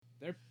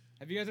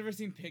Have you guys ever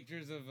seen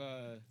pictures of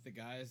the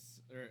guys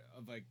or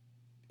of like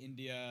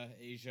India,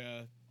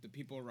 Asia, the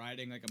people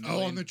riding like a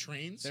million? Oh, on the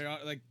trains? They're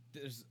like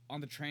there's on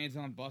the trains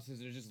and on buses.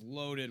 They're just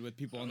loaded with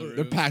people on the roofs.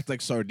 They're packed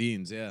like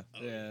sardines. Yeah.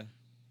 Yeah.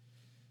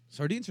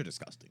 Sardines are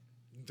disgusting.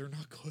 They're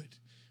not good.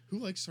 Who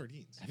likes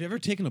sardines? Have you ever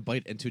taken a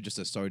bite into just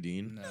a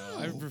sardine? No,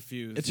 I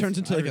refuse. It turns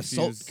into I like a refuse.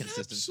 salt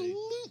consistency.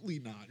 Absolutely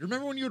not.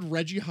 Remember when you had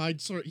Reggie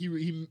hide I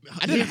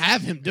didn't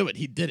have him do it.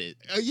 He did it.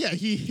 yeah,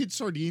 he hid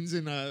sardines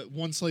in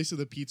one slice of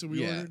the pizza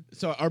we ordered.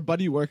 So our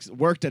buddy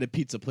worked at a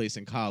pizza place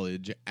in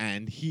college,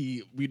 and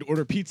we'd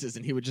order pizzas,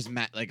 and he would just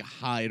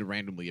hide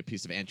randomly a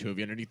piece of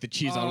anchovy underneath the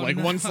cheese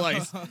on one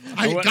slice.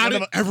 I got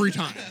it every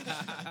time.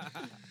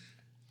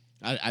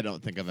 I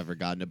don't think I've ever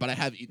gotten it, but I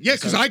have eaten. Yeah,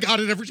 because I got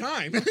it every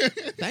time.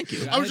 Thank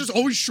you. I was just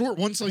always short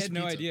one I slice had of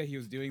no pizza. idea he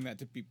was doing that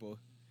to people.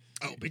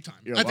 Oh, big time.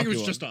 You're a I think it lucky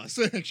was just us,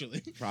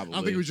 actually. Probably. I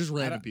don't think it was just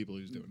random don't- people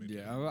who was doing it.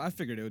 Yeah, well, I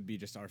figured it would be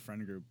just our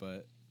friend group,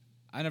 but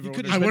I never. You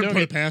could ordered I But wouldn't no,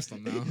 put it past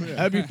them, though.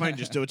 That'd be fine.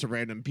 Just do it to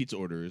random pizza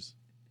orders.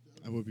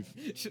 I would be.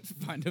 Just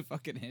find a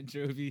fucking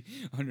anchovy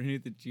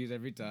underneath the cheese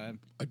every time.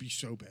 I'd be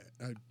so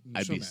bad.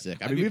 I'd so be mad. sick.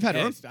 I I'd mean, be we've had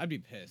pissed.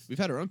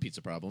 our own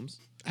pizza problems.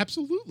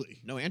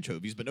 Absolutely. No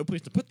anchovies, but no place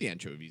to put the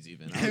anchovies.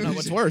 Even I don't know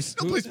what's worse.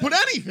 No place to put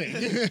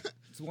anything.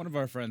 So one of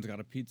our friends got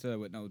a pizza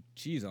with no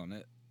cheese on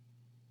it.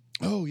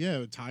 Oh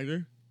yeah,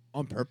 Tiger.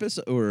 On purpose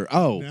or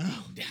oh? No,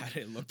 Yeah,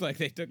 it looked like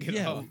they took it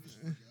Yeah. off.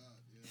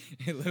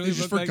 It they literally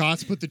just looked forgot like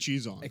to put the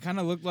cheese on. it kind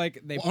of looked like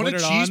they On put a it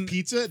cheese on.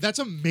 pizza, that's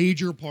a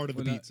major part of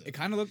the pizza. It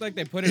kind of looked like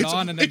they put it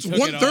on and then it's took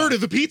one it third off.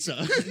 of the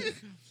pizza.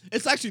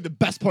 It's actually the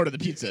best part of the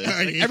pizza.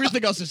 Like, Yeah.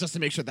 everything else is just to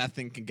make sure that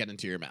thing can get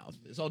into your mouth.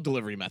 It's all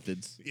delivery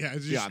methods. Yeah,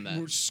 it's Beyond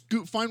just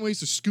that. find ways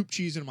to scoop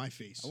cheese into my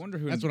face. I wonder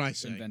who That's what I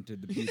say.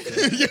 invented the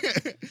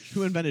pizza.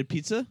 Who invented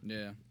pizza?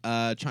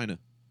 Yeah, China.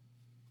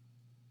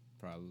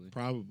 probably.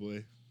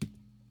 Probably.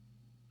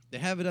 They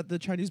have it at the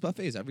Chinese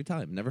buffets every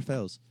time. Never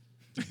fails.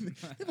 They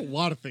have a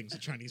lot of things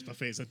at Chinese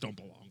buffets that don't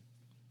belong.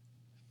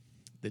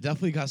 They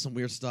definitely got some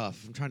weird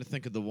stuff. I'm trying to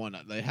think of the one.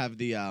 They have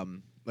the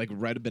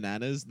red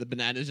bananas. The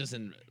bananas just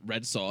in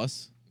red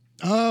sauce.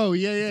 Oh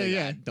yeah, It's yeah, like,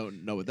 yeah. I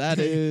don't know what that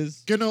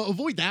is. Gonna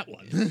avoid that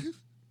one.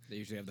 They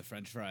usually have the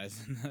French fries.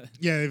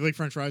 Yeah, they have like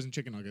French fries and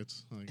chicken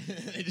nuggets. Like,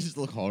 They just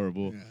look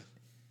horrible. yeah.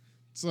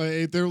 It's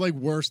like they're like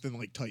worse than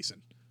like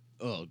Tyson.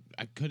 Oh,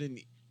 I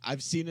couldn't.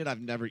 I've seen it. I've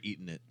never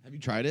eaten it. Have you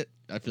tried it?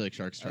 I feel like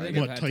Shark's I tried think it.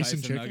 What, I've had Tyson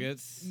Tyson chicken?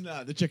 nuggets.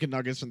 No, the chicken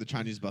nuggets from the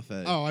Chinese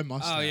buffet. Oh, I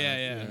must. Oh, have.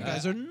 yeah. You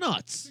guys are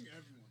nuts.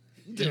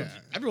 Yeah.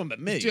 Everyone but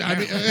me. Yeah,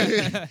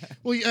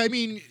 I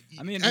mean,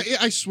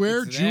 I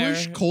swear, it's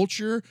Jewish there.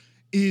 culture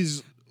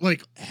is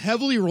like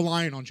heavily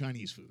reliant on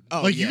Chinese food.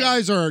 Oh, like you yeah.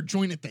 guys are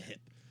joined at the hip.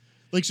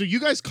 Like, so you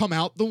guys come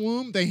out the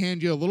womb, they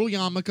hand you a little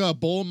yarmulke, a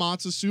bowl of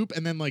matzah soup,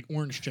 and then like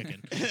orange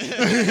chicken.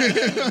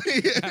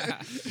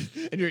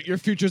 And your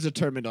future's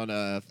determined on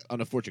a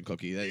fortune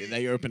cookie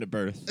that you open at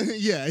birth.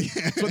 yeah.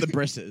 That's what the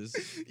bris is.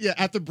 Yeah,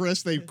 at the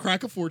breast, they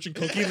crack a fortune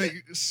cookie and they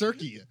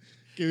circle you.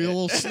 Give you a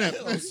little snip.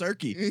 A little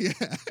cirky.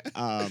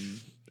 Yeah.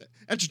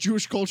 That's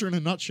Jewish culture in a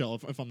nutshell,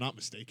 if I'm not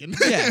mistaken.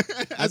 Yeah.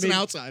 As I mean- an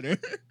outsider.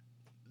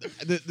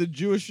 The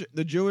Jewish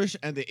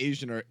and the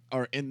Asian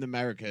are in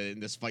America in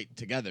this fight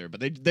together,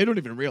 but they don't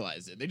even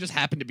realize it. They just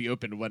happen to be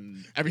open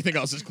when everything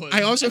else is closed.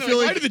 I also And they're feel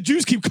why like- do the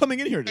Jews keep coming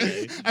in here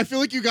today? I feel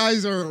like you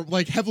guys are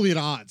like heavily at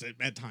odds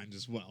at times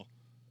as well.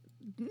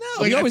 No,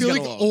 Like, we I always feel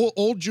get like along.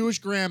 old Jewish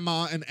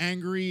grandma and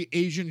angry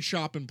Asian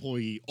shop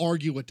employee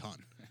argue a ton.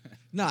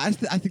 No, I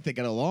think they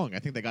get along. I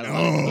think they got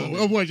along.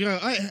 Oh, what? Yeah,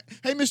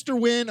 hey, Mr.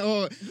 Wynn.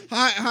 Oh,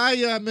 hi,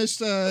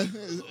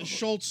 Mr.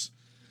 Schultz.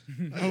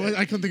 Oh,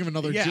 I couldn't think of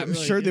another. Yeah, Jew- I'm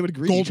sure they would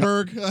greet each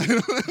other.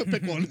 Goldberg.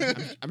 Pick one.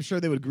 I'm sure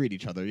they would greet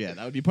each other. Yeah,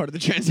 that would be part of the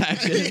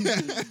transaction.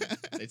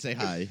 They'd say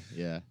hi.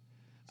 Yeah.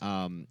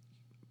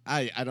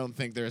 I don't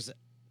think there's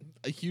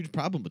a huge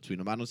problem between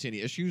them. I don't see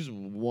any issues.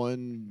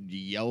 One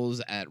yells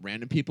at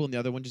random people, and the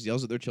other one just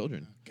yells at their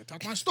children. Get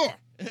out my store.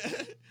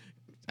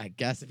 I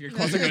guess if you're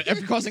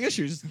causing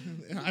issues,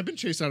 I've been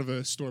chased out of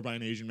a store by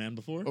an Asian man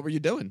before. what were you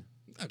doing?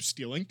 I'm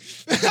stealing.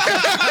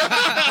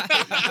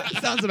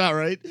 Sounds about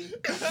right.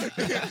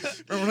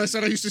 Remember when I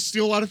said I used to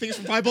steal a lot of things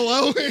from Five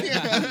Below?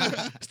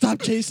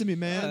 Stop chasing me,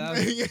 man. What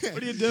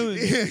are you doing?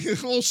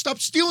 Well, stop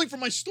stealing from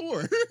my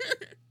store.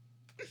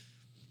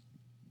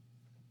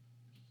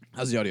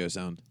 How's the audio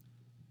sound?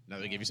 Now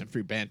they give you some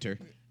free banter.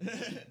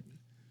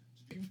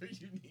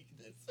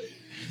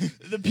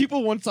 The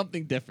people want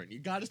something different. You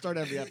got to start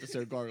every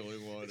episode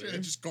gargling water.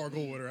 Just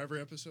gargle water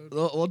every episode.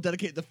 We'll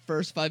dedicate the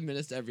first 5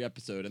 minutes to every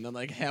episode, and then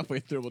like halfway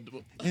through,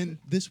 we'll And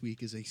this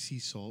week is a sea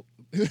salt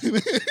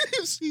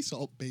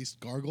based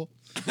gargle.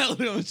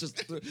 it's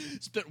just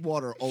spit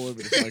water all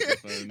over the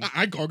microphone.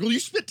 I gargle, you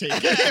spit take.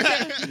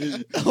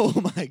 Oh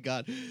my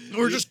god!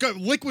 Or just got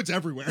liquids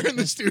everywhere in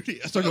the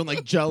studio. Start doing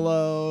like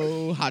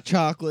Jello, hot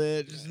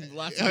chocolate. Just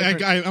lots of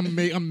different-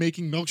 I'm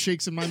making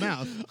milkshakes in my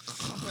mouth.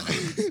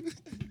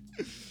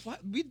 What?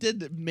 We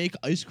did make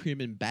ice cream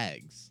in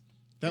bags.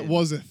 That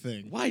was a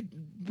thing. Why?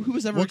 Who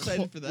was ever What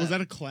excited for that? Was that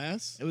a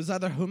class? It was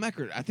either home ec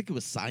or I think it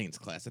was science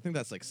class. I think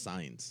that's like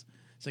science.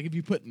 It's like if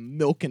you put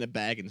milk in a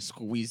bag and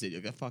squeeze it,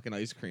 you'll get fucking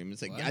ice cream.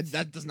 It's like What?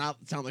 that does not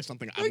sound like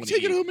something I I want to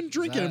take it eat. home and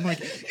drink it. That- I'm like,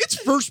 it's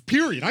first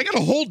period. I got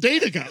a whole day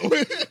to go.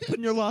 Put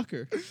in your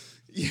locker.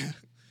 Yeah.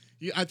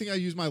 I think I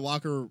use my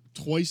locker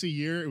twice a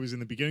year. It was in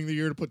the beginning of the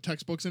year to put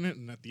textbooks in it,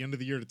 and at the end of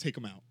the year to take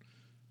them out.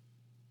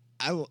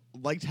 I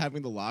liked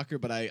having the locker,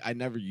 but I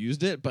never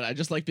used it. But I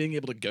just like being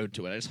able to go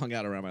to it. I just hung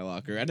out around my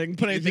locker. I didn't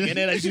put anything in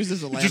it. I just used it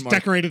as a landmark. Just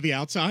decorated the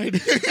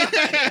outside.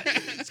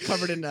 It's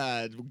covered in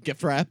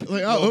gift wrap. Like,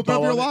 Little oh, open bow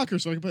up your on it. locker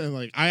so I can put it.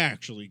 Like, I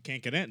actually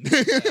can't get in.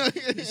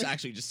 It's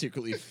actually just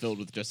secretly filled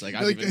with just like I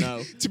don't Like, even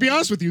know. To be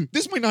honest with you,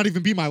 this might not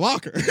even be my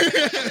locker.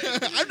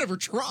 I've never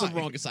tried. The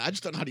wrong side. I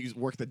just don't know how to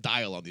work the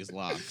dial on these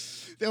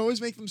locks. They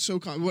always make them so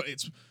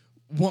it's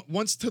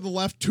once to the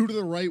left, two to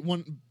the right,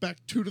 one back,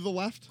 two to the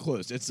left.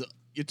 Close. It's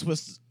you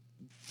twist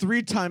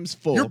 3 times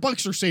full. Your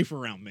bikes are safe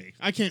around me.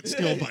 I can't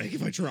steal a bike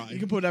if I try. You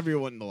can put whatever you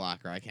want in the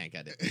locker. I can't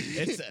get it.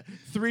 It's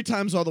 3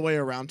 times all the way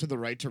around to the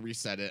right to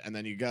reset it, and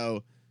then you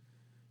go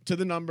to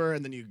the number,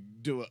 and then you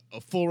do a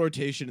full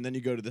rotation, and then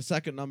you go to the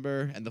second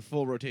number, and the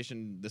full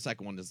rotation, the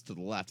second one is to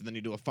the left, and then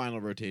you do a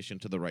final rotation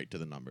to the right to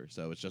the number.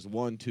 So it's just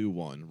 1, 2,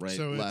 1, right,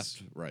 So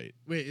left, right.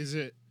 Wait, is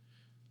it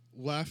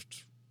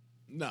left?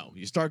 No,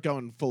 you start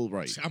going full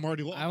right. I'm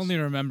already lost. I only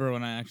remember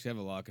when I actually have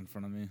a lock in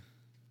front of me.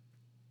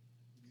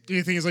 Do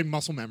you think it's like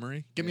muscle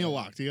memory? Give me a Yeah.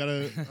 lock. Do you got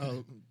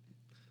a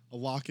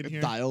lock in here?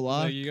 Dial So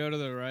lock. you go to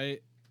the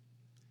right,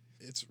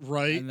 It's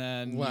right, and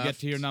then left. you get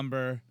to your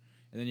number,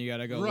 and then you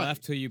gotta go Right.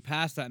 left till you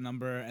pass that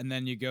number, and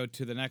then you go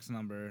to the next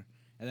number,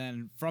 and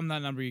then from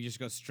that number you just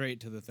go straight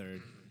to the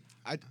third.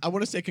 I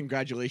want to say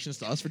congratulations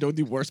to us for doing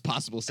the worst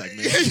possible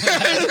segment.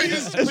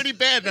 This is pretty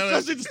bad.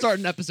 Especially to start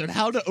an episode.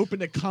 How to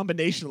open a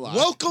combination lock.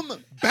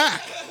 Welcome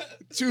back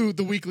to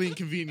the Weekly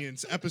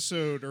Inconvenience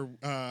episode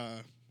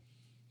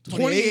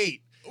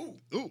 28.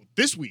 Ooh,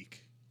 this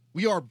week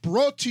we are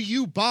brought to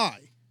you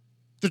by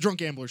the Drunk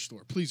Gambler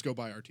Store. Please go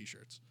buy our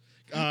t-shirts.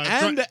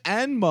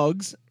 And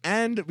mugs,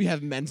 and we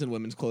have men's and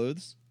women's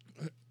clothes,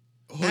 and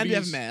we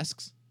have hoodies.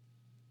 masks,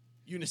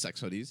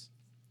 unisex hoodies.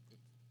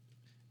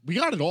 We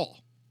got it all.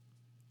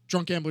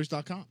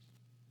 Drunkgamblers.com.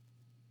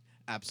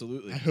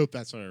 Absolutely. I hope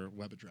that's our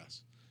web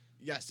address.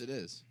 Yes, it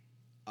is.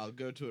 I'll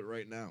go to it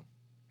right now.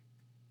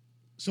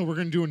 So we're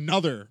going to do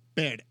another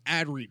bad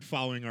ad read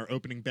following our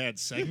opening bad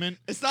segment.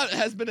 It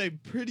has been a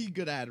pretty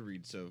good ad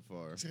read so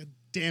far. It's a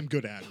damn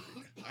good ad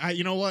read.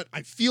 You know what?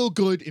 I feel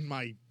good in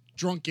my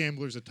Drunk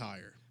Gambler's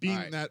attire, being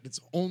All right. that it's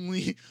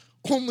only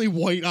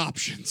white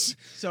options.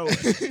 So,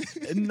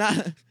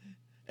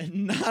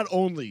 not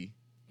only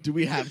do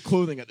we have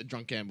clothing at the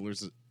Drunk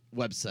Gamblers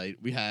website,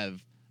 we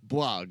have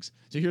blogs.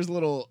 So here's a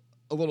little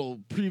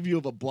preview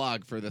of a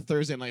blog for the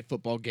Thursday Night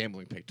Football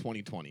Gambling Pick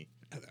 2020.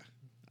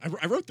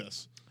 I wrote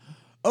this.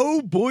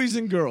 Oh, boys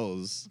and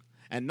girls,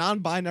 and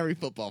non-binary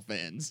football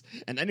fans,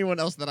 and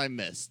anyone else that I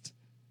missed.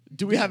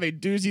 Do we have a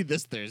doozy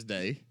this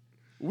Thursday?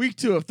 Week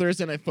 2 of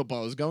Thursday Night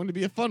Football is going to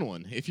be a fun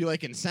one. If you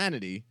like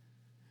insanity,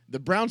 the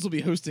Browns will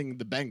be hosting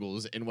the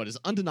Bengals in what is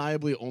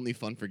undeniably only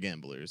fun for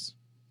gamblers.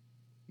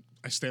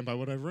 I stand by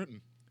what I've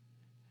written.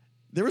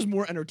 There is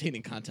more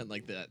entertaining content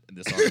like that in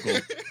this article,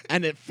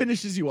 and it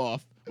finishes you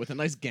off with a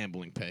nice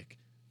gambling pick.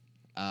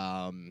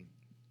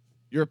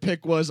 Your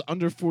pick was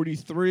under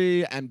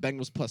 43 and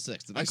Bengals plus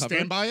 6. Did that I cover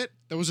stand it? by it.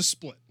 There was a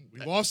split.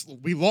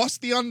 We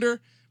lost the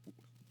under.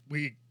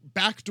 We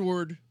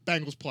backdoored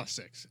Bengals plus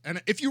 6.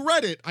 And if you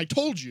read it, I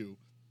told you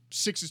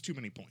 6 is too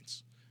many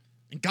points.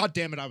 And God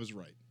damn it, I was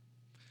right.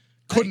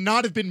 Could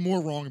not have been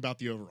more wrong about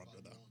the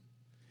over-under,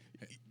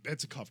 though.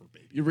 It's a cover,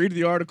 baby. You read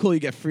the article, you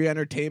get free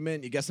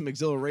entertainment, you get some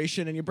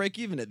exhilaration, and you break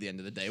even at the end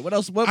of the day. What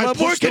else? What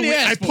more can you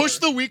ask I for?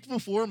 pushed the week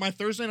before. My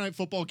Thursday Night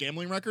Football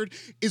gambling record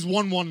is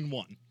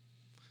 1-1-1.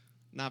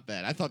 Not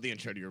bad. I thought the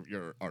intro to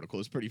your article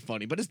was pretty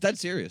funny, but it's dead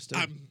serious, too.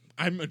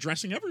 I'm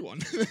addressing everyone.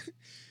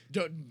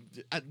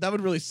 That would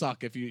really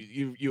suck if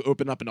you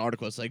open up an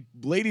article. It's like,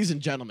 ladies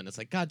and gentlemen. It's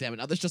like, God damn it,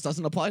 now this just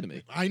doesn't apply to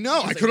me. I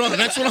know. I could.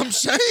 That's what I'm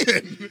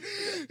saying.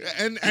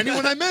 And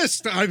anyone I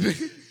missed,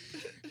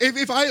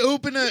 if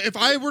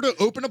I were to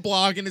open a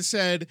blog and it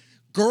said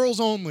girls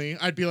only,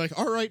 I'd be like,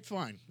 all right,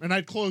 fine, and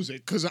I'd close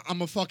it because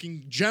I'm a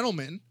fucking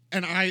gentleman,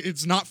 and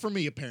it's not for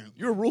me apparently.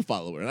 You're a rule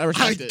follower, and I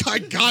respect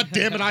it. God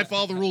damn it, I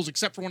follow the rules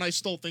except for when I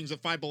stole things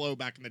at Five Below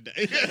back in the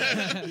day.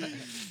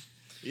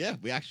 Yeah,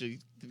 we actually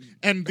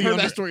And heard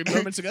that story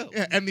moments ago.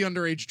 Yeah, and the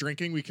underage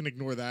drinking, we can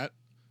ignore that.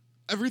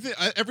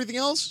 Everything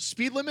else,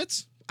 speed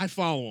limits, I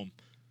follow them.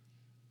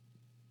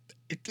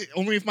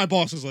 Only if my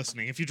boss is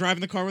listening. If you drive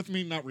in the car with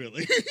me, not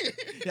really.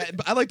 Yeah,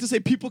 but I like to say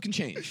people can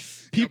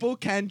change. People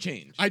can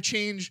change. I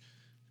change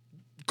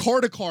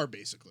car to car,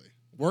 basically.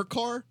 Work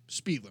car,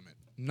 speed limit.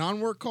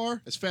 Non-work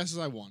car, as fast as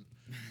I want.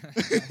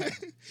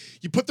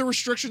 You put the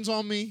restrictions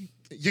on me,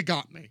 you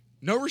got me.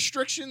 No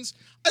restrictions,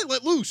 I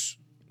let loose.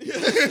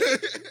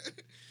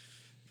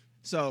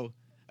 So,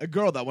 a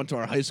girl that went to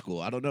our high school,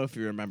 I don't know if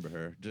you remember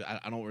her.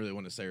 I don't really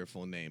want to say her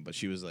full name, but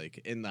she was like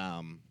in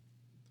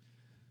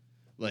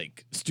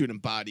like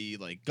student body,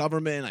 like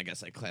government, I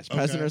guess like class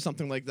president or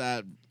something like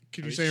that.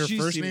 Can I you mean, say her she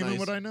first seemed name and nice.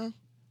 what I know?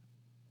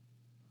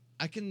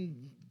 I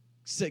can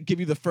give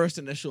you the first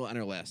initial and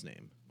her last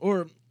name.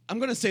 Or I'm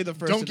going to say the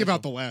first Don't give initial.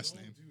 out the last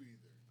name.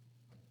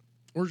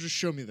 Or just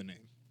show me the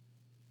name.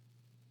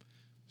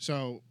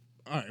 So,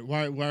 all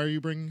right, why are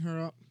you bringing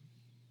her up?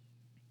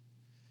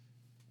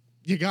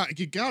 You got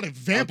it.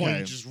 Vampire,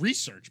 Okay. just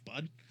research,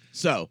 bud.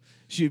 So,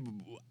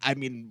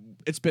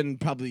 it's been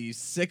probably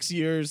 6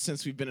 years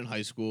since we've been in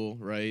high school,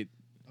 right?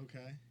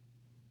 Okay.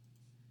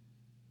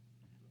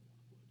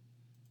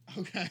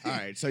 Okay. All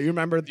right, so you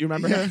remember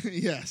her?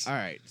 Yes. All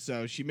right,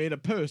 so she made a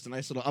post, a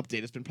nice little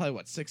update. It's been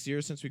probably, 6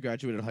 years since we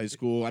graduated high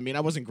school. I mean,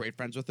 I wasn't great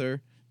friends with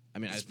her. I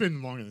mean, It's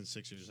been longer than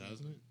 6 years,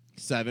 hasn't it?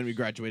 7. We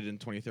graduated in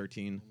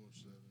 2013.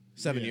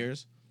 7 Yeah.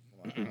 years.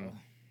 Wow.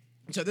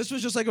 So this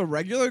was just like a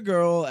regular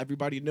girl.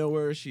 Everybody knew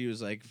her. She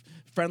was like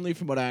friendly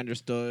from what I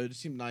understood.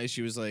 Seemed nice.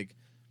 She was like,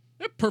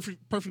 Yeah,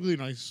 perfectly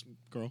nice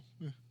girl.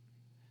 Yeah.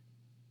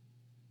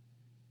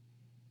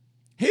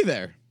 hey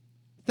there.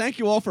 Thank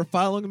you all for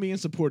following me and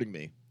supporting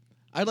me.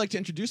 I'd like to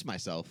introduce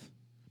myself.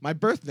 My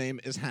birth name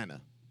is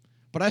Hannah,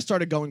 but I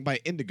started going by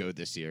Indigo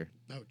this year.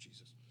 Oh,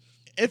 Jesus.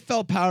 It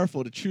felt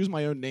powerful to choose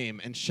my own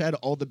name and shed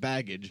all the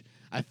baggage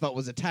I felt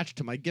was attached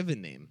to my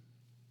given name.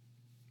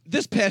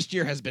 This past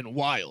year has been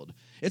wild.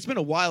 It's been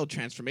a wild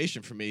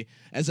transformation for me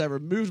as I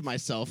removed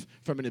myself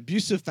from an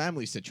abusive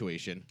family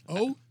situation.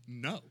 Oh,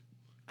 no.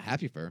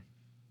 Happy for her.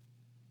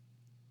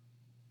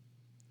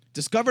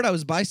 Discovered I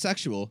was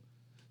bisexual.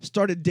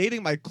 Started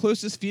dating my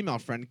closest female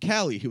friend,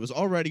 Callie, who was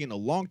already in a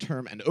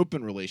long-term and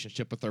open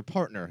relationship with her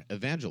partner,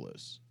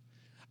 Evangelos.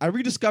 I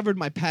rediscovered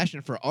my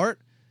passion for art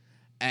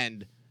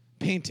and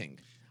painting.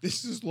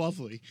 This is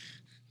lovely.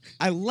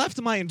 I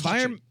left my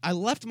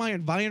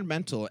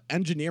environmental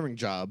engineering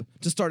job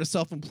to start a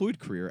self-employed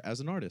career as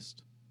an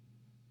artist.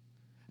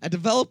 I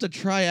developed a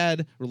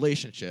triad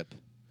relationship.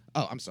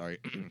 Oh, I'm sorry.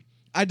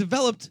 I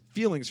developed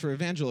feelings for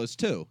Evangelos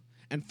too,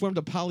 and formed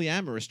a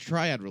polyamorous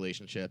triad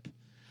relationship.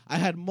 I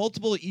had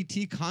multiple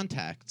ET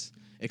contacts.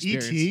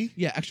 Experience. ET?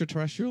 Yeah,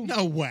 extraterrestrial.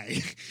 No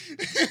way.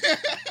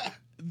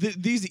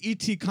 These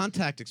ET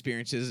contact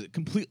experiences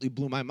completely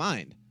blew my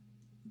mind.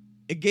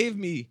 It gave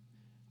me...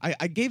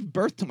 I gave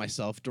birth to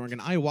myself during an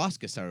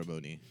ayahuasca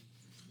ceremony.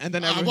 And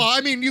then well,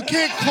 I mean, you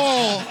can't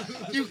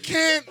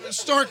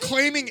start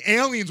claiming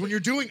aliens when you're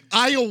doing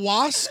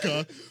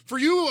ayahuasca. For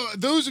you,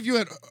 those of you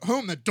at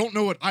home that don't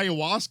know what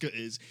ayahuasca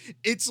is,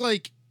 it's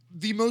like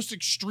the most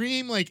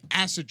extreme like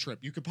acid trip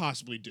you could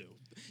possibly do.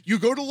 You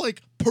go to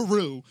like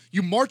Peru,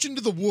 you march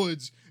into the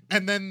woods,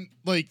 and then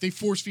like they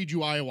force feed you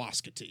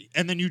ayahuasca tea,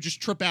 and then you just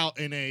trip out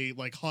in a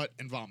like hut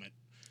and vomit.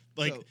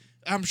 Like. So,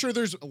 I'm sure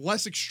there's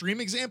less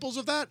extreme examples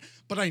of that,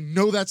 but I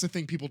know that's the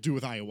thing people do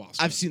with ayahuasca.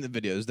 I've seen the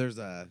videos.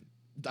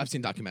 I've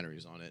seen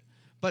documentaries on it.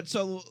 But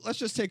so let's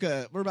just take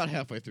we're about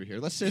halfway through here.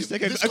 Let's just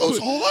take this goes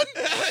on?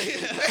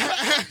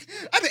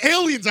 I'm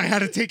aliens. I had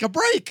to take a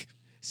break.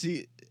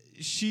 See,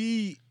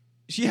 she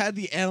had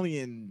the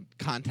alien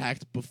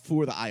contact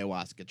before the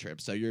ayahuasca trip,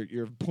 so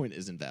your point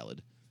is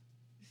invalid.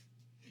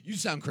 You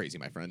sound crazy,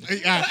 my friend.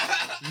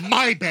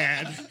 My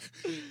bad.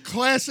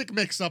 Classic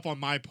mix-up on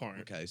my part.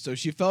 Okay, so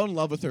she fell in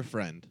love with her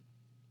friend,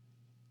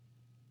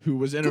 who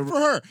was in Good for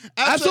her.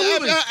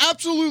 Absolutely.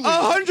 Absolutely.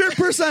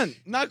 100%.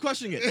 Not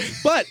questioning it.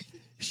 But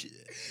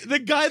the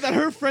guy that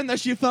her friend that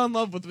she fell in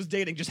love with was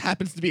dating just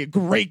happens to be a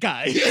great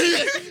guy.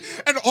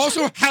 And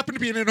also happened to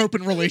be in an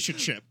open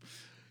relationship.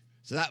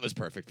 So that was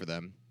perfect for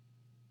them.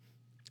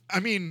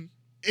 I mean,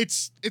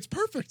 it's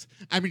perfect.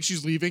 I mean,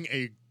 she's leaving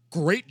a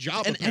great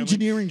job, An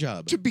engineering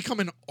job. to become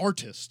an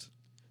artist.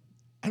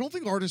 I don't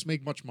think artists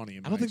make much money.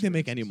 I don't think they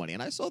make any money.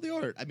 And I saw the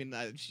art. I mean,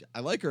 I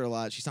like her a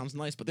lot. She sounds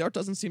nice, but the art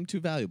doesn't seem too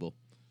valuable.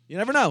 You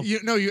never know.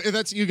 You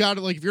got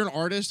to, like, if you're an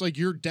artist, like,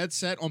 you're dead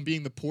set on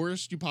being the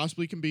poorest you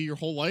possibly can be your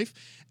whole life.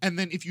 And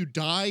then if you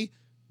die,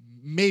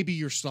 maybe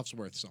your stuff's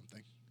worth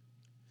something.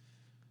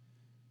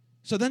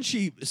 So then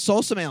she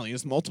saw some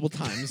aliens multiple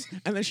times,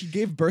 and then she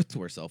gave birth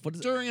to herself. What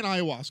is it? During an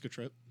ayahuasca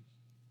trip.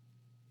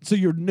 So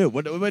you're new.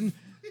 When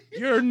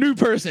you're a new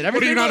person.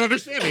 What are you not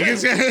understanding?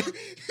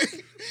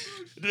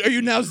 Are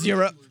you now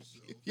zero?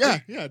 Yeah.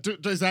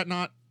 Does that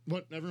not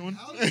what everyone?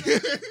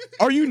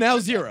 Are you now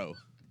zero?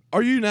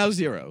 Are you now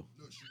zero?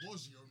 No, she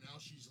was zero. Now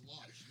she's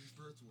alive. She gave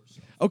birth to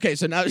herself. Okay,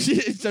 so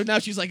now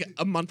she's like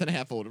a month and a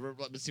half older.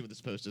 Let me see what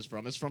this post is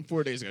from. It's from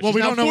 4 days ago. Well, She's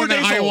we now don't know 4 when the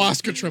days old.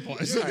 ayahuasca trip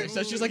was. All right,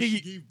 so she's like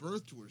she gave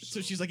birth to herself.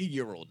 so she's like a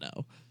year old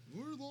now,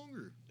 Or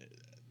longer.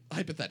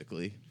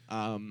 hypothetically.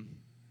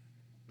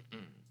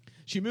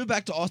 She moved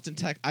back to Austin,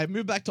 I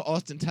moved back to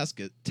Austin,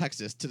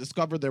 Texas, to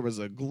discover there was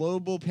a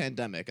global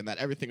pandemic and that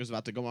everything was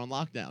about to go on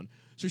lockdown.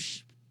 So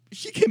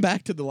she came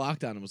back to the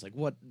lockdown and was like,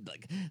 "What?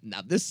 Like,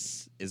 now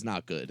this is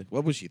not good."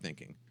 What was she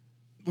thinking?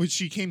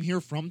 She came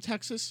here from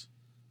Texas?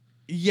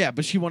 Yeah,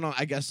 but she went on,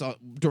 I guess,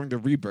 during the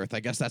rebirth.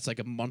 I guess that's like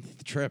a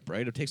month trip,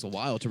 right? It takes a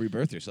while to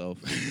rebirth yourself.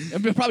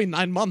 It'd be probably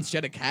 9 months. She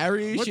had to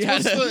carry. She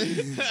had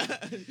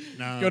to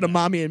go to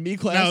mommy and me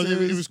No,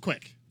 classes. it was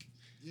quick.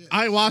 Yeah,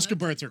 Ayahuasca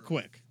births are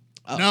quick.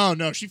 Oh.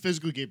 No, she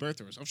physically gave birth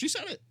to herself. She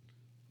said it.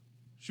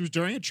 She was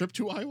during a trip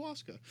to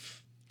ayahuasca.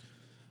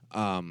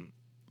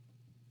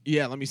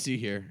 Yeah, let me see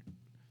here.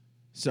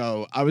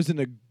 So I was in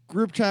a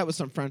group chat with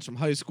some friends from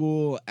high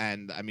school,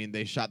 and I mean,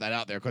 they shot that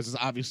out there because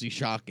it's obviously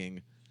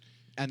shocking.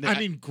 And I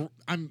mean,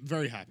 I'm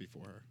very happy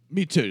for her.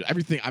 me too.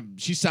 Everything.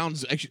 She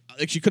sounds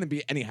like she couldn't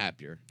be any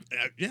happier.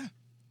 Yeah.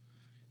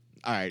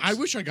 All right. I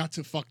wish I got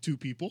to fuck 2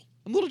 people.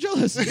 I'm a little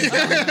jealous.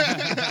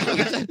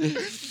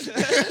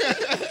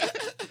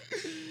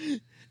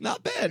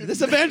 Not bad.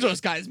 This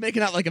evangelist guy is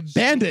making out like a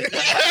bandit.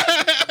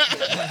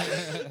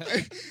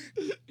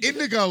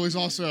 Indigo is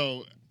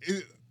also...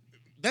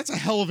 That's a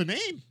hell of a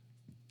name.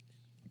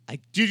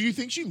 Did you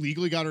think she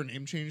legally got her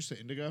name changed to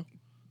Indigo?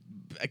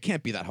 It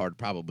can't be that hard,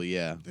 probably,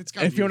 yeah. It's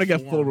gotta If be you want to a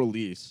get full form.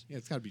 release. Yeah,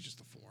 it's got to be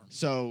just a form.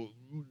 So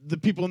the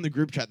people in the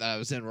group chat that I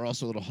was in were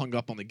also a little hung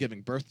up on the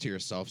giving birth to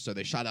yourself, so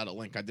they shot out a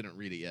link. I didn't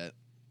read it yet.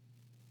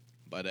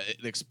 But it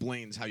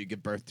explains how you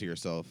give birth to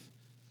yourself.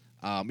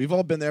 We've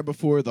all been there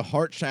before, the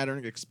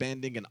heart-shattering,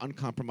 expanding, and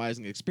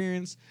uncompromising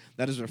experience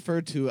that is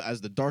referred to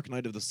as the dark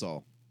night of the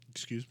soul.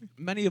 Excuse me?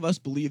 Many of us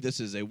believe this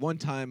is a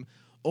one-time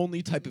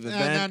only type of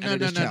event,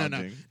 and it is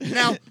challenging.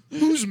 Now,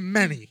 who's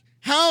many?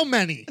 How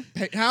many?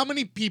 How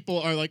many people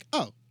are like,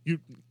 oh,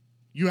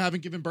 you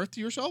haven't given birth to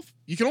yourself?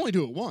 You can only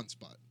do it once,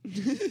 but...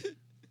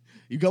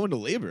 You go into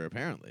labor,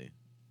 apparently.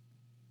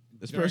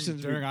 This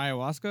person's... during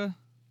ayahuasca?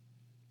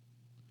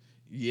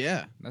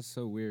 Yeah. That's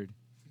so weird.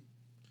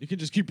 You can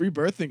just keep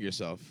rebirthing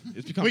yourself.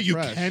 It's become Wait,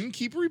 fresh. you can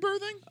keep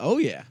rebirthing? Oh,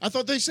 yeah. I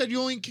thought they said you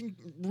only can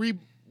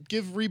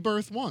give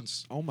rebirth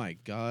once. Oh, my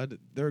God.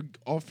 They're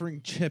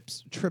offering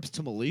trips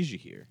to Malaysia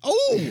here.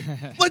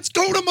 Oh, let's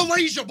go to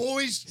Malaysia,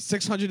 boys.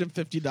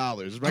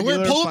 $650.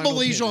 We're pulling final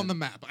Malaysia payment. on the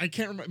map. I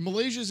can't remember.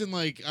 Malaysia's in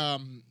like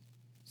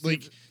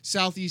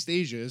Southeast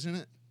Asia, isn't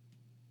it?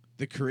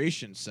 The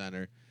Creation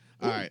Center.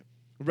 All right.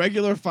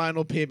 Regular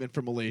final payment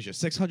for Malaysia,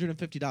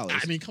 $650.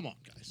 I mean, come on,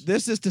 guys.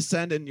 This is to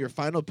send in your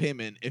final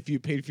payment if you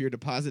paid for your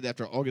deposit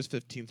after August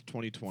 15th,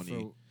 2020.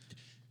 So,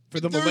 for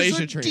the There's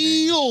Malaysia a training.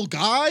 deal,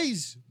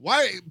 guys.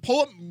 Why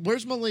pull up?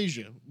 Where's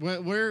Malaysia?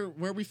 Where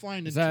are we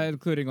flying is into? that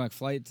including like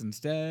flights and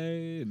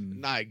stay? And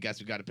Nah, I guess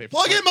we got to pay for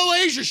Plug in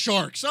Malaysia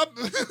Sharks.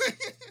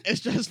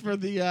 It's just for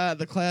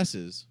the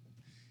classes.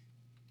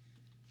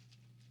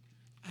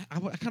 I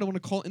kind of want to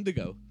call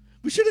Indigo.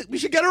 We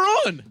should get her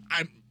on.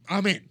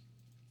 I'm in.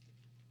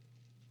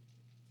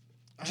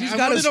 She's I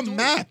got wanted a a story.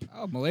 map.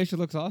 Oh, Malaysia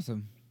looks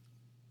awesome.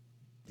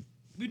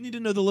 We need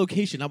to know the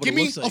location. Not what Give it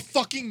me looks a like.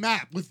 fucking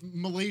map with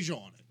Malaysia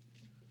on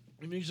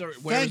it.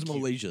 Where's Thank you.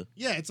 Malaysia?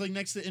 Yeah, it's like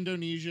next to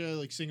Indonesia,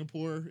 like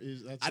Singapore.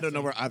 That's I don't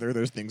know where either of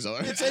those things are.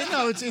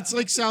 It's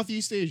like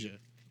Southeast Asia,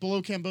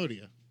 below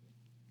Cambodia.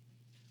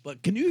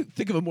 But can you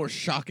think of a more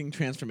shocking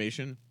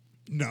transformation?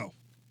 No.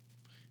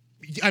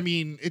 I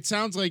mean, it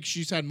sounds like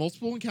she's had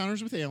multiple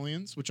encounters with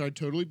aliens, which I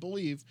totally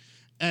believe,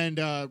 and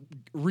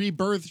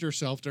rebirthed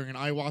herself during an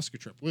ayahuasca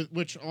trip,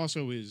 which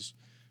also is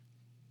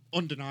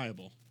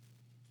undeniable.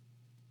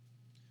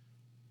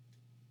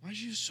 Why does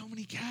she have so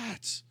many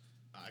cats?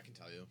 I can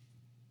tell you.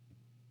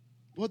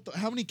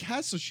 How many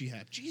cats does she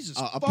have? Jesus,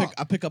 I'll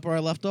fuck. pick up where I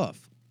left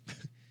off.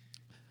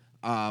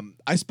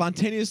 I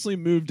spontaneously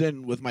moved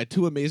in with my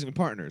 2 amazing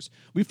partners.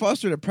 We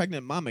fostered a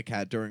pregnant mama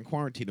cat during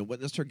quarantine and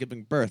witnessed her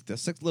giving birth to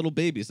 6 little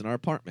babies in our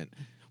apartment,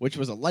 which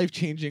was a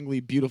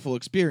life-changingly beautiful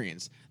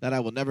experience that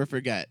I will never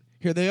forget.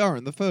 Here they are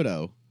in the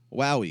photo.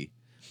 Wowie.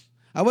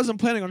 I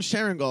wasn't planning on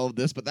sharing all of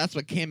this, but that's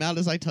what came out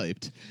as I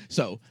typed.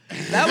 So,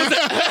 that was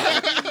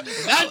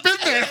I've been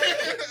there.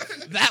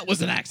 that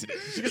was an accident.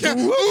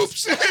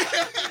 Oops.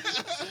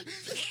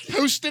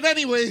 Post it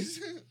anyways.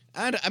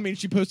 And I mean,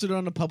 she posted it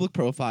on a public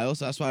profile,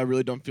 so that's why I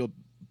really don't feel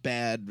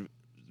bad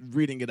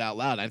reading it out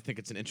loud. I think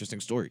it's an interesting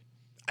story.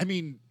 I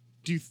mean,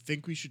 do you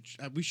think we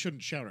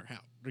shouldn't shout her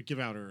out or give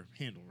out her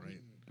handle,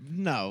 right?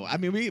 No, I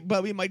mean, we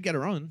might get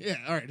her on. Yeah,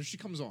 all right. If she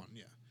comes on,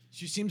 yeah,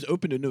 She seems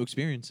open to new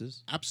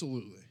experiences.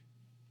 absolutely.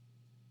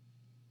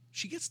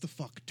 She gets to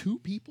fuck 2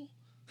 people.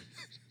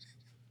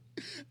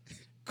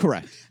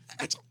 Correct.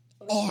 That's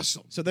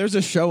awesome. So there's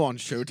a show on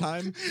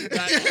Showtime.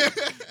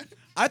 That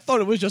I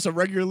thought it was just a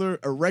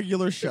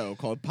regular show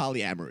called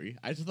Polyamory.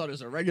 I just thought it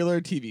was a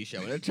regular TV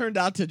show, and it turned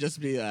out to just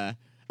be a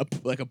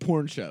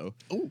porn show.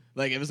 Oh,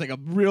 Like it was like a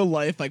real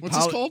life like what's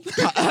this called?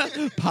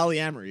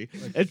 polyamory.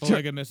 Like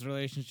polygamous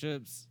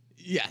relationships.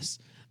 Yes.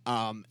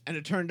 And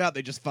it turned out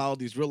they just followed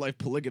these real life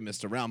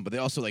polygamists around, but they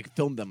also like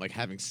filmed them like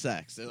having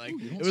sex. They're, like Ooh,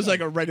 you don't it was say. like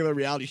a regular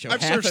reality show.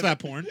 I've Half searched of that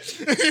porn.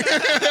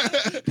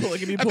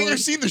 polygamy I porn. think I've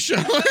seen the show.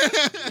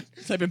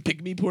 Type in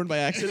pygmy porn by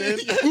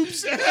accident.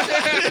 Oops. I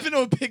don't even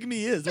know what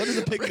pygmy is. What is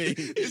a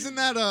pygmy? Isn't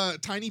that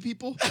tiny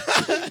people?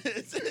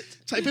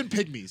 Type in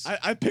pygmies.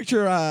 I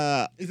picture.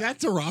 Is that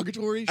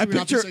derogatory? I Should we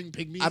not be picture. saying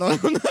pygmies? I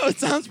don't know. It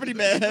sounds pretty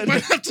bad.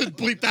 Might have to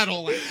bleep that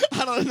all out.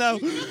 I don't know.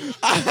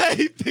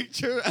 I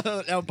picture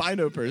an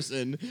albino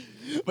person,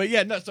 but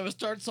yeah, no. So it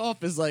starts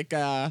off as like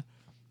a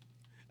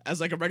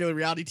regular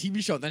reality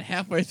TV show, and then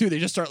halfway through they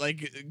just start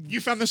like,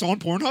 You found this on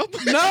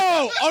Pornhub?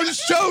 no, on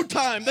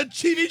Showtime, the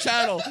TV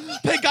channel.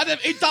 Pay goddamn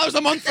 $8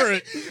 a month for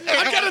it.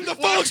 I'm getting the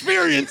full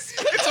experience.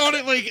 It's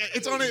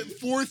on at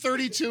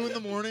 4:32 in the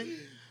morning.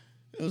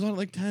 It was on at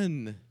like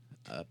 10.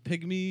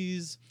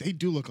 Pygmies. They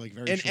do look like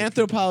very. In short people.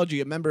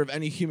 anthropology, a member of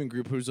any human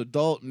group whose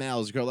adult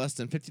males grow less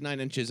than 59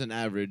 inches in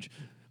average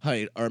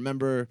height are a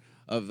member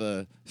of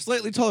a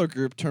slightly taller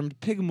group termed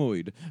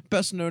pygmoid,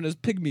 best known as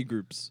pygmy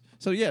groups.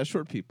 So yeah,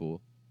 short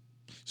people.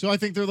 So I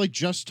think they're like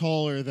just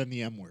taller than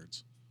the M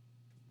words.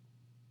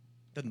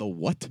 Then the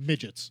what?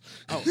 Midgets.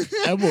 Oh,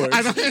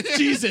 M-words.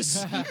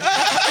 Jesus.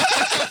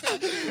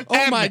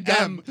 Oh my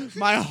God.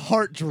 My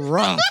heart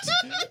dropped.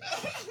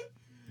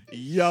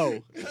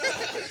 Yo.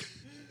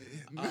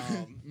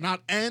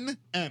 Not N,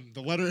 M.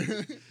 The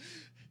letter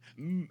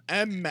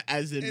M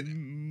as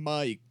in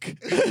Mike.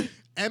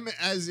 M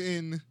as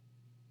in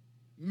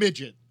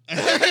midget.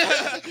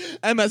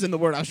 M as in the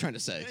word I was trying to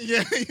say.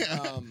 Yeah.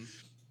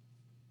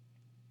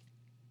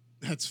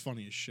 That's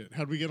funny as shit.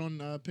 How'd we get on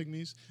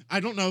pygmies? I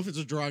don't know if it's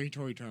a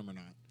derogatory term or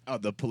not. Oh,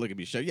 the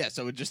polygamy show. Yeah,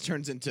 so it just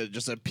turns into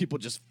just people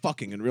just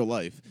fucking in real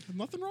life.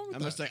 Nothing wrong with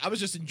I'm that. just like, I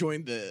was just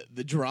enjoying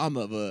the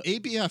drama of a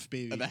ABF,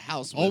 baby. of a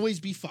house. With, Always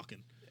be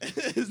fucking.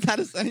 is that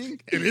a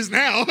saying? It is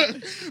now.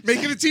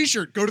 Make it a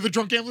t-shirt. Go to the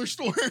drunk gambler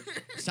store.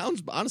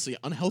 Sounds honestly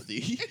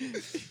unhealthy.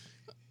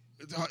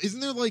 Isn't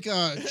there like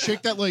a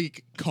chick that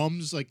like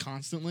comes like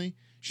constantly?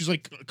 She's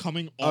like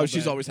coming all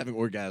She's day. always having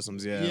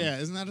orgasms, yeah. Yeah,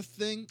 isn't that a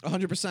thing?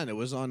 100%. It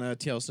was on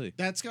TLC.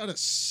 That's gotta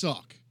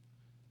suck.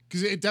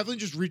 Because it definitely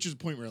just reaches a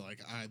point where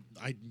like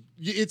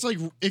it's like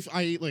if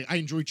I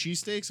enjoy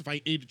cheesesteaks. If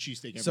I ate a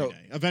cheesesteak every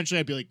day, eventually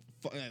I'd be like,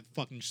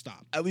 fucking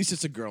stop. At least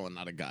it's a girl and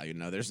not a guy, you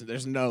know.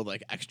 There's no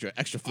like extra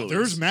fluids.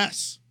 There's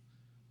mess.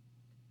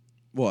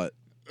 What?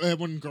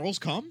 When girls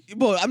come,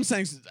 Well, I'm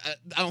saying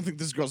I don't think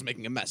this girl's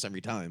making a mess every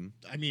time.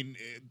 I mean,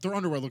 their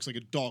underwear looks like a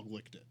dog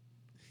licked it.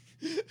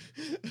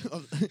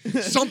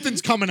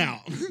 Something's coming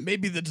out.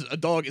 Maybe a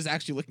dog is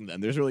actually licking them.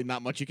 There's really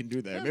not much you can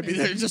do there. Maybe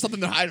there's just something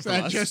to hide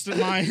from us. Just in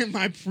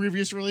my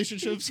previous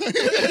relationships.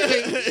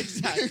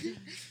 Exactly.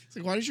 It's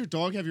like, why does your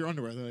dog have your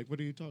underwear? They're like, what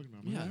are you talking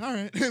about? I'm like, Yeah. all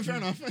right, fair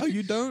enough. Oh,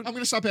 you don't? I'm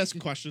gonna stop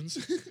asking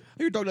questions.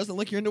 Your dog doesn't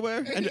lick your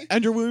underwear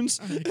and your wounds?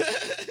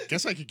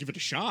 Guess I could give it a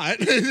shot.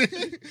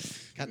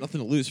 Got nothing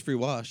to lose. Free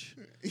wash.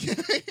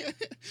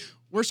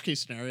 Worst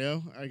case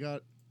scenario, I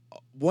got.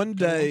 One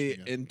day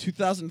Kinda in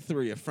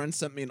 2003, a friend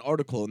sent me an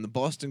article in the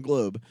Boston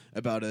Globe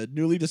about a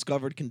newly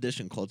discovered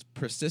condition called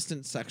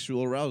persistent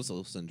sexual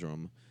arousal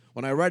syndrome.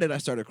 When I read it, I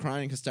started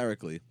crying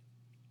hysterically.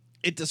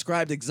 It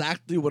described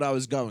exactly what I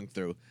was going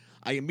through.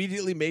 I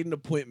immediately made an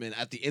appointment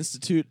at the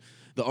institute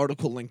the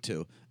article linked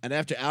to, and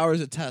after hours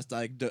of tests,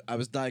 I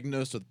was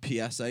diagnosed with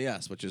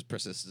PSAS, which is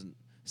persistent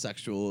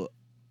sexual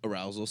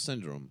arousal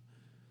syndrome.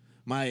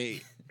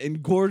 My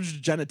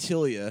engorged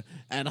genitalia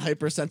and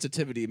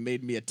hypersensitivity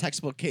made me a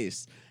textbook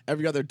case.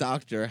 Every other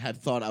doctor had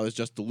thought I was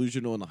just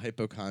delusional and a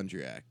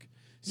hypochondriac.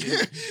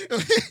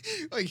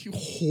 Like, you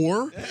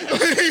whore?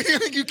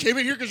 Like, you came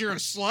in here because you're a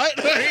slut?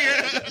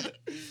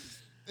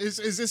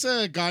 Is this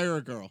a guy or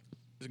a girl?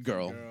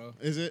 Girl.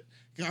 Is it?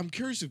 I'm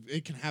curious if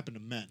it can happen to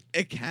men.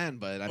 It can,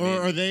 but I Or mean...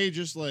 are they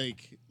just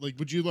like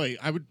would you like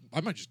I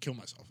might just kill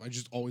myself. I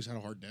just always had a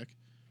hard dick.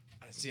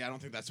 See, I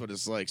don't think that's what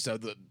it's like. So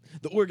the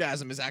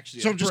orgasm is actually...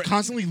 So I'm just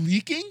constantly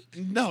leaking?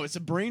 No, it's a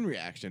brain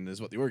reaction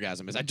is what the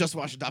orgasm is. I just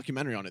watched a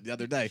documentary on it the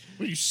other day.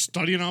 What, are you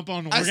studying up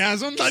on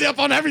orgasms? Study up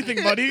on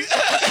everything, buddy.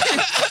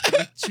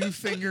 2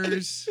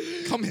 fingers.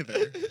 Come hither.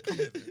 Come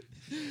hither.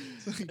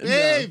 Like,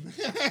 babe,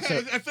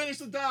 I finished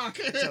the doc.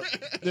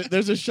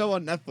 There's a show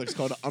on Netflix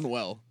called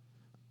Unwell.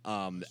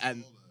 And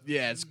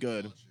yeah, it's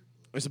good.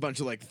 There's a bunch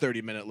of like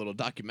 30-minute little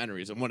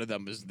documentaries, and one of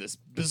them is this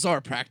bizarre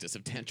practice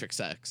of tantric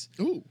sex.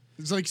 Ooh,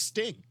 it's like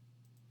Sting.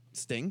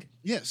 Sting?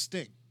 Yeah,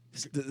 Sting.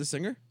 The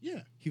singer?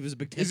 Yeah. He was a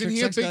big tantric Isn't he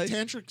a sex big guy?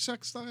 tantric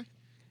sex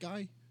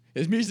guy?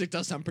 His music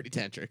does sound pretty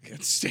tantric.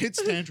 It's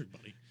tantric,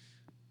 buddy.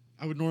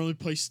 I would normally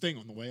play Sting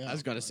on the way out. I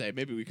was gonna say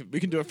maybe we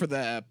can do it for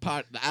the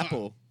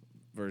Apple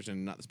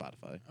version, not the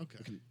Spotify. Okay.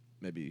 We can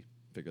maybe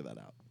figure that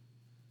out.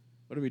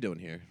 What are we doing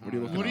here? What are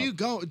you looking What are up? you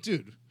going,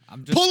 dude?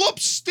 I'm just Pull up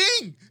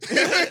Sting.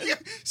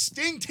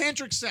 Sting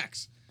tantric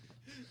sex.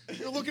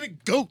 You're looking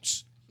at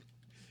goats.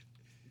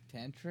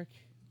 tantric.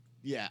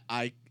 Yeah,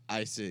 I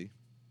see.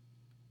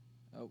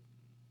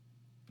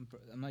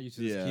 I'm not used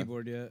to this Yeah.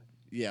 keyboard yet.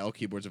 Yeah, all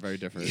keyboards are very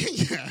different.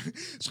 Yeah.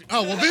 It's like,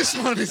 oh, well, this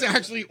one is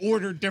actually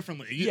ordered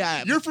differently.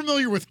 Yeah. You're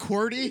familiar with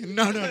QWERTY?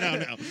 No.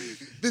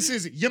 This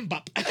is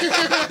Yimbop.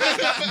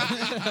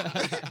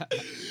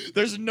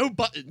 There's no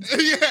buttons.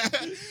 Yeah.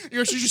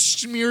 You should just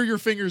smear your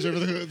fingers over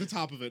the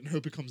top of it and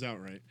hope it comes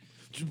out right.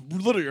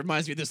 Literally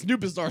reminds me of this new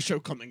bizarre show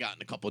coming out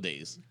in a couple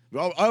days.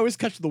 I always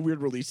catch the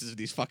weird releases of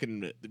these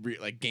fucking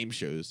like game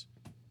shows.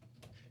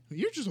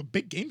 You're just a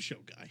big game show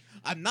guy.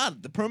 I'm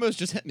not. The promos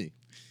just hit me.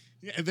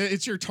 Yeah,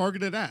 it's your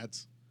targeted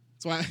ads.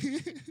 That's why.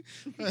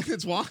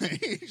 That's why.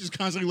 You're just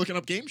constantly looking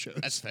up game shows.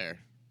 That's fair.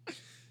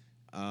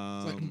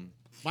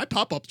 My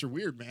pop-ups are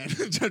weird, man.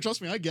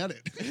 Trust me, I get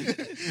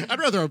it. I'd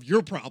rather have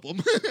your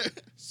problem.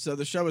 So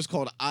the show is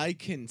called I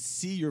Can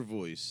See Your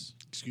Voice.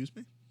 Excuse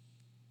me?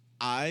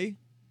 I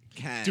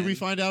can. Did we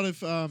find out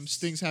if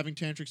Sting's having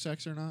tantric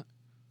sex or not?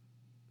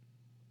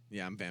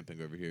 Yeah, I'm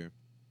vamping over here.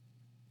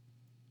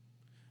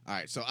 All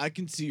right, so I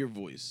Can See Your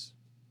Voice.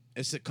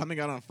 It's coming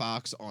out on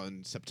Fox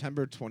on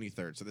September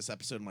 23rd, so this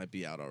episode might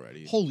be out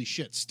already. Holy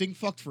shit. Sting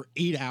fucked for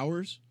 8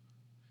 hours?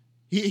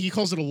 He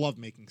calls it a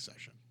lovemaking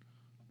session.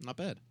 Not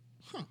bad.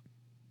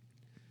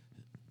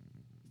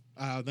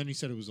 Then he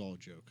said it was all a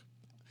joke.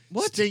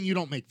 What? Sting, you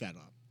don't make that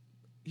up.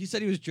 He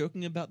said he was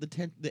joking about the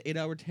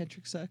 8-hour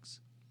tantric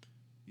sex?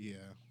 Yeah.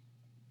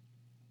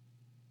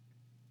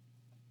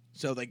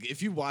 So, like,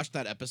 if you watch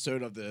that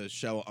episode of the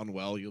show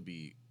Unwell, you'll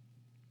be...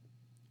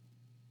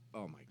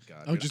 Oh, my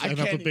God. Oh, just end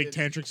up a big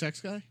tantric sex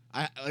guy?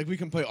 We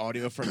can play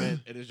audio from it.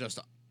 It is just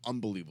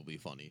unbelievably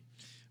funny.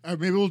 All right,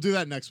 maybe we'll do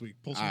that next week.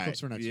 Pull some All clips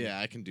for next week. Yeah,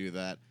 I can do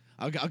that.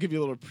 I'll give you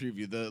a little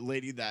preview.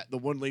 The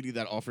one lady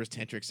that offers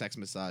tantric sex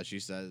massage, she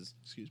says...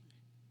 Excuse me.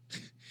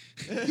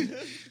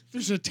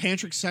 There's a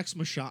tantric sex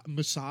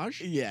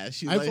massage? Yeah,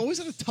 I've always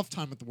had a tough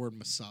time with the word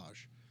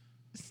massage.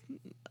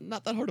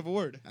 Not that hard of a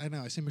word. I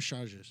know. I say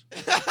massages.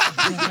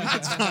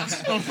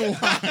 I don't know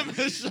why.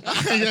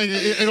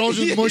 It all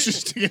just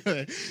mushes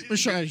together.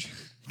 Massage.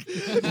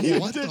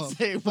 What did the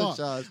say fuck?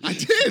 massage. I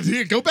did.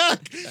 Yeah, go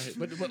back.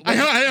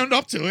 I owned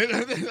up to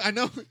it. I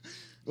know.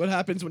 What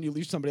happens when you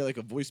leave somebody like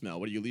a voicemail?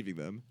 What are you leaving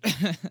them?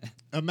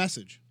 A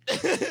message.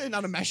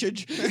 Not a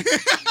message.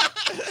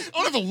 I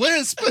don't have a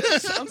lisp.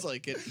 Sounds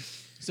like it.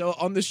 So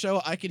on the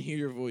show, I Can Hear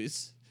Your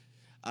Voice.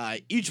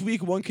 Each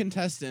week, one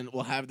contestant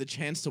will have the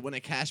chance to win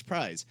a cash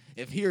prize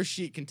if he or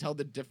she can tell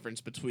the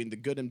difference between the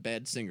good and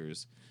bad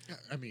singers.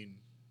 I mean,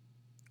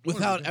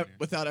 without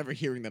ever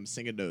hearing them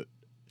sing a note,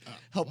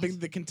 helping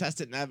the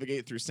contestant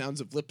navigate through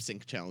sounds of lip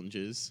sync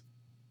challenges.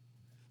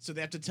 So they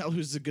have to tell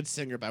who's a good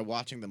singer by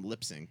watching them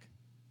lip sync.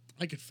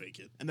 I could fake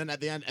it. And then at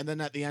the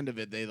end of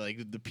it, they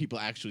the people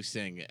actually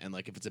sing, and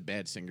like if it's a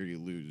bad singer, you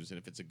lose, and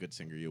if it's a good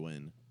singer, you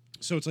win.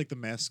 So it's like the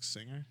Masked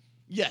Singer?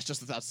 Yes,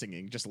 just without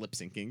singing, just lip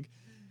syncing.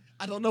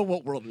 I don't know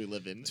what world we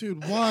live in.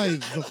 Dude, why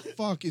the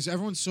fuck is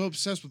everyone so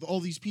obsessed with all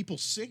these people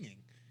singing?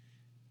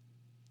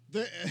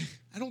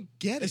 I don't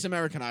get It's it.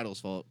 American Idol's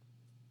fault.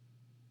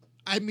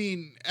 I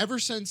mean, ever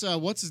since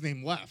what's his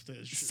name left,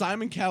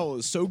 Simon Cowell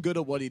is so good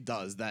at what he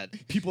does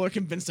that people are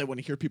convinced they want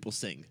to hear people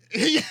sing.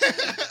 yeah.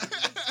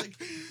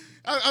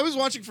 I was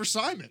watching for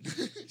Simon.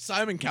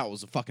 Simon Cowell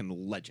is a fucking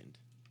legend.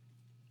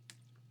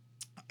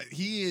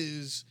 He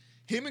is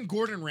him and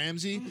Gordon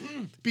Ramsay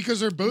because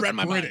they're both Read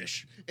my mind.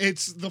 British.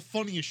 It's the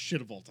funniest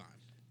shit of all time.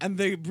 And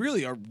they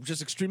really are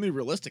just extremely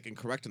realistic and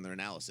correct in their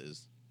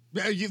analysis.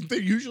 Yeah, they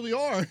usually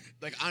are.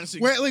 Like,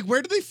 honestly,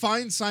 Where did they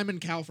find Simon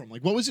Cowell from?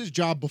 Like, what was his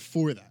job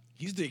before that?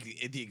 he's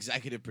the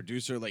executive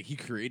producer. Like, he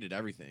created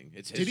everything.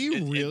 It's his, Did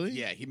he really?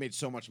 yeah, he made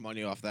so much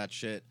money off that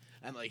shit.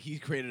 And, like, he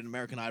created an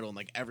American Idol in,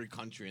 like, every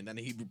country. And then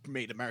he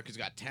made America's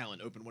Got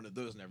Talent, opened one of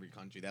those in every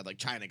country. They had, like,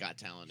 China Got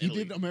Talent. He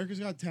Italy. did America's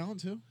Got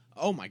Talent too?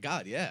 Oh, my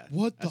God, yeah.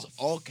 What That's the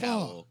all fuck?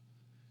 Cowell.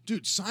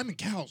 Dude, Simon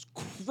Cowell's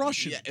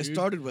crushing Yeah, it, it dude.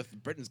 started with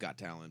Britain's Got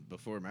Talent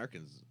before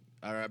Americans,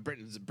 or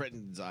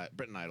Britain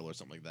Idol or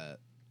something like that,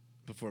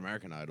 before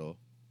American Idol.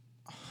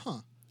 Huh.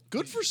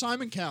 Good for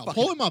Simon Cowell. Fuck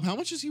Pull it. him up. How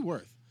much is he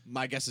worth?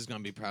 My guess is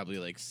gonna be probably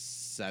like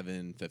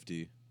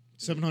 $750.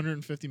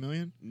 750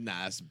 million?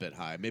 Nah, that's a bit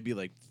high. Maybe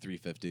like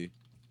 $350.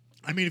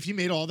 I mean, if he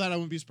made all that, I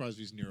wouldn't be surprised if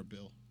he's near a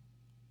bill.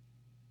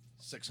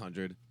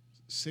 600.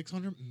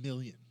 600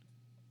 million.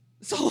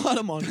 It's a lot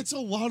of money. That's a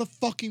lot of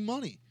fucking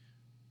money.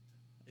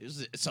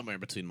 It's somewhere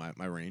in between my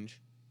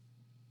range.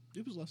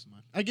 It was less than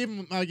mine. I gave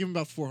him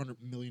about $400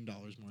 million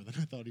more than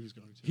I thought he was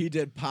going to. He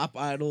did Pop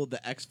Idol,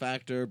 The X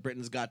Factor,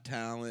 Britain's Got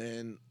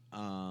Talent,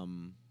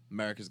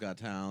 America's Got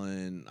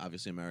Talent,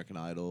 obviously American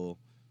Idol,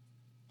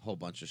 whole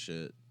bunch of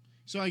shit.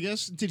 So I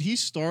guess, did he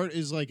start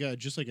as like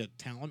just like a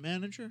talent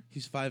manager?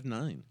 He's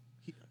 5'9".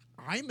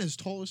 I'm as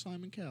tall as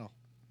Simon Cowell.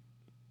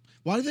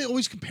 Why do they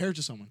always compare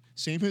to someone?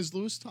 Same as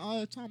Lewis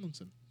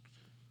Tomlinson.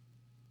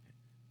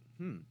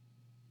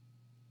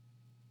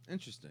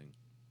 Interesting.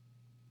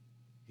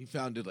 He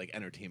founded like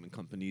entertainment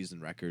companies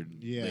and record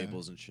Yeah.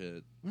 labels and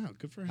shit. Wow,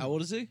 good for him. How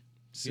old is he?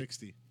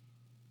 60.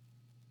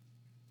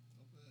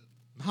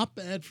 Not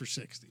bad for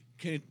 60.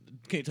 Can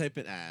you type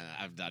it?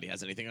 I doubt he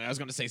has anything. I was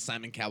going to say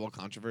Simon Cowell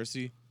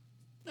controversy.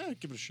 Yeah,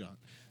 give it a shot.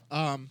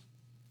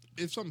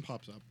 If something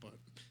pops up, but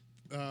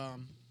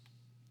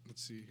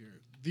let's see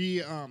here.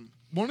 The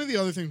one of the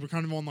other things we're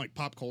kind of on like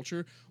pop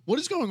culture. What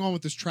is going on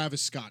with this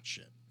Travis Scott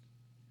shit?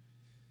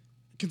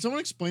 Can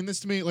someone explain this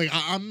to me? Like,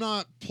 I'm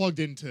not plugged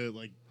into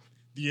like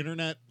the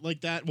internet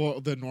like that.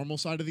 Well, the normal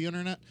side of the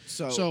internet.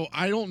 So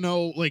I don't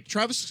know. Like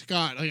Travis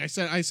Scott, like I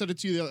said it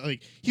to you.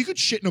 Like he could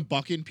shit in a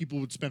bucket and people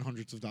would spend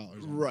hundreds of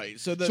dollars. On it. Right.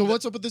 So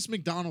What's up with this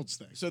McDonald's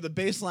thing? So the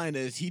baseline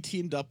is he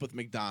teamed up with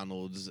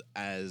McDonald's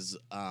as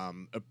a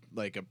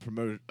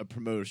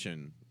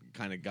promotion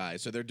kind of guy.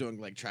 So they're doing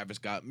like Travis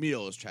Scott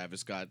meals, Travis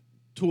Scott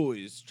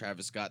toys,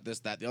 Travis Scott this,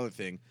 that, the other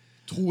thing.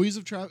 Toys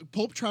of Travis.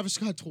 Pull up Travis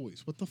Scott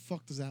toys. What the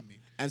fuck does that mean?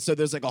 And so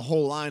there's like a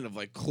whole line of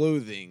like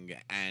clothing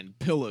and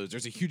pillows.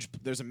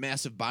 There's a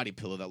massive body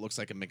pillow that looks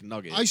like a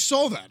McNugget. I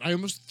saw that. I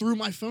almost threw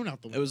my phone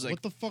out the window. It was like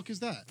what the fuck is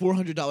that?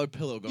 $400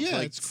 pillow going Yeah, for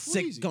like it's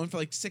crazy. going for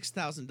like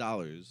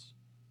 $6,000.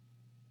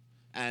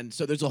 And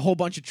so there's a whole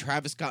bunch of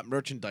Travis Scott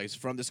merchandise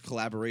from this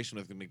collaboration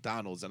with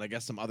McDonald's, and I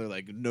guess some other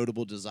like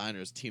notable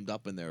designers teamed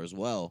up in there as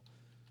well.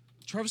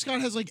 Travis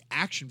Scott has like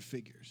action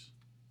figures.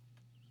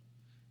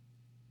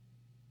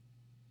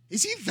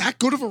 Is he that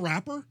good of a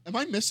rapper? Am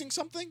I missing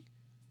something?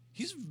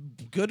 He's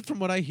good from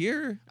what I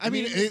hear. I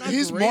mean,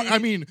 it's not I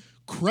great. mean,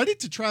 credit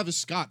to Travis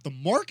Scott. The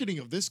marketing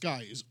of this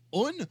guy is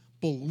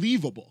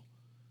unbelievable.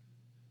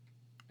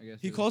 I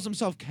guess He it- calls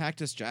himself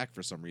Cactus Jack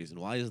for some reason.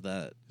 Why is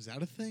that? Is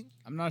that a thing?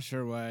 I'm not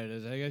sure why it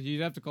is. I guess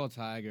you'd have to call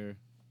Tiger.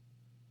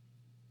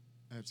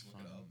 That's Look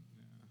fine. it up.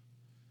 Yeah.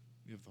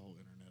 We have the whole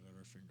internet at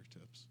our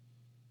fingertips.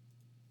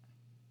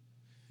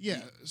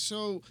 Yeah.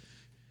 So,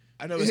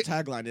 I know his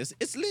tagline is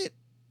 "It's lit."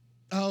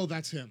 oh,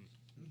 that's him.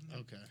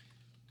 Okay.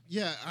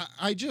 Yeah.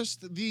 I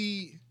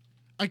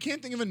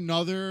can't think of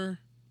another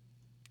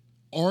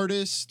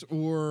artist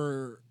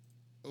or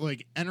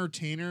like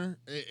entertainer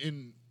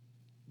in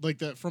like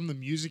that from the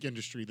music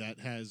industry that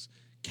has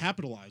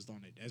capitalized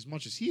on it as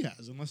much as he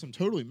has, unless I'm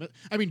totally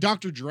I mean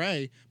Dr.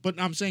 Dre, but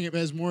I'm saying it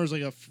as more as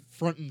like a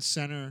front and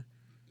center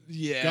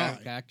Yeah.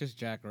 guy. Cactus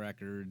Jack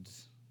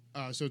Records.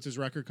 So it's his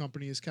record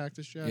company is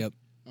Cactus Jack? Yep.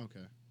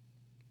 Okay.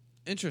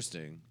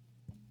 Interesting.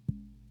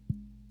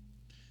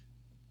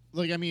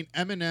 Like, I mean,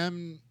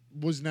 Eminem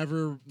was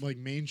never like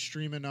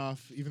mainstream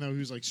enough, even though he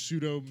was like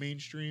pseudo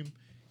mainstream.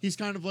 He's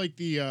kind of like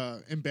the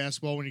in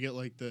basketball when you get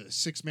like the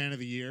 6th man of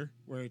the year,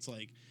 where it's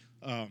like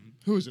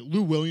who is it?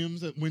 Lou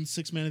Williams that wins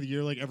 6th man of the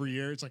year like every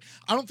year. It's like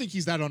I don't think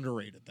he's that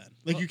underrated then.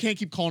 Like you can't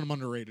keep calling him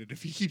underrated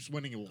if he keeps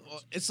winning awards.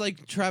 Well, it's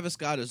like Travis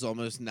Scott is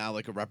almost now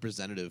like a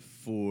representative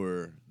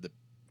for the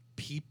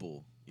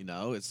people. You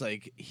know, it's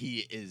like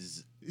he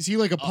is. Is he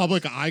like a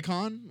public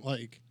icon?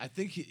 Like I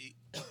think he.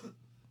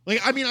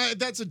 I mean,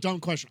 that's a dumb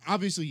question.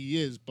 Obviously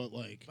he is, but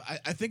like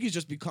I think he's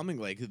just becoming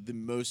like the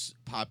most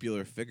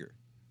popular figure.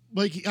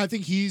 I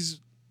think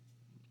he's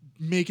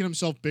making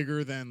himself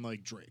bigger than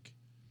like Drake.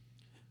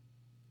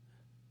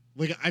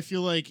 Like I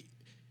feel like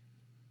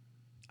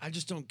I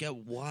just don't get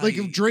why. like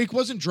if Drake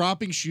wasn't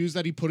dropping shoes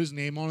that he put his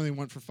name on and they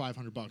went for $500,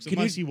 Can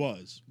unless you- he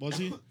was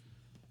he?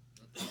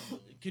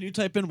 Can you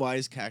type in why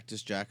is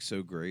Cactus Jack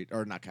so great,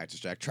 or not Cactus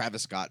Jack?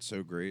 Travis Scott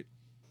so great.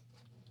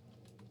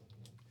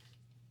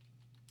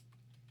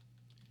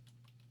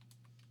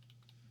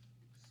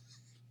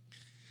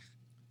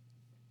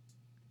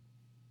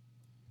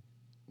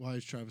 Why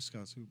is Travis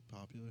Scott so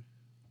popular?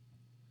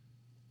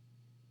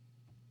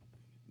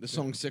 The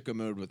song "Sicko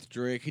Mode" with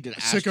Drake. He did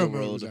Sicko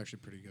Mode Astroworld. was actually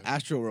pretty good.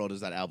 Astroworld is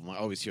that album. I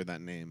always hear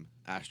that name.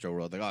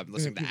 Astroworld. Like, oh, I'm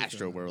listening to people say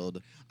that.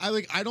 Astroworld.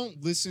 I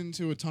don't listen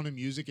to a ton of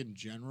music in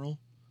general.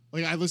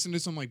 Like I listened to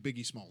some like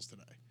Biggie Smalls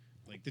today.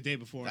 Like the day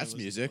before. That's I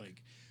listened music.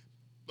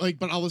 To, like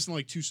but I'll listen to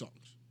like 2 songs.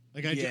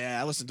 Like I Yeah,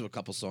 I listened to a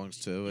couple songs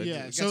too. It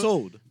Yeah, gets so-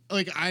 old.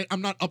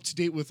 I'm not up to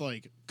date with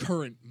like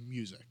current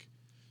music.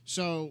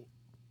 So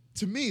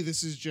to me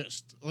this is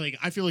just like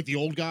I feel like the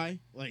old guy.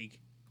 Like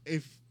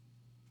if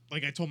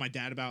like I told my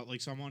dad about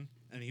like someone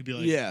and he'd be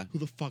like, Yeah. who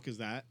the fuck is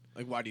that?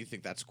 Like, why do you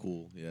think that's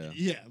cool? Yeah.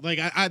 Yeah, like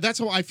I that's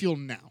how I feel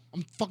now.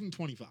 I'm fucking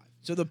 25.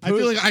 So the I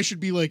feel like I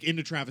should be like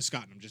into Travis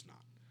Scott and I'm just not.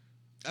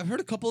 I've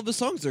heard a couple of his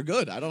songs. They're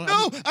good. I don't.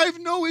 No, I have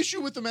no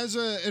issue with him as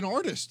an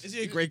artist. Is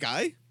he a great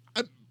guy?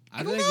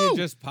 I don't think know. he's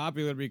just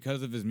popular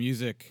because of his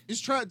music. Does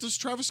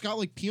Travis Scott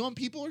like pee on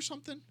people or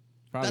something?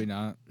 Probably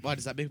not. Why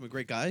does that make him a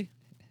great guy?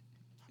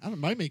 I don't. It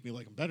might make me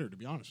like him better, to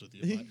be honest with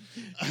you.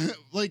 But,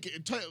 like,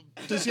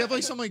 does he have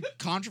like some like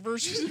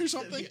controversies or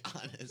something? To be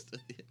honest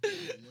with you.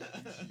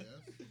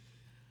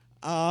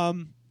 Yeah.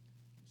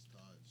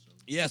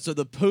 Yeah. So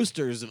the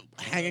posters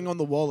hanging on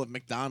the wall at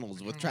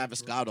McDonald's with Travis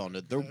Scott on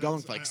it, they're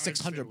going for like I stay away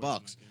from $600,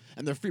 that game.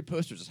 and they're free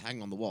posters just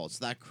hanging on the wall. It's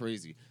that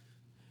crazy.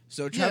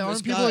 So Yeah, Travis aren't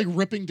Scott, people like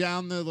ripping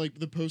down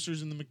the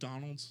posters in the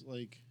McDonald's?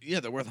 Like, yeah,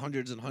 they're worth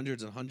hundreds and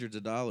hundreds and hundreds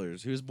of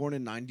dollars. He was born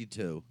in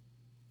 '92.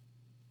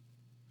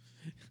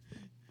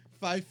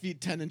 5 feet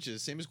 10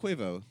 inches, same as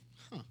Quavo.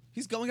 Huh.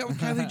 He's going out with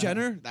Kylie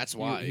Jenner. That's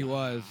why. He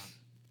was.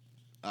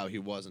 Oh, he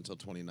was until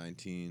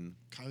 2019.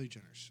 Kylie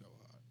Jenner's so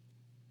hot.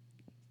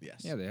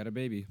 Yes. Yeah, they had a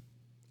baby.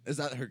 Is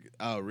that her?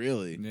 Oh,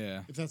 really?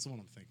 Yeah. If that's the one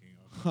I'm thinking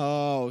of.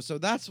 Oh, so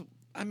that's.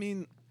 I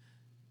mean,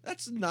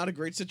 that's not a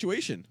great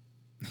situation.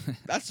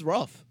 That's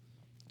rough.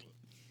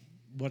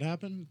 What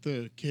happened?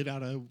 The kid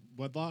out of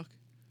wedlock?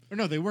 Or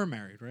no, they were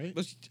married, right?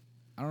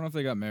 I don't know if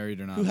they got married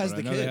or not. Who has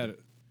but the I know kid? They had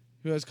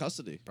Who has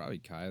custody? probably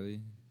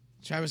Kylie.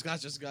 Travis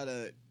Scott's just got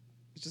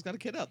a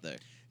kid out there.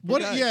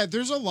 What? guy. Yeah,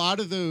 there's a lot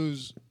of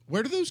those.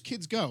 Where do those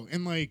kids go?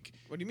 And like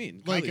What do you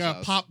mean? like Kylie's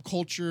house. pop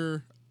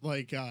culture,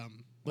 like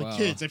Wow.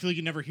 kids. I feel like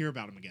you never hear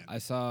about them again. I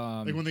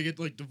saw Like when they get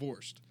like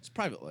divorced. It's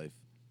private life.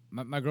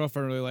 my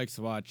girlfriend really likes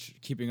to watch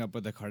Keeping Up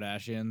with the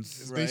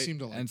Kardashians. They Right. seem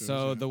to like And those,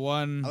 so yeah. the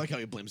one I like how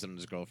he blames it on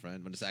his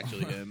girlfriend when it's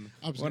actually him.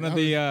 I was one gonna- of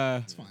the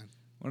It's fine.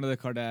 one of the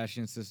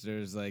Kardashian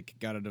sisters like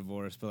got a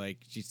divorce, but like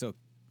she still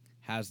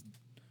has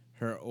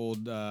her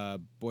old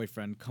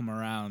boyfriend come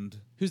around.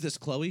 Who's this,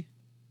 Chloe?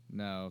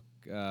 No,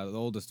 the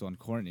oldest one,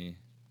 Courtney.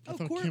 I Oh,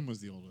 thought Court- Kim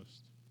was the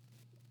oldest.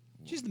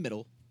 She's the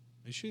middle.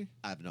 Is she?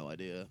 I have no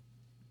idea.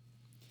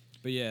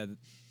 But yeah,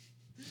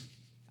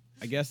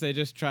 I guess they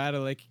just try to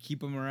like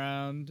keep them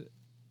around.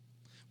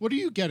 What are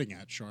you getting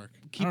at, Shark?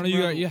 I don't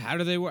know. How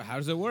do they work? How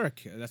does it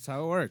work? That's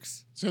how it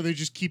works. So they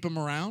just keep him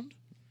around?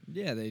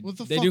 Yeah, they What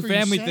the they fuck do are you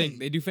family saying? things.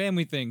 They do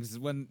family things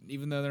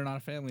even though they're not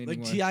a family Like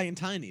anymore. T.I. and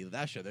Tiny,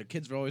 that show. Their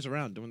kids were always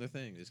around doing their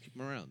thing. They just keep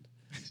them around.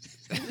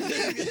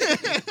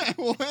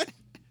 What?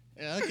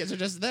 Yeah, the kids are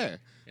just there.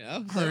 You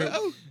know? It's All like, right.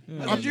 oh,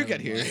 Yeah, how did you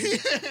get never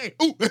here?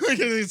 Oh,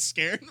 it's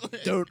scared.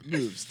 Don't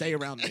move. Stay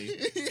around me.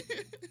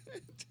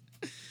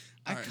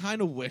 I Alright.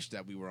 kind of wish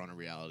that we were on a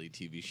reality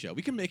TV show.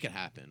 We can make it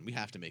happen. We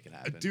have to make it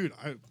happen. Dude,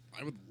 I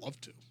would love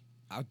to.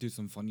 I'll do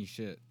some funny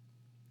shit.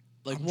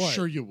 like I'm what?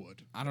 sure you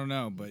would. I don't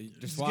know, but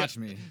just Just watch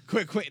get- me.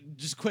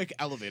 Quick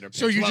elevator pitch.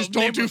 So you Well, just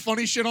don't name do a-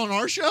 funny shit on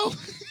our show?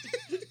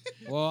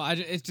 Well,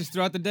 it's just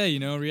throughout the day,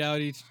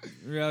 reality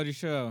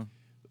show.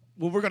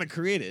 Well, we're gonna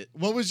create it.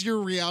 What was your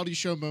reality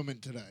show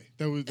moment today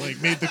that was like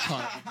made the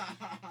cut?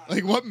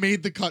 Like what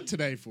made the cut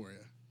today for you?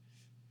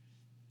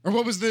 Or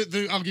what was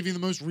the I'll give you the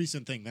most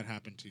recent thing that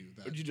happened to you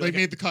that Would you do like like a-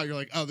 made the cut? You're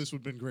like, oh, this would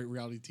have been a great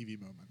reality TV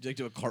moment. Did you like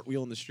do a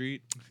cartwheel in the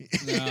street?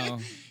 No.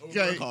 Over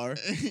a car.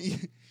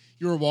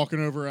 You were walking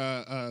over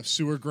a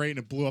sewer grate and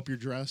it blew up your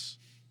dress.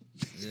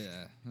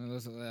 Yeah. I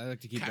like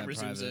to keep Camera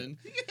that zooms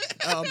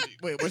private. in.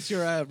 Wait, what's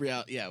your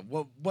reality? Yeah,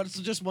 what's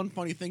just one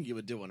funny thing you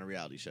would do on a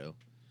reality show?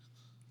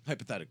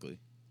 Hypothetically,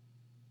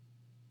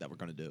 that we're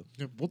gonna do.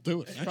 Yeah, we'll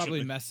do it. Probably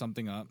actually. mess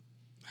something up.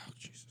 Oh,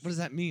 Jesus. What does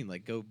that mean?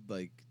 Like go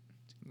like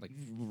Like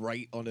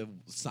write on a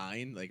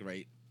sign, like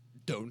write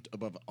 "don't"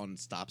 above on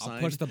stop I'll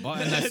sign. push the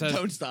button that says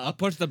 "Don't I'll stop."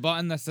 push the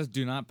button that says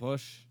 "Do not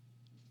push."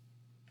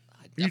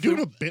 Are you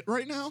doing a bit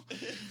right now?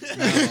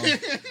 No.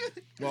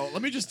 Well,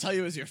 let me just tell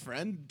you, as your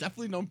friend,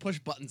 definitely don't push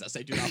buttons that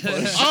say "do not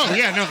push." Oh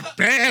yeah, no,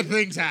 bad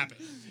things happen.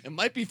 It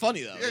might be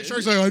funny though. Yeah,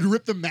 Shark's like, I'd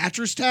rip the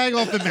mattress tag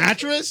off the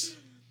mattress.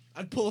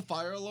 I'd pull a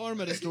fire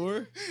alarm at his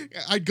door.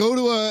 I'd go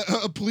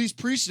to a police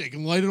precinct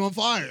and light it on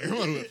fire.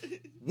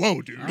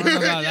 Whoa, dude. I don't know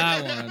about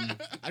that one.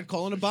 I'd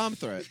call in a bomb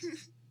threat.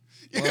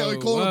 Yeah, I'd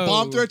call a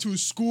bomb threat to a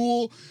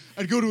school.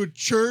 I'd go to a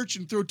church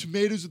and throw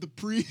tomatoes at the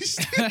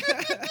priest.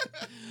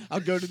 I'll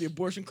go to the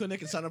abortion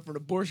clinic and sign up for an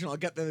abortion. I'll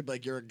get there and be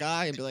like, "You're a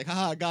guy," and be like,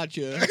 "Haha, I got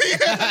you."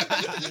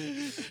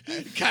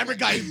 Camera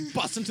guy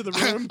busts into the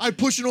room. I'd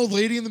push an old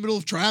lady in the middle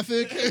of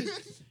traffic.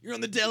 You're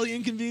on the Daily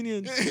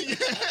Inconvenience.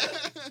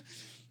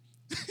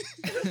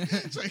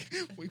 It's like,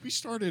 we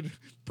started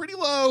pretty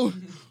low,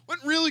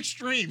 went real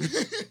extreme.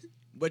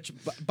 Which,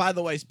 by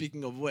the way,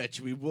 speaking of which,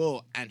 we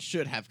will and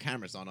should have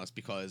cameras on us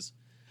because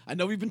I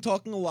know we've been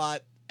talking a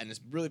lot and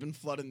it's really been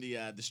flooding the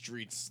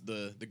streets,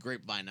 the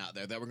grapevine out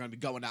there that we're going to be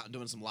going out and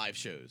doing some live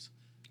shows.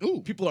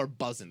 Ooh, People are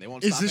buzzing. They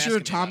won't. is stop this your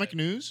asking me about atomic it.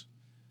 news?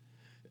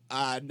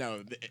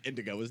 No, the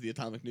Indigo was the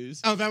Atomic News.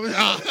 Oh, that was.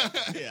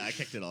 Yeah, I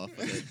kicked it off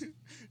with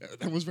it.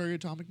 That was very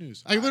atomic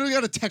news. I literally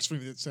got a text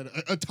from you that said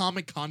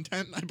atomic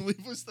content, I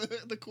believe was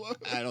the quote.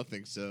 I don't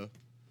think so.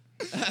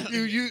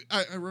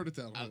 I wrote it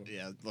down. Hold on.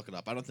 Yeah, look it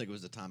up. I don't think it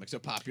was Atomic. So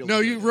popular. No,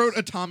 you it wrote is.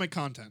 atomic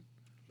content.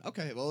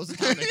 Okay, well, it was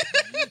Atomic.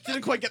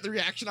 Didn't quite get the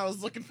reaction I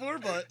was looking for,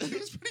 but It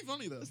was pretty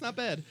funny though. it's not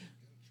bad.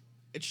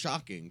 It's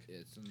shocking.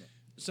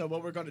 So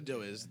what we're going to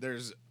do is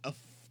there's a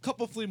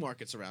couple flea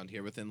markets around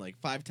here within like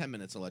 5-10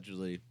 minutes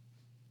allegedly.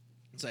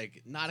 It's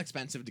like not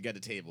expensive to get a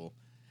table.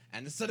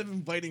 And instead of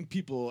inviting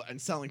people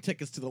and selling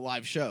tickets to the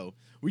live show,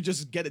 we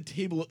just get a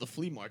table at the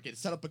flea market,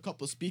 set up a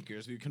couple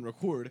speakers we can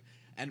record,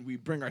 and we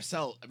bring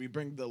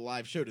the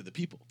live show to the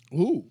people.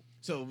 Ooh.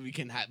 So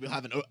we'll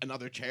have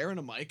another chair and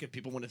a mic. If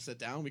people want to sit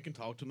down, we can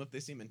talk to them if they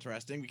seem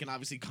interesting. We can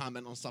obviously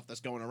comment on stuff that's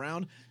going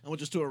around, and we'll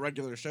just do a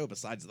regular show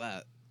besides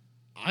that.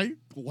 I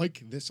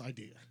like this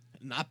idea.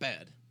 Not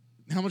bad.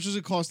 How much does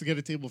it cost to get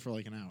a table for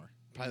like an hour?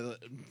 Probably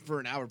for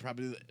an hour,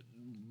 probably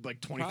like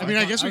 25. I mean,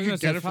 I guess we was could gonna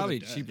say get it for probably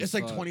the day. cheap It's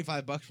as like fuck.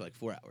 $25 for like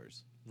 4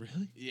 hours.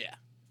 Really? Yeah.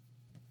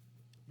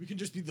 We can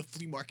just be the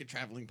flea market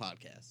traveling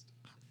podcast.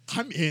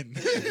 I'm in.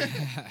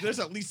 There's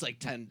at least like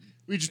 10.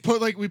 We just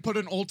put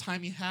an old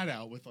timey hat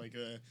out with like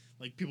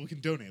people can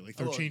donate, like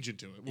throw Oh, change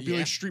into it. We'll be yeah.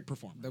 like street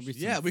performers. That'd be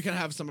Yeah, we can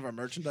have some of our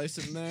merchandise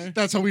in there.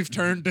 That's how we've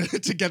turned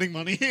to getting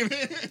money.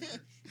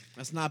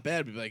 That's not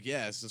bad. We'd be like,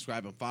 yeah,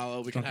 subscribe and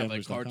follow. We can have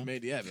like cards DrunkGamblers.com.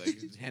 made. Yeah, be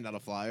like hand out a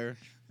flyer.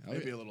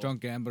 Maybe a little.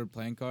 Drunk gambler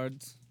playing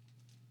cards.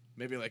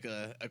 Maybe like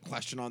a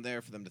question on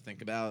there for them to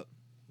think about,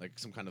 like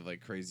some kind of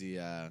like crazy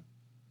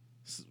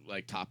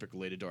like topic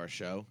related to our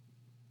show.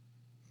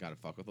 Gotta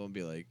fuck with them and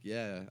be like,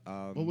 yeah.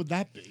 What would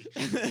that be?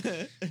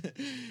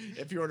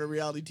 If you're on a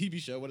reality TV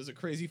show, what is a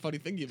crazy funny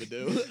thing you would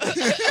do? See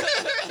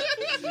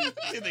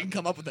if they can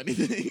come up with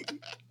anything.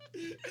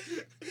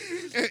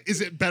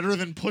 Is it better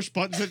than push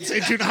buttons that say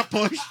do not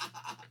push?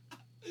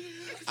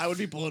 I would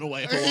be blown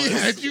away if it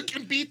was. Yeah, you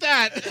can beat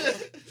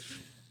that.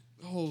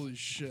 Holy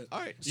shit. All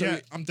right, so Yeah,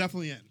 I'm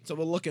definitely in. so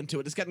we'll look into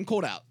it. It's getting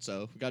cold out,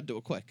 so we gotta do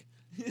it quick.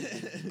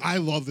 I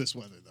love this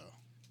weather though.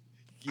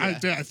 Yeah.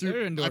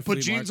 They're indoor I put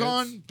flea jeans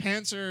markets. on,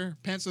 pants are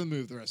the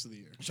move the rest of the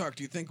year. Shark,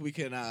 do you think we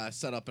can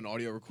set up an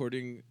audio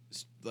recording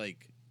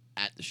like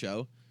at the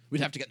show?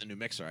 We'd have to get the new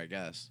mixer, I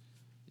guess.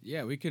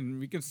 Yeah, we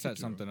can set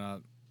do. something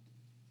up.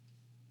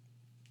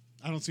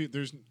 I don't see it.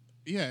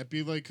 It'd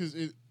be like, because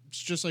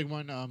It's just like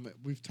when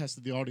we've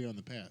tested the audio in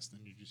the past,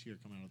 and you just hear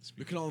it come out of the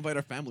We speaker. can all invite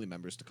our family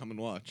members to come and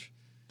watch.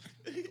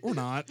 Or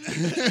not.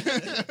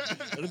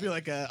 It'll be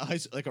like a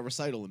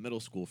recital in middle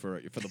school for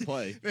the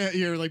play.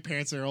 Your like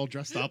parents are all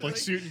dressed up like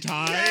suit and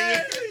tie.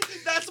 Yay!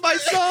 That's my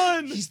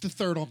son. He's the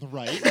third on the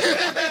right.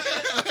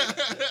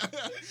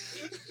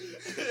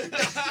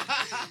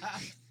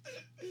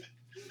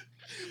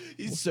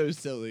 He's so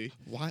silly.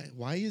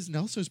 Why is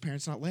Nelson's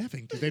parents not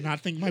laughing? Do they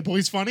not think my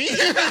boy's funny?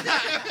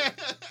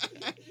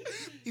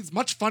 He's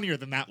much funnier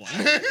than that one.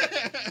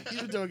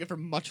 He's been doing it for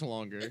much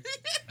longer.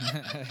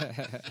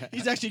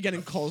 He's actually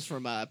getting calls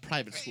from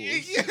private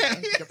schools. Yeah.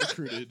 Get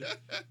recruited.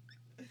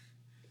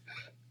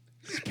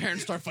 His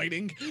parents start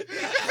fighting.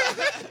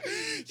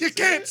 You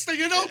can't stay.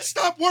 You don't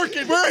stop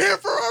working. We're here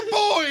for our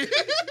boy.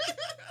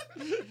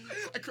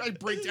 I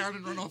break down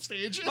and run off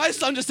stage. My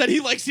son just said he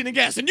likes eating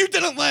gas, and you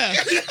didn't laugh.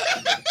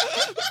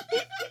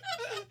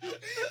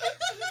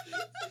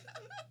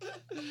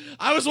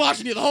 I was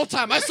watching you the whole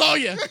time. I saw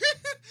you.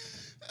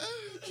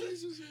 Oh,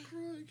 Jesus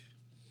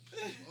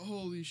Christ.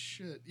 Holy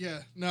shit. Yeah.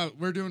 No,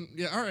 we're doing.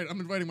 Yeah. All right. I'm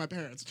inviting my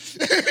parents.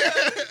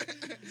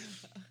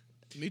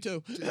 Me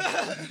too.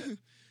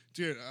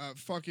 Dude,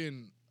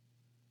 fucking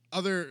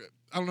other.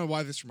 I don't know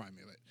why this reminded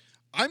me of it.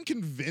 I'm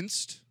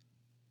convinced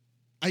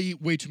I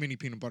eat way too many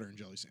peanut butter and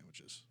jelly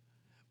sandwiches.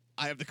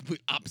 I have the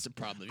complete opposite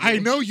problem. I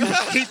know you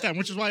hate them,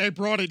 which is why I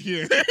brought it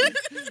here.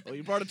 Well,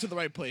 you brought it to the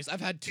right place.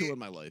 I've had 2 in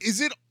my life. Is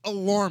it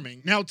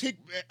alarming? Now, take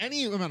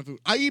any amount of food.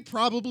 I eat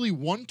probably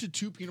 1 to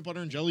 2 peanut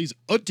butter and jellies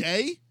a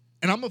day,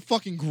 and I'm a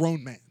fucking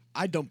grown man.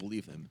 I don't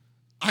believe him.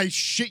 I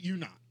shit you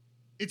not.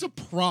 It's a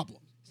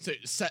problem. So,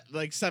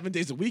 like 7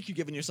 days a week, you're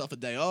giving yourself a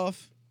day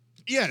off.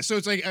 Yeah, so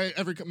it's like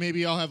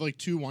maybe I'll have like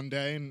 2 one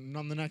day and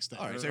none the next day.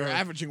 All right, so Or you're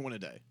averaging 1 a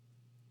day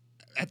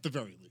at the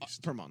very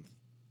least. per month.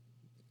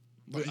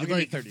 But, I'll give you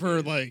like 30 for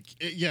days. like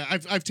yeah,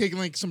 I've taken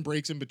like some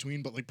breaks in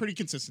between, but like pretty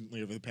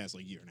consistently over the past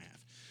like year and a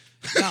half.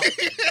 Now,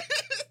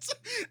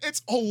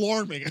 It's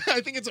alarming. I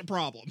think it's a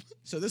problem.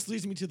 so this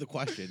leads me to the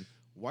question: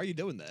 why are you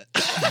doing that?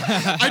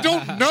 I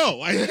don't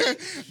know.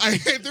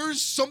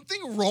 There's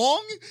something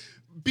wrong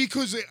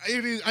because it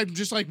is. I'm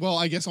just like, well,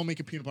 I guess I'll make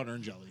a peanut butter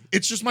and jelly.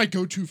 It's just my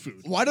go-to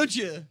food. Why don't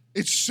you?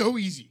 It's so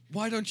easy.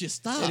 Why don't you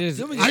stop? It is.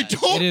 doing I that?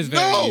 don't It is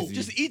very know. easy.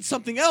 Just eat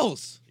something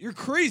else. You're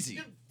crazy.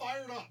 Get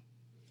fired up.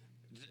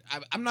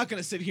 I'm not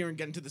gonna sit here and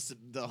get into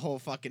the whole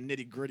fucking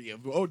nitty gritty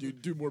of do you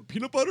do more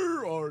peanut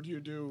butter or do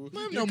you do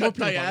No, you more cut peanut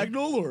butter.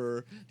 diagonal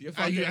or do you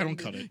fucking, I don't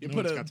cut it. You No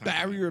put one's a got time for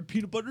barrier of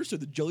peanut butter so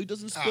the jelly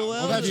doesn't spill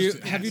well, out. that's Have you,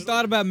 just- have you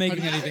thought about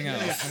making anything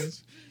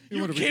else?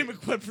 You came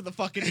equipped for the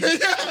fucking. boom,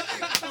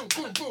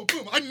 boom, boom,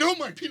 boom. I know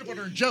my peanut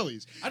butter and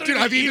jellies. I don't Dude,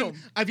 even eat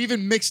 'em. I've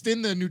even mixed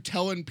in the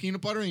Nutella and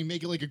peanut butter and you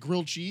make it like a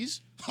grilled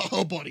cheese.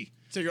 Oh, buddy.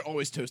 So you're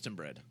always toasting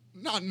bread.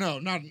 No.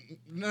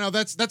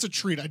 That's a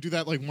treat. I do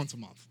that like once a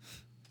month.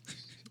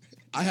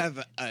 I have.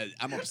 I'm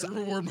I obsessed.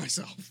 reward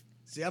myself.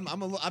 See,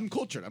 I'm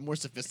cultured. I'm more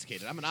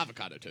sophisticated. I'm an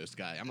avocado toast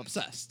guy. I'm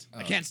obsessed.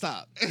 I can't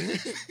stop.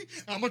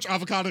 How much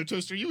avocado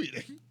toast are you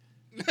eating?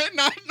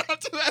 not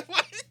to that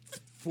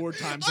length. 4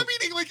 times. I'm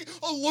eating like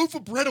a loaf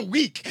of bread a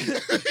week.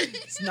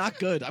 It's not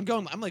good. I'm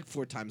like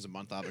 4 times a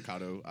month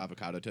avocado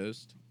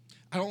toast.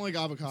 I don't like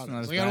avocados.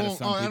 not as Like, bad as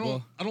some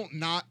people. I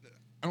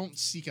don't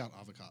seek out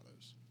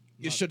avocados.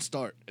 You should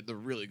start. They're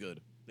really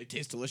good. They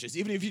taste delicious.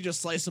 Even if you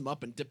just slice them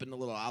up and dip in a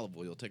little olive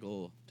oil, take a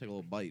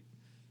little bite.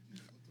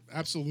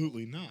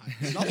 Absolutely not.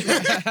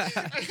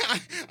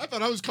 I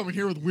thought I was coming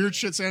here with weird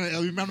shit saying the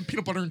amount of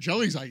peanut butter and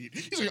jellies I eat.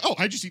 He's like, oh,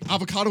 I just eat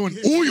avocado and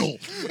oil.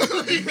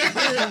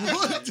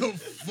 What the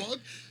fuck?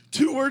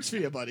 2 words for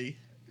you, buddy.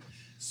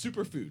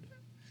 Superfood.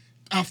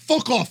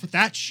 Fuck off with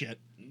that shit.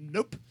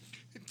 Nope.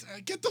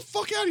 Get the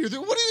fuck out of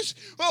here. What is?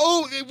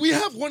 Oh, we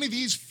have one of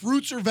these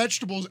fruits or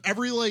vegetables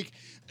every like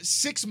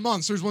 6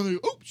 months. There's one of the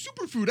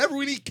superfood.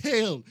 Everyone eat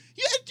kale.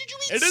 Yeah, did you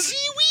eat It is-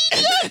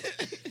 seaweed?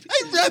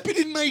 I wrap it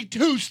in my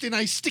toast and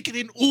I stick it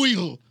in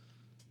oil.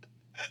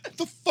 What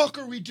the fuck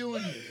are we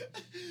doing here?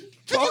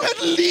 Have you had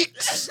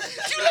leeks? Do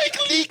you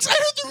like leeks? I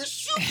heard there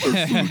was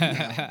superfood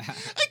now.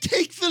 I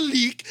take the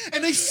leek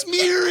and I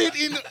smear it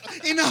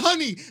in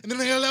honey, and then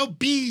I allow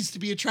bees to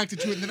be attracted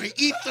to it, and then I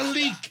eat the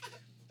leek.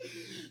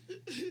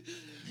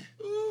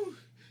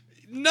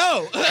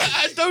 No,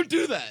 I don't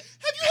do that.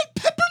 Have you had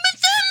peppermint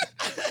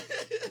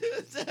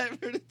then?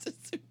 I've heard it's a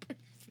superfood.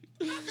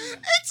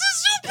 It's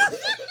a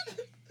superfood.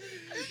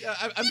 Yeah,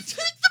 I'm You take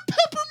the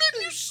peppermint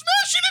and you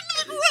smash it into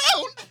the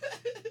ground,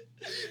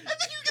 and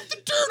then you get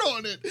the dirt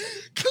on it.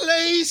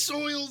 Clay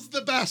soil's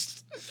the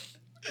best.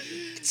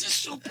 It's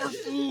a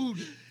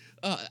superfood.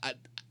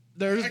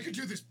 there's I could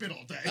do this bit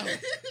all day.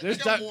 there's,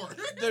 I got de- more.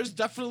 there's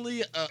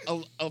definitely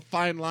a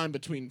fine line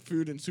between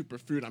food and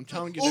superfood. I'm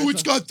telling you. Oh, there's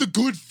it's got the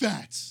good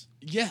fats.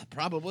 Yeah,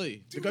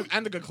 probably. The good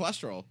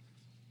cholesterol.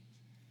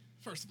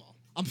 First of all,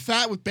 I'm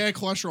fat with bad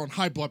cholesterol and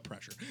high blood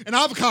pressure, and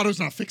avocado's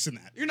not fixing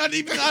that. You're not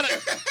even on it.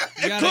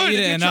 It gotta could eat if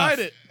it you enough. tried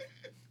it.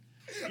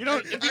 You know,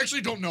 I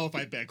actually don't know if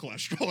I have bad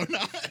cholesterol or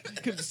not.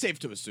 it's safe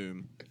to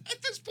assume.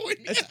 At this point,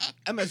 It's,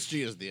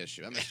 MSG is the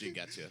issue. MSG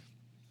gets you.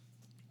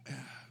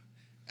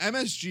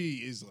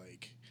 MSG is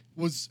like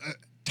was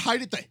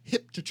tied at the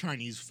hip to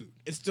Chinese food.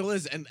 It still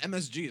is, and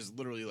MSG is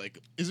literally like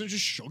Isn't it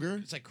just sugar?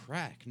 it's like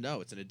crack.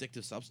 No, it's an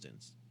addictive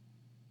substance.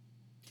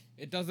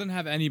 It doesn't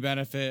have any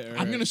benefit. Or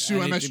I'm going to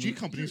sue anything- MSG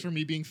companies for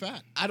me being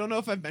fat. I don't know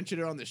if I've mentioned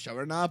it on the show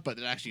or not, but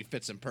it actually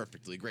fits in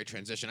perfectly. Great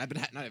transition. I've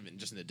been not even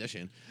just an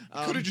addition.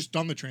 Could have just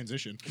done the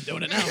transition.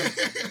 Doing it now.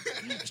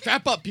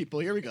 Strap up, people.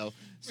 Here we go.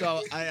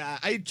 So I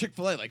eat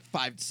Chick-fil-A like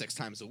 5 to 6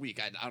 times a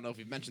week. I don't know if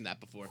we've mentioned that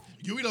before.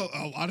 You eat a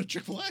lot of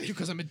Chick-fil-A.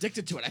 Because I'm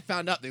addicted to it. I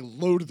found out they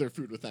load their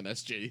food with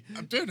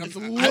MSG. Dude, It's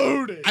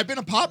loaded. I've been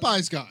a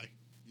Popeyes guy.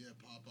 Yeah,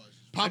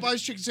 Popeyes.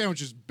 Popeyes chicken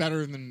sandwich is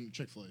better than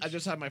Chick-fil-A. I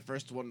just had my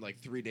first one like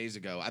 3 days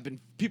ago.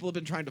 People have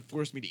been trying to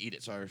force me to eat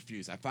it, so I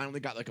refuse. I finally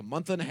got like a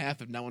month and a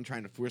half of no one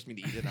trying to force me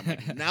to eat it. I'm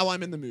like, now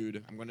I'm in the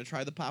mood. I'm going to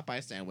try the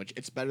Popeye sandwich.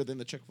 It's better than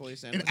the Chick-fil-A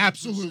sandwich. It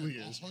absolutely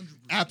is. 100%.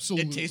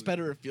 Absolutely. It tastes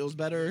better. It feels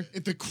better.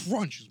 The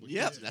crunch is what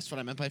Yep, that's what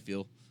I meant by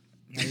feel.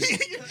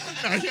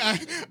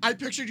 I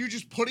pictured you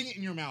just putting it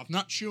in your mouth,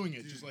 not chewing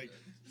it, just like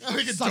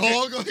a Suck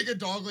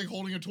dog, like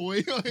holding a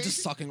toy.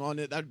 Just sucking on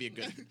it. That'd be a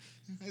good.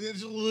 It's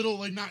just a little,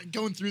 like not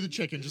going through the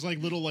chicken, just like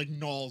little like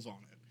gnaws on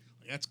it.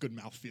 Like, that's good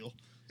mouthfeel.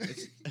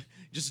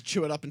 Just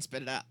chew it up and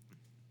spit it out.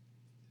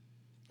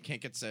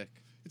 Can't get sick.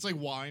 It's like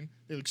wine.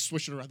 They like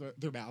swish it around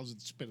their mouths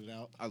and spit it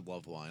out. I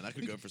love wine. I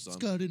could go for some.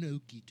 It's got an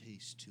oaky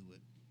taste to it.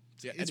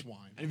 Yeah, It's any-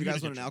 wine. Any of you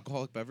guys want an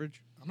alcoholic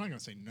beverage? I'm not gonna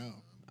say no.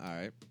 All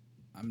right.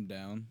 I'm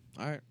down.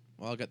 All right.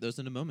 Well, I'll get those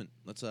in a moment.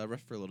 Let's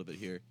riff for a little bit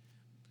here.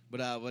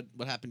 But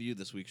what happened to you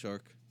this week,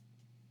 Shark?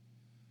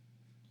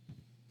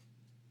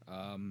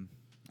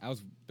 I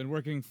was been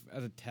working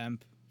as a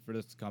temp for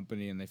this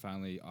company, and they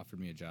finally offered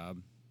me a job.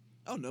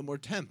 Oh, no more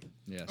temp.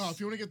 Yes. Oh, if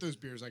you want to get those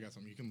beers, I got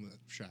some. You can let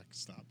Shaq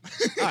stop.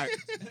 All right.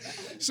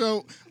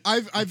 So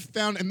I've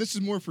found, and this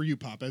is more for you,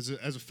 Pop, as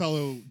a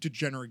fellow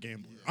degenerate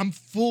gambler. I'm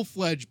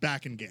full-fledged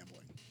back in gambling.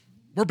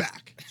 We're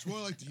back. That's what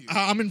I like to hear.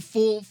 I'm in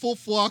full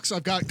flux.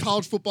 I've got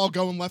college football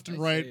going left and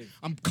I right. see.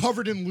 I'm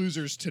covered in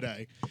losers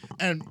today,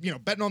 and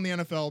betting on the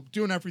NFL,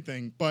 doing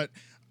everything. But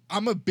I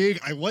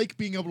like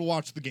being able to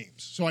watch the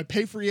games, so I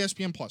pay for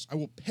ESPN Plus. I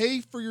will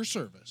pay for your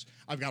service.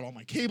 I've got all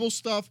my cable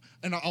stuff,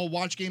 and I'll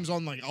watch games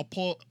on I'll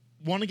pull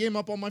one game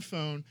up on my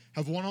phone,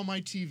 have one on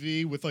my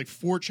TV with like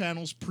 4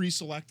 channels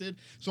pre-selected.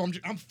 So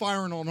I'm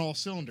firing on all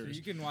cylinders.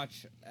 You can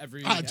watch Dude,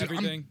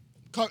 everything.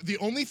 The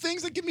only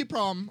things that give me a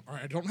problem are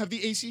I don't have the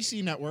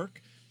ACC network.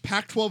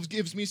 Pac-12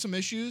 gives me some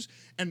issues.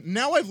 And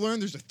now I've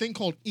learned there's a thing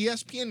called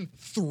ESPN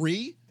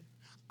 3.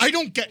 I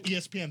don't get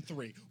ESPN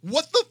 3.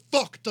 What the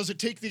fuck does it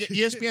take to get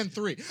ESPN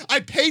 3?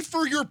 I pay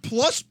for your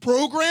Plus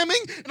programming,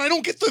 and I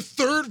don't get the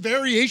third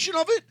variation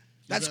of it?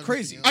 That's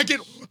crazy. I get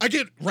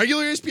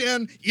regular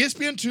ESPN,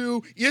 ESPN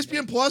 2,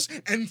 ESPN Plus,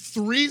 and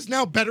 3's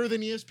now better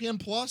than ESPN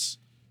Plus?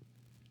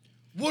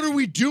 What are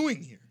we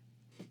doing here?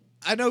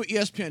 I know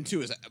ESPN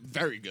 2 is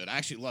very good. I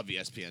actually love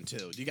ESPN 2.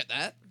 Do you get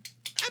that?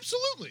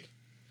 Absolutely.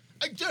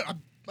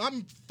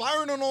 I'm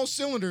firing on all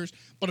cylinders,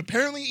 but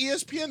apparently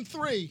ESPN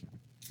 3,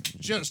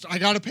 I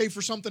got to pay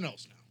for something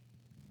else now.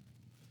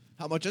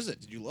 How much is it?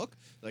 Did you look?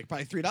 Like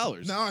probably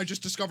 $3. No, I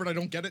just discovered I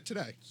don't get it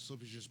today.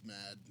 Slippy's just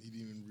mad. He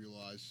didn't even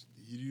realize.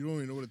 You don't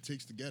even know what it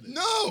takes to get it.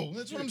 No,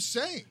 that's what I'm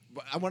saying.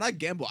 But when I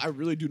gamble, I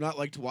really do not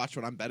like to watch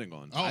what I'm betting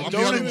on. Oh, I I'm don't the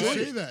Don't other enjoy way.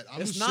 say it. that.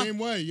 I'm It's the not- same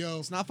way, yo.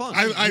 It's not fun.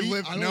 I I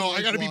live. don't No, I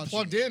like got to be watching.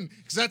 plugged in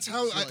because that's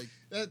how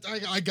It's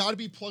I got to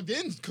be plugged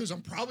in because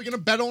I'm probably gonna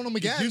bet on them It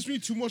again. gives me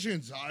too much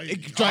anxiety.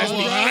 It drives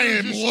me- I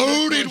am Just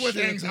loaded that with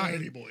shit,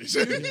 anxiety, man. boys.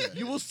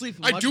 You will sleep.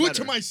 I much do it better.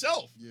 to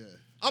myself. Yeah.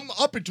 I'm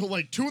up until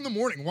like 2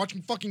 a.m.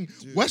 watching fucking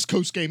Dude. West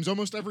Coast games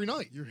almost every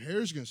night. Your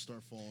hair's gonna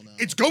start falling out.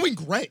 It's going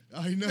great.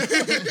 I know.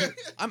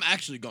 I'm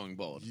actually going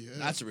bald. Yeah.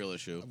 That's a real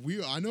issue.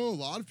 I know a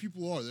lot of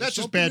people are. There's That's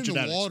just something bad in the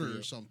genetics water for you.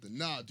 or something.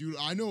 Nah, dude,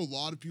 I know a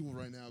lot of people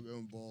right now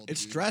going bald.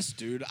 It's dude. stress,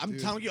 dude. I'm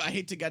Dude. telling you, I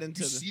hate to get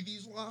into You the. see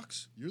these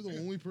locks? You're the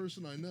only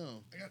person I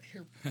know. I got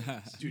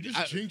hair. Dude, You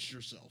just jinxed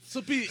yourself.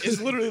 Slippy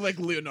is literally like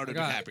Leonardo I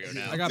got, DiCaprio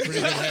now. I got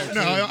pretty good hair.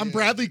 No, too. I'm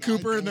Bradley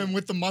Cooper, and then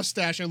with the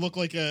mustache, I look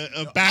like a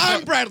backup.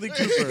 I'm Bradley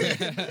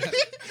Cooper.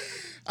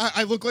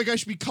 I look like I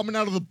should be coming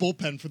out of the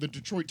bullpen for the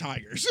Detroit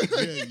Tigers.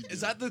 Yeah, you do. Is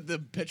that the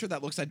pitcher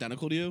that looks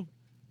identical to you?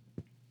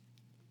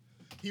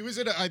 He was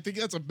I think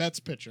that's a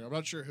Mets pitcher. I'm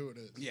not sure who it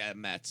is. Yeah,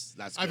 Mets.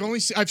 That's. I've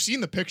good. I've seen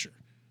the picture.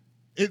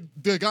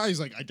 The guy is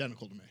like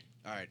identical to me.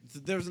 All right. So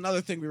there was another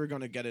thing we were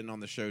going to get in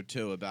on the show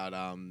too about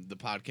the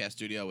podcast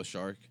studio with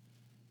Shark.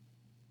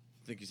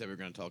 I think you said we were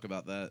going to talk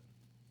about that.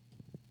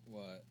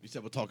 What? You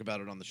said we'll talk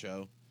about it on the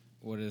show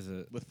What is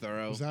it? with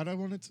Thorough. Was that I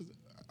wanted to?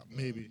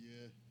 Maybe.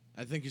 Yeah.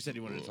 I think you said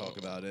you wanted to talk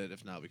about it.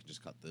 If not, we can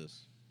just cut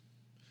this.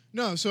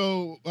 No.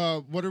 So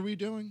what are we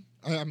doing?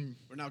 I'm.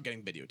 We're now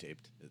getting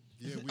videotaped.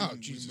 Yeah, we, Oh, we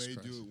Jesus may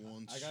Christ. do it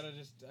once. I gotta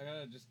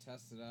just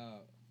test it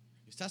out.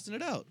 He's testing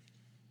it out.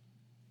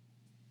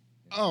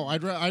 Oh,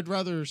 I'd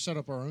rather set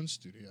up our own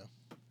studio,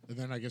 and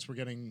then I guess we're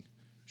getting.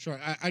 Sure.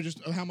 I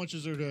just. How much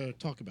is there to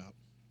talk about?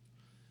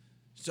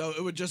 So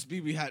it would just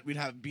be we'd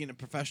be in a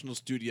professional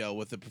studio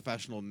with a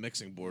professional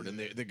mixing board, and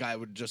the guy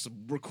would just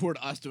record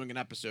us doing an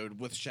episode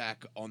with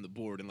Shaq on the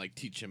board and like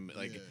teach him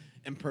like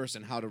in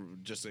person how to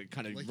just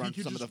kind of Like, run he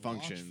could some of the just watch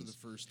functions for the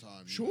first time.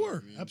 You know Sure,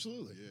 what I mean?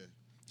 absolutely. Yeah.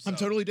 I'm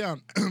So- totally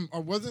down.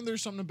 Or wasn't there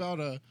something about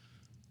a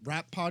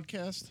rap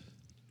podcast?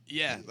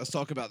 Yeah, let's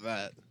talk about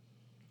that.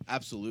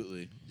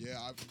 Absolutely. Yeah.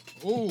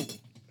 Oh, Hell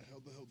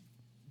the hell.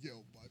 Yo,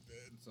 my bad.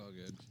 It's all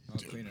good.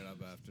 I'll clean it up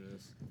after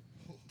this.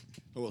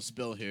 A little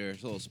spill here. A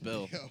little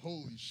spill. Yeah,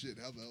 holy shit.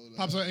 How the hell did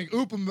Pops that like,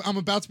 oop, I'm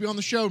about to be on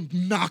the show.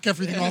 Knock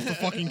everything off the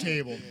fucking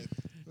table.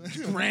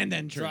 Grand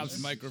entrance. Drops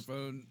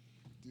microphone.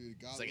 Dude,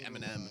 It's like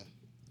Eminem.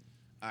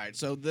 All right,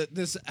 so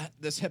this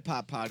hip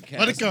hop podcast.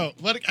 Let it go.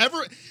 Let it ever.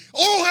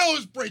 All hell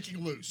is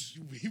breaking loose.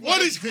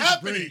 What is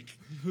happening?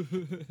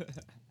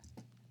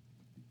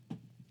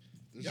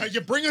 Yeah,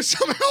 you bring us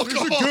some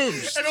alcohol,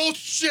 ghost. and all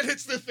shit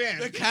hits the fan.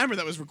 The camera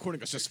that was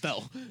recording us just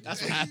fell.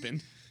 That's what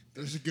happened.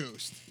 There's a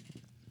ghost.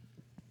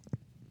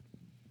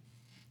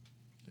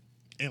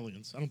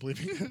 Aliens. I don't believe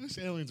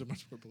in aliens are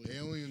much more believable.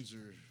 Aliens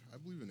are. I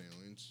believe in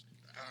aliens.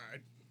 All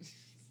right.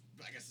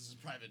 I guess this is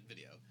private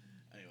video.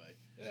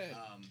 Anyway,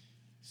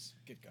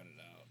 Get gutted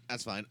out.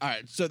 that's fine. All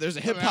right, so there's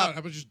a How hip hop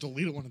about just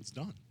delete it when it's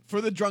done? for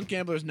the Drunk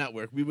Gamblers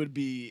Network. We would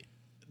be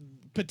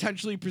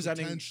potentially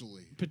presenting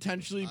Potentially.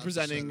 potentially I have to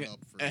set presenting it up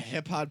a first.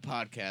 hip hop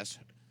podcast,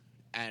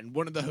 and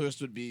one of the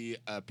hosts would be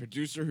a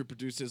producer who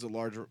produces a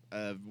large,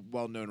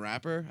 well-known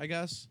rapper. I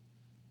guess.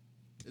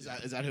 Is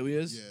that who he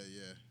is? Yeah,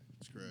 yeah.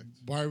 That's correct.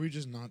 Why are we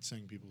just not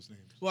saying people's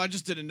names? Well, I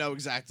just didn't know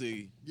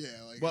exactly. Yeah,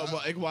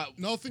 like. What?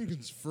 Nothing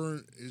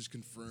is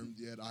confirmed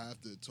yet. I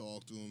have to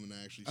talk to him and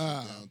actually sit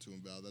down to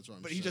him about it. That's what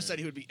I'm But saying. he just said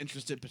he would be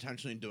interested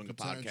potentially in doing a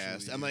podcast.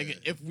 Potentially, And like, yeah.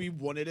 if we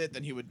wanted it,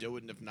 then he would do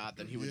it, and if not,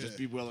 then he would just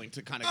be willing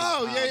to kind of.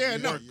 Oh, yeah,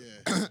 no.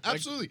 Yeah.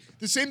 Absolutely.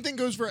 The same thing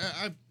goes for.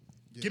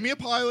 Give me a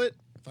pilot.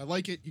 If I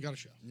like it, you got a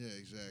show. Yeah,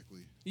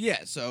 exactly. Yeah.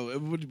 So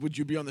would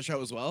you be on the show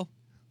as well?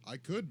 I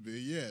could be,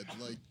 yeah.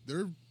 Like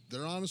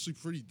they're honestly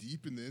pretty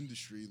deep in the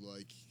industry.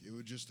 Like it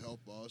would just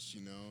help us,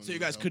 you know. and So it you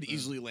would guys help could them.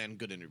 easily land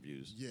good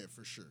interviews. Yeah,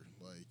 for sure.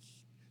 Like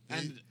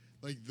And-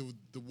 like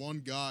the one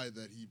guy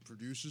that he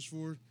produces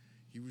for,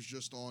 he was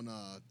just on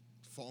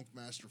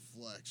Funkmaster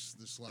Flex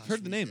this last.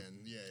 heard the name. weekend.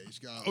 Yeah, he's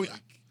got Oh, yeah.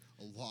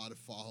 a lot of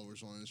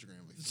followers on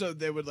Instagram. Like, So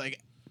they would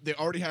they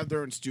already have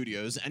their own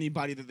studios.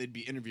 Anybody that they'd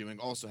be interviewing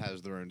also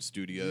has their own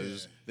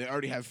studios. Yeah. They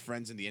already have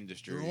friends in the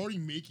industry. they're already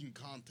making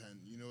content.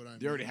 You know what I mean?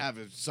 They already have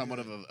somewhat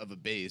of a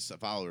base of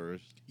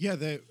followers. Yeah,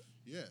 they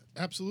Yeah.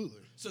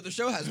 absolutely. So the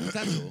show has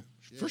potential.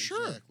 Yeah, For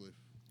sure. Exactly.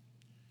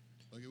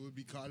 Like it would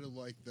be kind of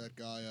like that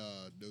guy,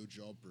 No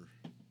Jumper.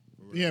 or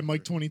Yeah, whatever.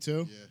 Mike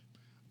 22. Yeah.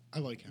 I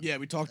like him. Yeah,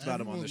 we talked about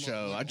him on the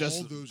Everyone show. like I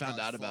just all those found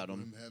guys out about fuck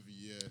with him. Heavy,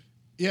 yeah.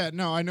 Yeah,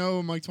 no, I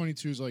know Mike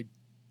 22 is like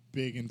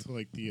big into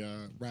like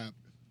the rap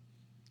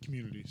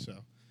community. So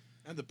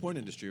And the porn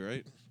industry,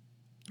 right?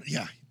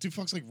 yeah, dude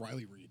fucks like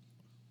Riley Reid.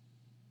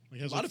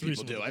 Like, has, A lot like, of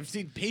people threesomes do. with I've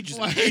seen pages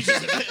Well, and pages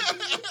of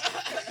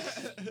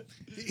it.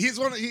 He's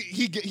one.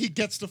 He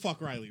gets to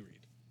fuck Riley Reid.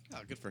 Oh,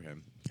 good for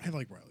him. I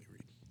like Riley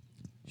Reid.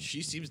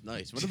 She seems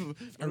nice. When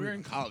we were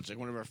in college, like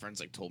one of our friends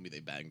like told me they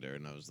banged her,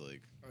 and I was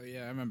like, Oh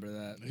yeah, I remember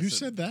that. Who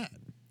said that?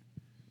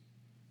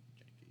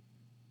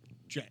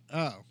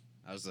 Oh,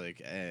 I was like,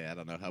 hey, I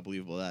don't know how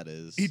believable that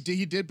is. he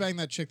did bang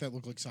that chick that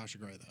looked like Sasha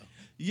Grey though.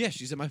 Yeah,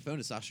 she's in my phone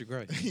as Sasha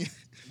Grey.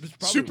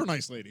 Super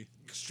nice lady.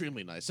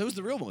 Extremely nice. So was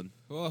the real one.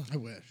 Well, I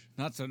wish.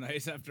 not so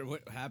nice after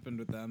what happened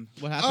with them.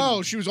 What happened?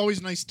 Oh, she was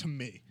always nice to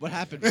me. What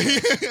happened?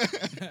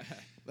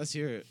 Let's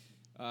hear it.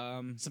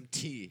 Some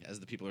tea, as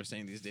the people are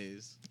saying these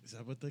days. Is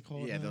that what they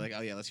call it? Yeah, now? they're like,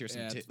 oh yeah, let's hear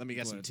some Yeah, tea. it's Let me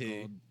get what some it's tea.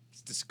 called.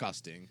 It's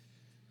disgusting.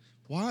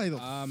 Why the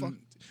fuck?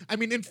 I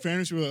mean, in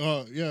fairness, we were like,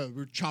 oh yeah,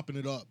 we're chopping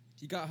it up.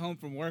 He got home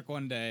from work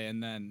one day,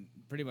 and then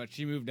pretty much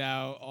she moved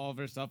out. All of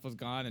her stuff was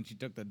gone, and she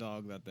took the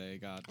dog that they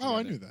got. Oh, I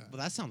together. knew that.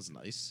 Well, that sounds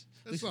nice.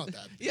 It's not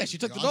that. Yeah, she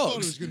took big. the I thought it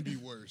dogs. was gonna be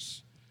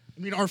worse. I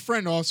mean, our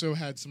friend also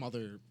had some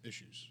other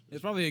issues.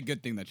 It's probably a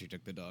good thing that she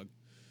took the dog.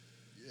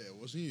 Yeah,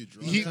 wasn't he a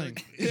drug He,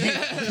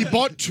 addict? he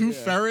bought two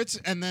ferrets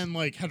and then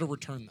like had to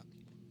return them.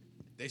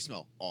 They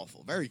smell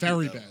awful. Very cute,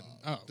 Very though. bad.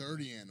 Oh,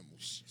 Dirty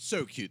animals.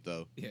 So cute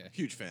though. Yeah.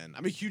 Huge fan.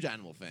 I'm a huge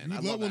animal fan. You I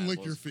would let love one lick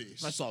animals. your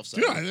face. My soft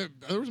dude, side.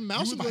 there was a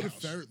mouse You in would my let a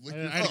house. ferret lick I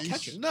your had to face?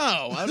 catch it. No,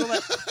 I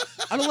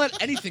don't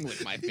let anything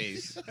lick my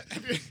face.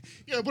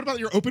 Yeah, what about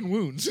your open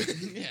wounds?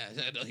 Yeah,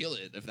 they'll heal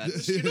it if that.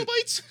 Mosquito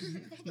bites?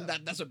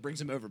 That's what brings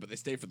them over, but they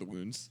stay for the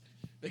wounds.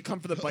 They come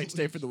for the bite,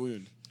 stay for the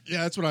wound.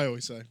 Yeah, that's what I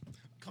always say.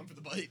 Come for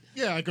the bite.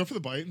 Yeah, I go for the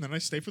bite and then I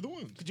stay for the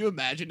wound. Could you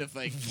imagine if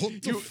like What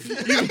the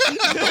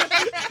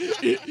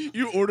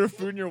you order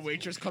food and your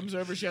waitress comes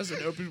over, she has an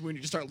open wound,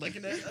 you just start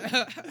licking it?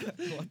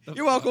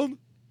 You're welcome.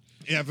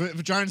 Yeah,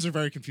 vaginas are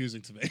very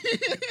confusing to me.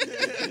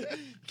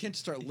 You can't just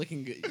start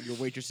licking your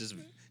waitress's.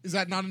 Is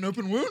that not an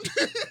open wound?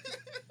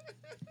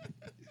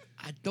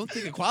 I don't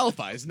think it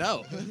qualifies.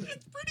 No,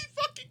 It's pretty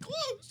fucking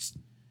close.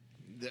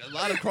 There's a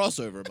lot of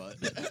crossover, but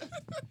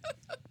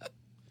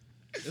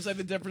it's like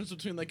the difference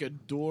between like a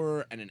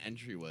door and an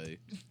entryway.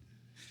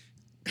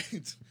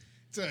 It's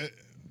a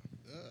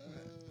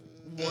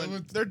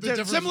one. The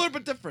difference- Similar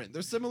but different.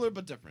 They're similar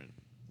but different.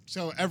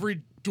 So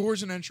every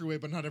door's an entryway,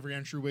 but not every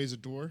entryway is a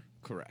door.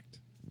 Correct.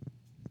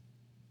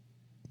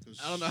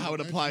 I don't know how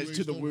it applies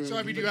to the wound. So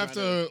I mean, you have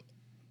to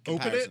open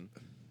it. Comparison.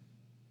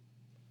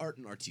 Art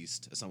and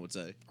artiste, as some would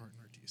say. Art and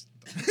artiste.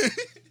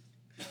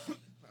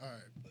 All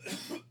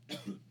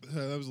right.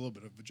 That was a little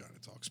bit of vagina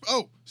talk.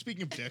 Oh,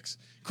 speaking of dicks,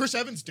 Chris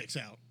Evans' dick's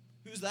out.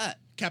 Who's that?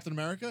 Captain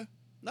America.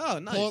 No,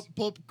 nice.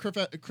 Pull up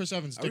Chris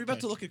Evans' dick. Are we about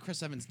pic. to look at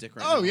Chris Evans' dick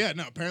right now? Oh yeah,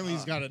 no. Apparently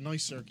he's got a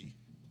nice cirky.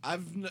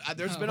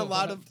 There's been a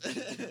lot of.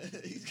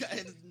 He's got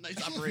a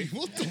nice operation.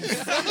 What the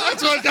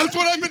fuck? That's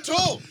what I've been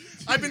told.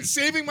 I've been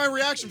saving my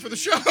reaction for the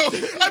show.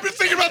 I've been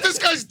thinking about this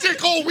guy's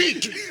dick all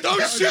week.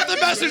 Don't shoot the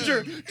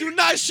messenger. Do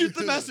not shoot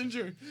the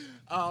messenger.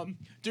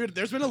 Dude,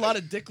 there's been a lot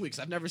of dick leaks.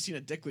 I've never seen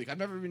a dick leak. I've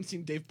never even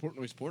seen Dave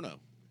Portnoy's porno.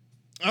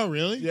 Oh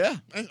really? Yeah.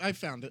 I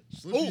found it.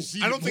 Slippy Oh,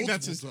 seen I it don't think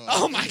that's his. multiple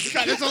times. Oh my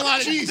god, there's a lot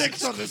of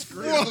dicks on the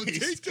screen. Christ.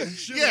 Take that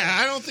shit Yeah,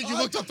 out. I don't think you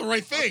looked up the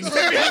right thing.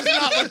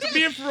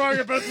 Me and Ferrari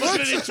are both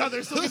looking at each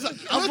other, so there's a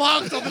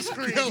locked on the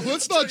screen. Yeah,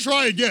 let's not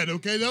try again,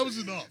 okay? That was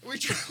enough.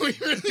 we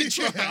really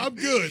tried. Yeah, I'm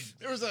good.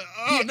 There was a.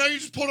 Oh, now you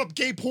just pulled up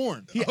gay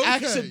porn. He Okay.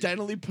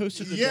 accidentally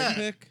posted the Yeah.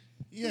 dick pic.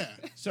 Yeah.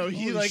 So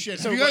he Holy like. shit.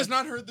 So Have you guys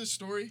what- not heard this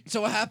story? So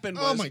what happened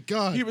was, Oh my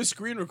God. he was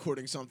screen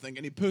recording something,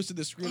 and he posted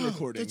the screen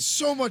recording. That's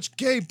so much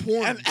gay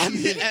porn. And at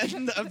the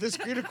end of the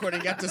screen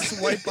recording, he had to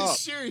swipe up.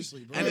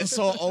 Seriously, bro. And it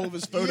saw all of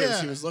his photos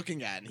Yeah. he was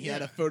looking at, and he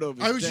had a photo of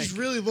his I was dick just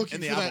really looking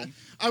in the for that. album.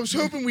 I was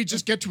hoping we'd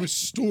just get to a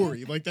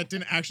story like that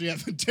didn't actually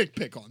have the dick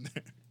pic on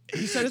there.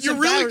 He said it's You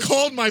really embarrassing.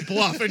 called my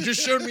bluff and just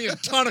showed me a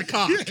ton of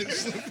cock.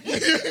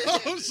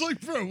 I was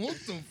like, bro, what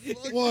the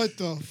fuck? What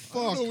the I fuck?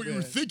 don't know what you were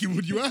man? thinking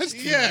when you asked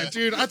me Yeah, that.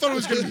 dude. I thought it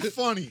was gonna be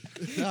funny.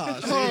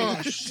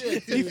 Oh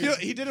shit!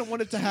 He didn't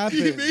want it to happen.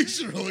 He makes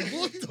it like,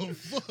 what the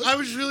fuck? I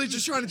was really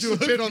just trying to do a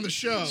bit on the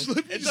show.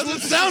 It doesn't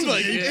sound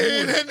like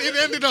it. It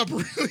ended up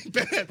really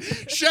bad.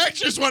 Shaq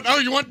just went, "Oh,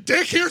 you want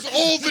dick? Here's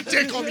all the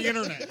dick on the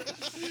internet."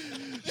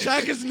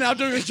 Shaq is now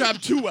doing his job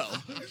too well.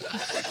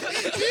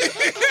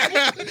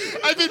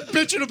 I've been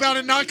bitching about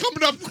it not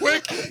coming up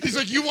quick. He's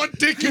like, "You want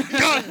dick? You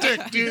got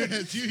dick, dude. Yeah,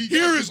 dude, he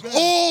Here got is it back.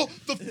 all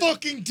the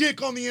fucking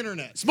dick on the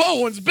internet.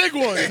 Small ones, big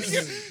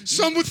ones.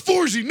 Some with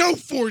 4G, no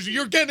 4G.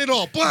 You're getting it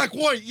all. Black,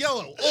 white,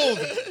 yellow, all of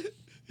it.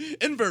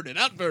 Inverted,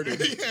 outverted.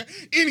 Yeah.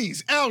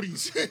 Innies,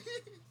 outies.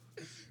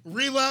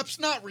 Relapse,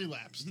 not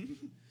relapse.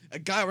 A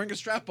guy wearing a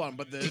strap on,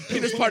 but the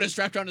penis part is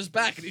strapped around his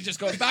back, and he's just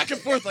going back and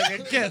forth like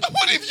a kid.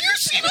 What have you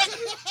seen?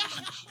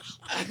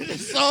 I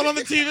just saw it on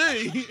the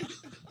TV.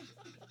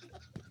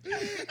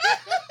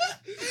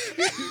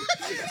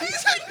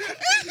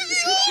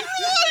 He's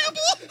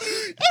unreliable.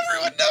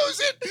 Everyone knows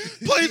it.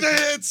 Play the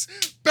hits.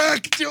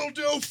 Back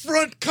dildo,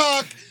 front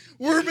cock.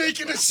 We're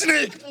making a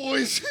snake,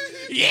 boys.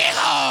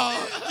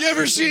 Yeah. You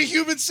ever see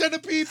Human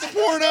Centipede, the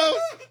porno?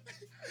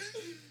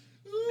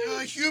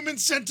 Human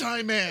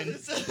Sentai Man.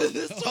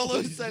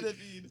 Solo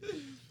centipede.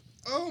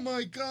 Oh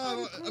my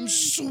god, I'm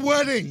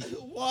sweating.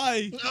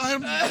 Why?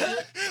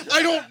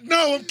 I don't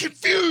know. I'm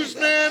confused,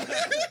 man.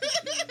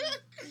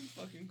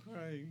 Fucking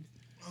crying.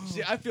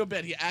 See, I feel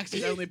bad. He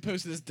accidentally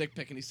posted this dick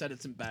pic and he said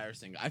it's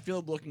embarrassing. I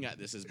feel looking at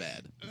this is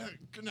bad.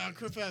 No,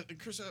 Chris,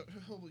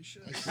 holy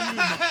shit.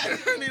 I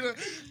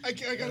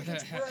gotta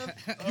catch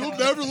breath. You'll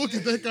never look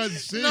at that guy the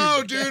same.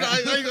 No, dude,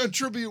 I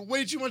attribute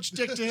way too much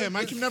dick to him.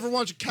 I can never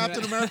watch a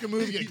Captain America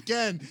movie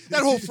again.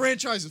 That whole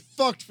franchise is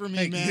fucked for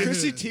me, man.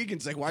 Chrissy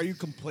Teigen's like, why are you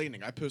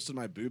complaining? I posted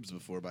my boobs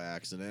before by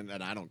accident,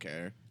 and I don't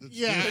care.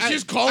 Yeah,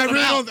 She's calling him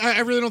out. I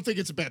really don't think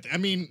it's a bad thing. I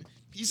mean,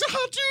 he's a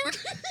hot dude.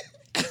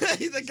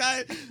 He's a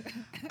guy.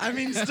 I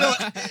mean, still.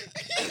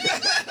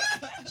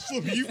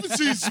 Look, you've been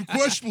seeing some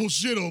questionable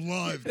shit on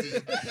live,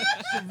 dude.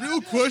 Some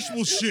real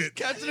questionable shit.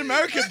 Captain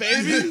America,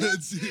 baby.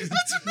 It's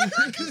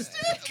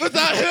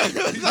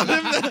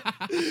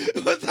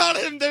Without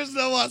him, there's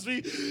no us.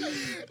 We'd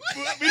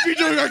be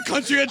doing our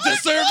country a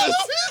disservice.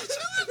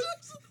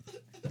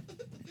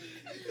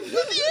 The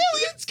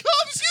aliens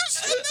comes, you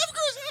son of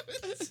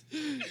Chris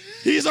Evans.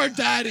 He's our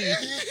daddy.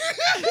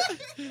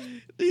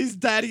 He's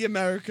Daddy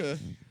America.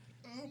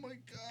 Oh my god.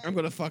 I'm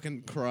gonna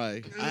fucking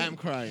cry. I am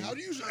crying. How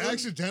do you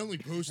accidentally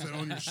post that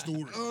on your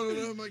story?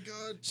 Oh my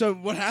god. So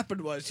what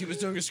happened was he was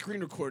doing a screen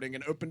recording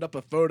and opened up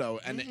a photo,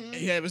 and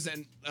it was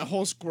a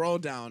whole scroll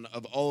down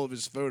of all of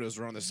his photos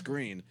were on the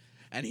screen,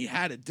 and he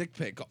had a dick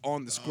pic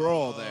on the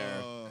scroll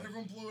there,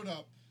 Everyone blew it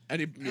up.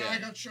 and And I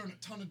got shown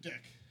a ton of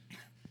dick.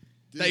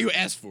 that you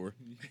asked for.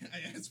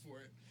 I asked for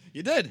it.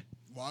 You did.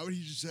 Why would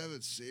he just have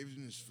it saved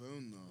in his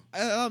phone, though? I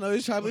don't know.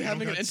 He's probably You having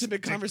don't an got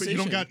intimate dick, conversation.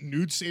 But you don't got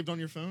nudes saved on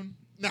your phone?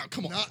 No,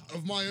 come on. Not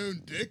of my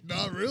own dick,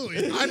 not really.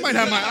 I might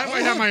have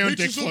my own dick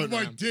Pictures floating of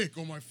my around. dick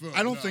on my phone.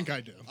 I don't No, think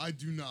I do. I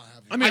do not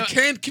have it. I mean, I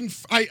can't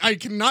I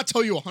cannot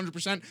tell you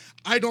 100%.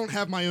 I don't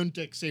have my own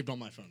dick saved on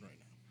my phone right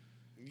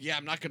now. Yeah,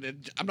 I'm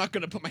not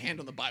gonna put my hand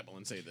on the Bible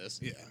and say this.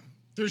 Yeah.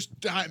 There's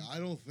I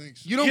don't think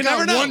so. you don't You got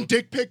never know. one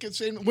dick pic at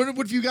same. What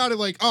if you got it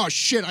like, oh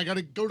shit, I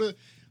gotta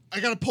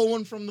pull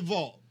one from the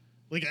vault.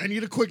 Like I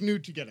need a quick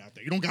nude to get out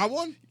there. You don't got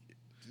one?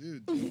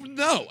 Dude.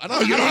 No, I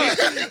don't.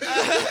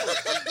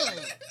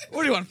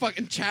 What do you want?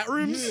 Fucking chat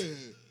rooms?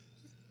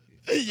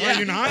 Are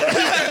you not?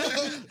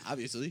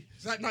 Obviously.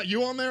 Is that not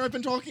you on there I've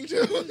been talking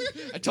to?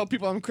 I tell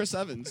people I'm Chris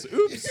Evans.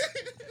 Oops.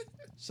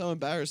 So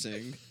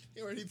embarrassing.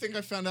 Yeah, where do you think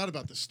I found out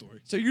about this story?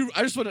 So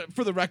I just want to,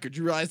 for the record,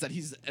 you realize that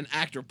he's an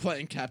actor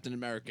playing Captain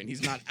America, and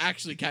he's not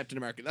actually Captain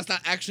America. That's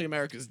not actually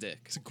America's dick.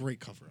 It's a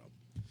great cover-up.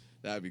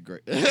 That would be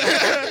great.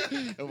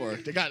 It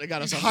worked. They got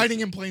us He's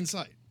hiding in plain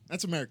sight.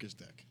 That's America's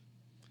dick.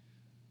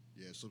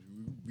 Yeah, so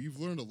we've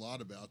learned a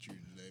lot about you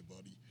today,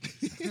 buddy.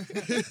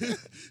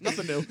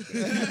 Nothing new.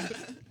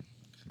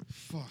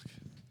 Fuck.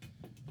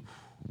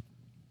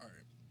 All right.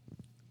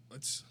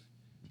 Let's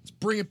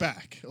bring it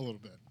back a little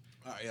bit.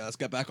 All right, yeah, let's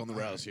get back on the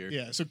rails here.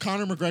 Yeah, so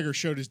Conor McGregor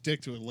showed his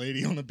dick to a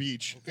lady on the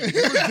beach.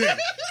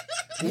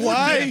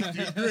 Why?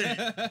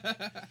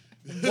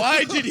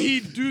 Why did he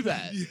do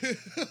that?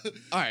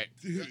 All right,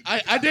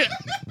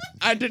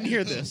 I didn't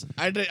hear this.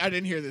 I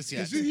didn't hear this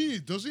yet.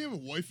 Doesn't he have a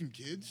wife and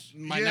kids?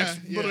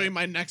 Literally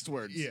my next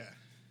words. Yeah.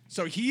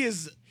 So He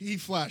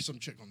flashed some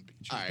chick on the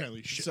beach. All right,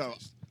 Apparently shit so-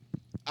 faced.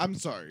 I'm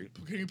sorry.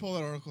 Can you pull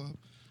that article up?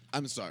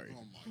 I'm sorry.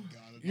 Oh my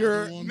god.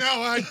 You're- another one? No,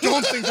 I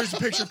don't think there's a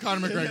picture of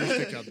Conor McGregor's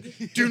dick up.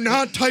 Do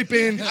not type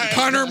in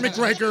Conor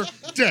McGregor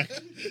dick.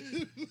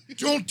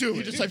 Don't do He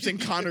it. just types in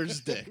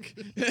Connor's dick.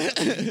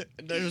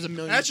 There's a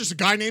million. That's just a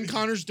guy named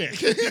Connor's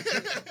dick.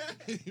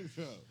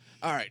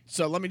 All right,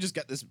 so let me just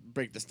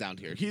break this down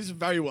here. He's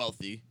very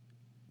wealthy.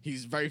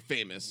 He's very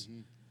famous.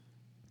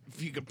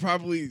 He could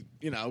probably,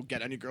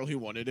 get any girl he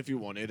wanted if he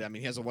wanted. I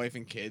mean, he has a wife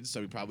and kids,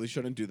 so he probably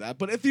shouldn't do that.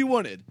 But if he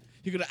wanted,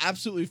 he could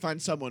absolutely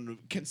find someone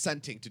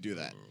consenting to do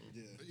that.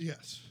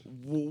 Yes.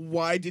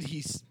 Why did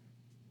he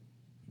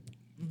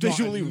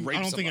visually rape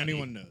I don't somebody? think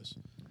anyone knows.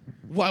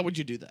 Why would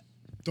you do that?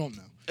 Don't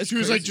know. It's She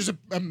was like crazy. just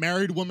a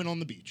married woman on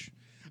the beach.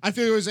 I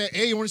feel it was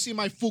hey, you want to see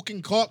my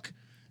fucking cock?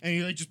 And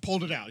he just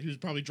pulled it out. He was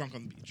probably drunk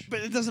on the beach.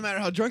 But it doesn't matter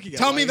how drunk you get.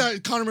 Tell me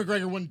that Conor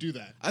McGregor wouldn't do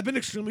that. I've been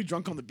extremely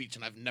drunk on the beach,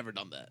 and I've never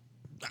done that.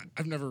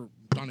 I've never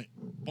done it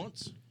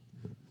once.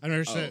 I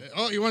never said,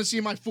 oh, you want to see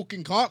my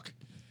fucking cock?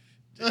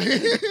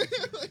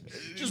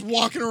 Just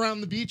walking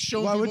around the beach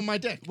showing people my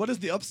dick. What is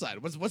the upside?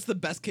 What's the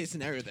best case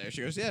scenario there?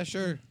 She goes, yeah,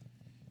 sure.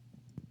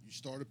 You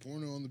started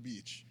porno on the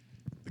beach.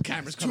 The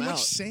cameras Too come much out.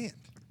 sand.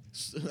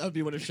 That would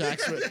be one of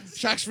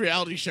Shaq's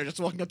reality show, just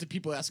walking up to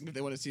people asking if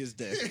they want to see his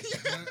dick.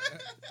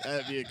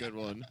 That'd be a good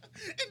one.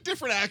 In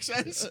different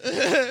accents.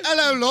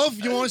 Hello, love.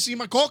 You want to see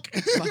my cock?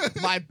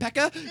 My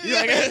pecker?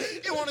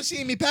 You want to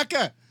see me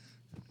pecker?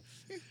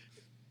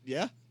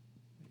 Yeah?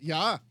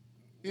 Yeah.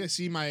 Yeah,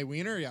 see my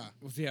wiener? Yeah.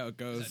 We'll see how it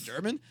goes. Is that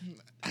German?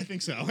 I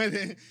think so.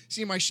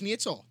 See my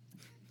schnitzel?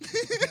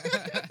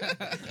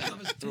 I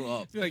almost threw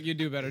up. I feel like you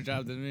do a better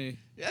job than me.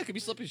 Yeah, it could be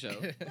Slippy Show.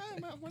 Why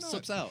not?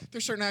 Slips out.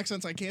 There's certain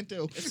accents I can't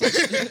do.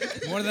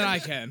 More than I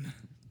can.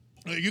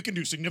 You can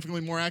do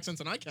significantly more accents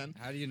than I can.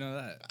 How do you know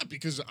that?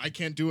 Because I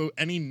can't do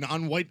any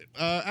non-white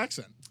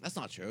accent. That's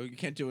not true. You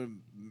can't do it.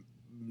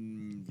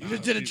 You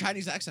just did a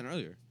Chinese accent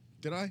earlier.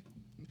 Did I?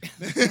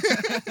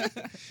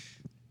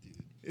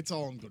 It's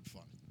all in good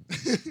fun.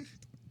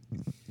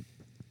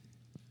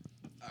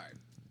 All right.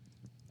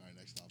 All right,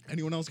 next topic.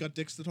 Anyone else got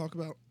dicks to talk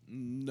about?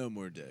 No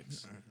more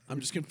dicks. I'm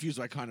just confused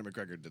why Conor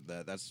McGregor did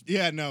that. That's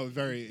Yeah, no,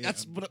 very. Yeah.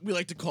 that's what we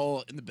like to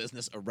call in the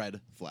business a red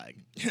flag.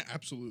 Yeah,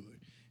 absolutely.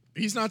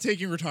 He's not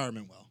taking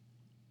retirement well.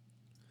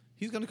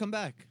 He's gonna come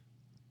back.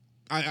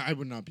 I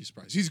would not be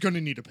surprised. He's going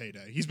to need a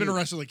payday. He's been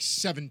arrested like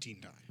 17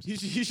 times.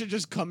 He should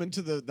just come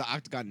into the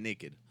octagon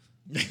naked.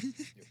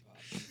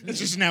 That's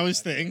just now his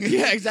thing.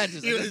 Yeah,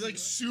 exactly. He's like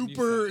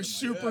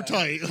super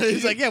tight.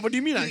 He's like, yeah. What do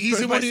you mean? I He's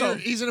express myself?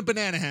 he's in a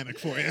banana hammock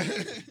for you.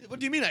 What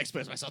do you mean I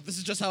express myself? This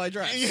is just how I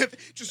dress.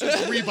 Just like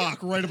Reebok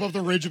right above the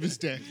ridge of his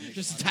dick.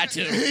 Just a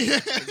tattoo.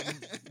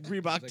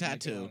 Reebok It's like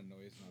tattoo. making a lot of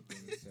noise not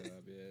being set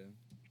up, yeah.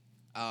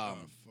 Oh,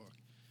 fuck.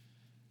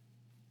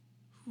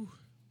 Whew.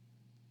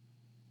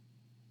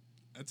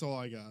 That's all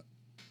I got.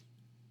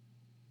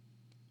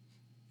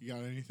 You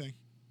got anything?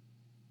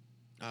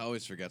 I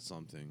always forget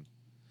something.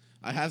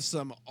 I have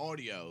some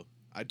audio.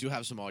 I do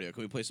have some audio.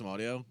 Can we play some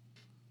audio?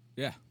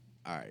 Yeah.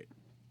 All right.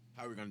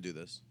 How are we gonna do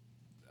this?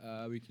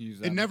 We can use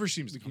that. It never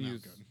seems to we come can out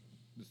use good.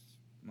 this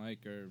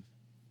mic, or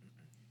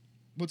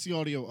What's the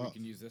audio we of?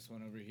 can use this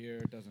one over here.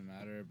 It doesn't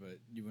matter, but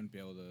you wouldn't be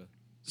able to.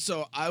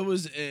 So I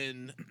was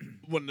in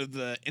one of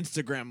the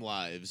Instagram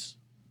lives,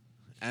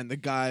 and the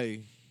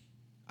guy,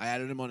 I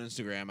added him on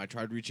Instagram. I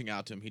tried reaching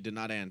out to him. He did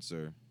not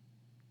answer.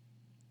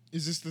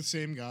 Is this the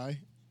same guy?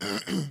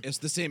 It's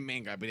the same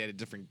main guy, but he had a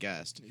different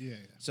guest. Yeah.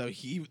 So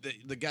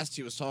the guest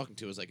he was talking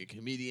to was like a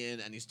comedian,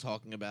 and he's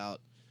talking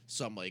about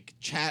some like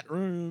chat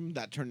room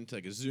that turned into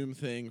like a Zoom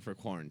thing for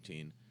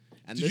quarantine.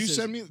 And Did you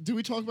send me? Did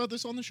we talk about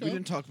this on the show? We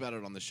didn't talk about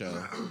it on the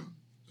show.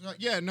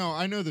 Yeah, no,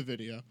 I know the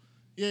video.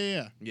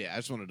 Yeah. Yeah, I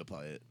just wanted to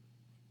play it.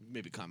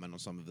 Maybe comment on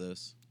some of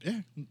this.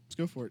 Yeah, let's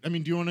go for it. I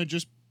mean, do you want to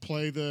just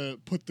put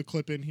the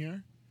clip in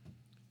here?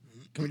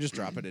 Can we just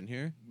drop it in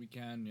here? We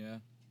can, yeah.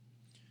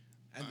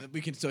 And then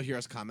we can still hear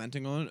us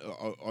commenting on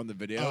the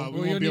video. We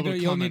Well, won't be able to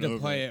you'll need comment to over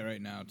play it. it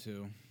right now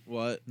too.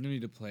 What? You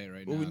need to play it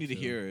right now. Well, we need to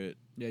too. hear it,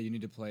 Yeah, you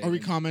need to play it. Are we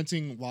and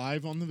commenting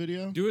live on the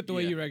video? do it the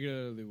way Yeah. you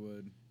regularly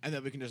would. and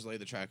then we can just lay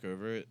the track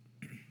over it.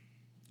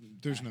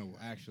 There's no way.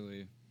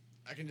 Actually,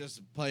 I can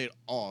just play it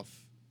off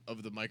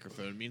of the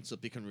microphone. Me and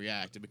Slippy can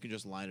react, and we can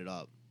just line it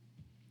up.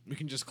 We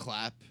can just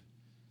clap,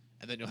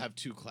 and then you'll have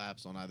 2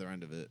 claps on either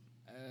end of it.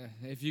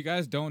 if you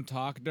guys don't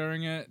talk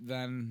during it,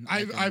 then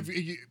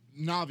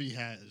Navi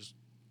has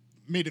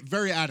made it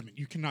very adamant.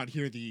 You cannot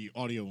hear the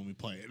audio when we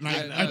play it, and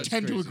Yeah, I that's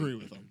tend to crazy. agree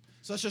with him.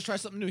 So let's just try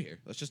something new here.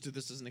 Let's just do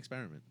this as an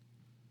experiment.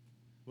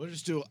 We'll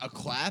just do a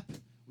clap.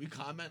 We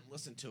comment,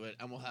 listen to it,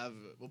 and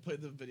we'll play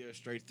the video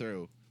straight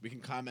through. We can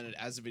comment it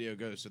as the video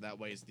goes, so that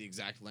way it's the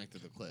exact length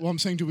of the clip. Well, I'm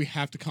saying, do we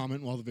have to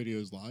comment while the video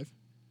is live?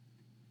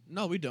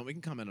 No, we don't. We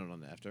can comment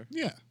on it after.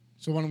 Yeah.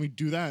 So why don't we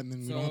do that, and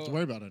then we don't have to So-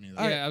 worry about any of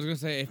that. yeah, I was gonna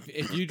say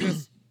if you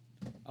just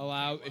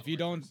allow if you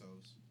don't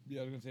yeah,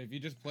 I was gonna say if you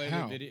just play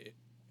How? the video.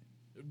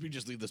 We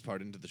just leave this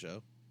part into the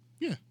show.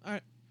 Yeah. All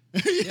right.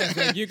 Yeah,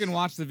 so like, you can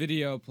watch the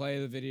video, play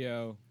the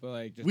video, but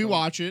like just We don't-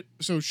 watch it.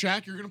 So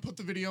Shaq, you're gonna put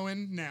the video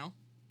in now.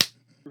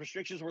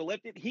 Restrictions were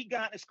lifted. He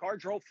got in his car,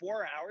 drove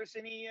 4 hours,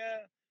 and he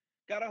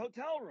got a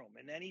hotel room.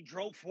 And then he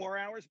drove 4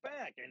 hours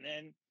back.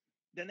 And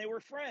then they were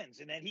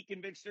friends. And then he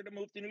convinced her to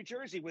move to New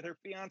Jersey with her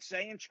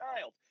fiance and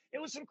child. It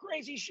was some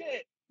crazy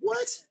shit.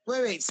 What?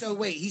 Wait.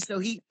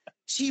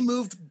 She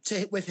moved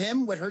with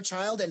him, with her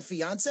child and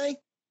fiance.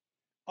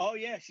 Oh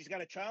yeah, she's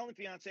got a child and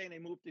fiance, and they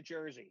moved to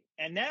Jersey.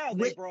 And now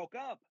they Wait. broke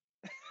up.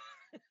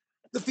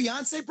 The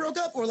fiance broke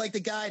up, or like the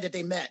guy that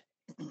they met.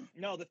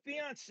 No, the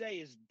fiance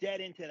is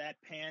dead into that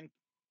pan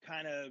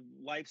kind of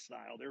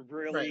lifestyle. They're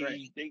really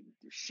Right. they're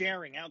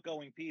sharing,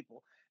 outgoing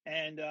people.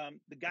 And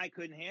the guy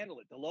couldn't handle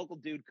it. The local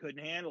dude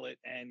couldn't handle it.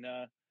 And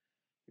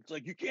it's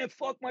like, you can't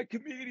fuck my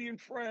comedian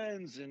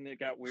friends. And it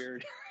got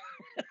weird.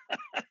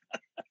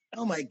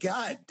 Oh my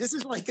God, this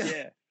is like a.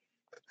 Yeah.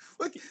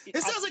 Look, it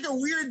sounds like a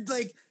weird,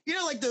 like, you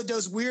know, like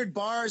those weird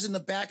bars in the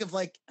back of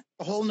like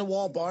hole in the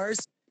wall bars.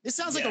 This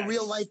sounds like a Yes.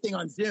 real life thing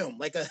on Zoom.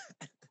 Like a.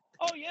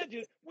 Oh yeah,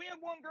 dude. We have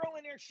one girl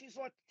in there. She's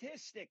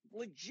autistic,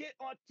 legit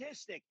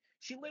autistic.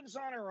 She lives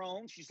on her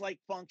own. She's like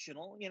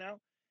functional, you know.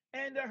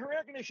 And her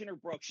air conditioner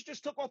broke. She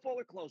just took off all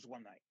her clothes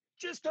one night.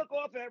 Just took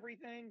off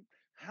everything.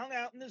 Hung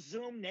out in the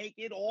Zoom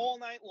naked all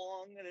night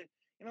long. And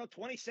you know,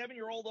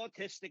 27-year-old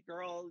autistic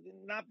girl,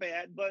 not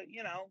bad, but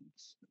you know,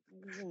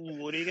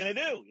 what are you gonna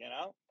do? You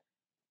know.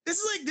 This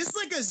is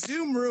like a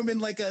Zoom room in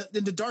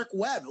in the dark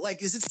web.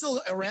 Like, is it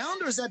still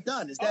around or is that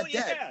done? Is that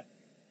dead? Yeah.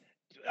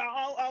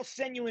 I'll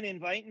send you an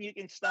invite and you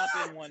can stop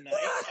in one night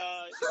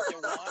if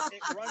you want.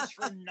 It runs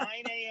from 9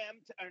 a.m.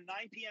 or 9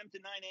 p.m. to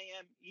 9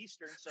 a.m.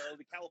 Eastern, so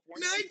the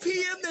California 9 people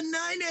p.m. know. to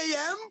 9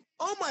 a.m.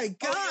 Oh my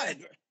God!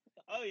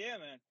 Oh yeah,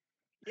 man.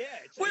 Yeah.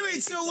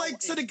 Wait.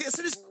 So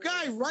this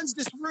guy runs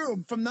this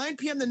room from 9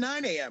 p.m. to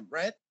 9 a.m.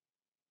 Right?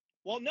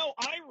 Well, no,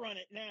 I run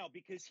it now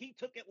because he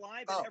took it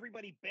live and Oh.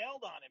 everybody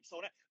bailed on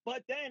him.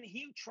 But then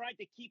he tried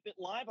to keep it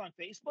live on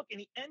Facebook and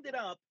he ended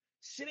up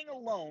sitting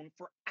alone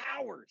for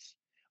hours.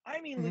 I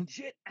mean, Mhm.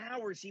 legit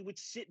hours. He would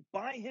sit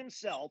by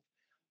himself,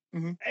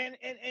 Mhm. and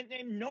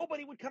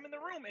nobody would come in the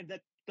room. And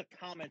the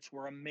comments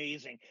were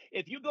amazing.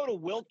 If you go to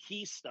Will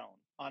Keystone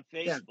on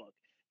Yeah. Facebook,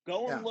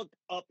 go and Yeah. look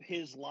up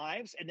his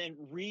lives and then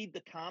read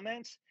the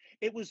comments.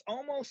 It was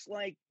almost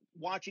like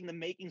watching the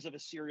makings of a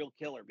serial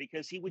killer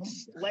because he would Oh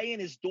my God. lay in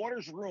his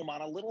daughter's room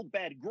on a little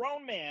bed,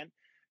 grown man,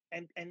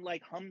 and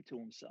like hum to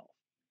himself.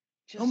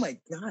 Oh my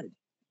God!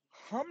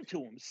 Hum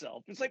to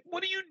himself. It's like,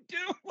 what do you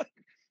do?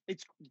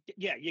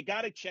 Yeah, you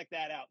got to check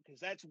that out because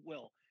that's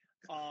Will.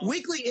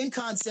 Weekly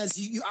Incon says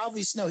you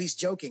obviously know he's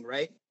joking,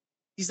 right?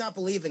 He's not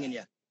believing in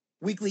you.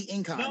 Weekly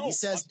Incon. No, He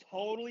says, I'm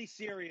totally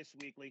serious,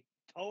 Weekly.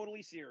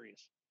 Totally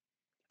serious.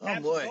 "Oh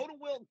boy,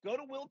 Go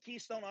to Will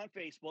Keystone on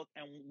Facebook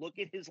and look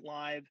at his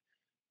live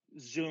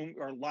Zoom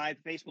or live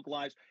Facebook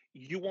lives.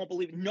 You won't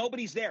believe it.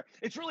 Nobody's there.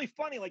 It's really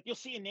funny. Like you'll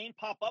see a name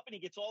pop up and he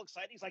gets all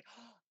excited. He's like,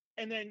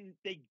 and then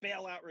they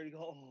bail out ready to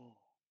go.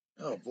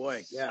 oh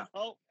boy, yeah."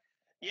 Oh,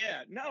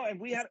 yeah. No, and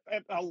we had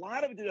a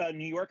lot of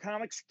New York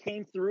comics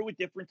came through at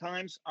different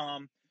times.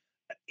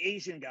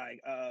 Asian guy,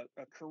 a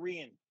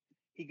Korean.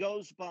 He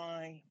goes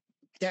by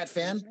Dat what's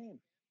fan. his name?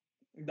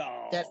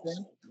 No, Dat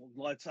fan?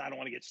 I don't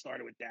want to get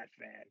started with that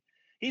fan.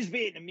 He's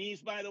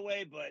Vietnamese, by the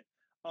way, but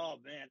oh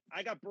man,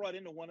 I got brought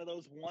into one of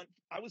those.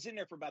 I was in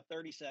there for about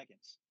 30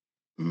 seconds,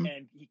 Mhm.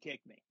 and he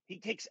kicked me. He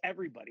kicks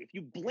everybody. If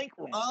you blink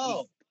wrong,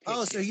 Oh, he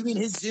kicks so you mean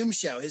his Zoom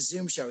show? His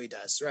Zoom show he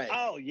does, right?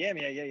 Oh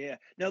yeah.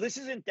 No, this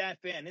isn't that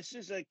fan. This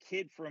is a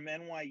kid from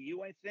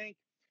NYU, I think.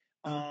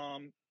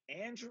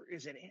 Andrew,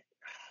 is it?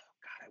 Oh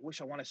God, I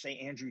wish I want to say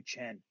Andrew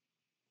Chen.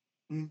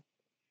 Mm.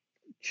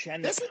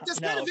 Chen. That's no, kind of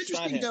it's not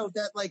interesting him. though.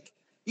 That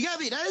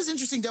that is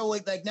interesting though.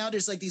 Like now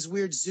there's like these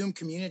weird Zoom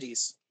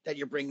communities that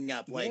you're bringing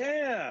up. Like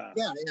Yeah.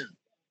 yeah.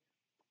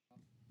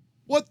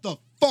 What the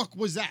fuck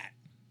was that?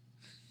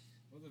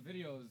 Well, the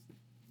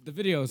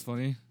video is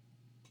funny.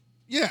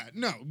 Yeah,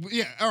 no,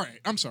 yeah, all right.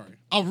 I'm sorry.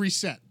 I'll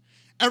reset.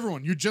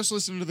 Everyone, you just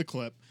listened to the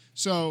clip.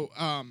 So,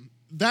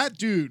 that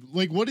dude,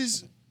 like, what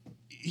is?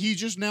 He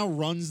just now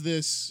runs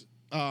this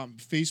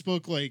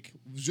Facebook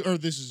or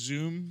this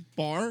Zoom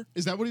bar.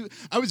 Is that what he?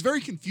 I was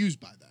very confused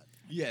by that.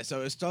 Yeah,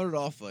 so it started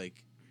off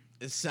like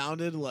it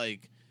sounded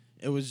like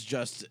it was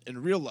just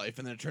in real life,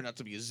 and then it turned out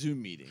to be a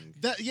Zoom meeting.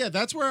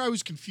 That's where I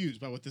was confused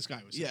by what this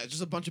guy was saying. Yeah,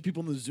 just a bunch of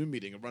people in the Zoom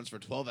meeting. It runs for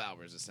 12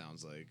 hours, it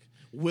sounds like.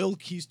 Will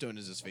Keystone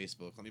is his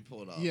Facebook. Let me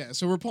pull it up. Yeah,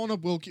 so we're pulling up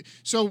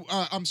So,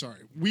 I'm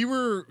sorry. We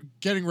were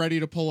getting ready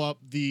to pull up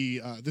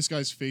the this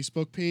guy's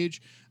Facebook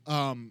page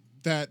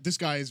that this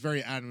guy is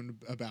very adamant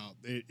about.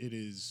 It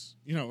is,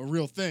 a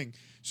real thing.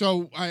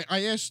 So I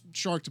asked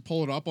Shark to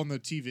pull it up on the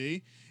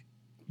TV.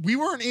 We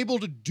weren't able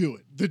to do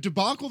it. The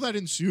debacle that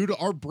ensued,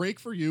 our break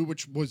for you,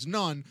 which was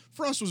none,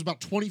 for us was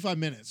about 25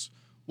 minutes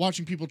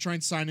watching people try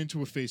and sign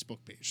into a Facebook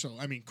page. So,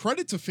 I mean,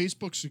 credit to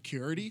Facebook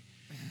security,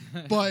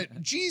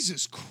 but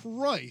Jesus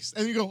Christ.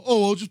 And you go,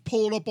 I'll just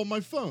pull it up on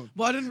my phone.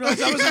 Well, I didn't realize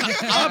that was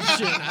an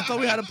option. I thought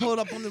we had to pull it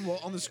up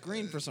on the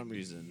screen for some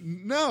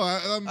reason. No,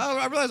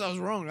 I realized I was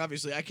wrong,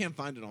 obviously. I can't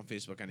find it on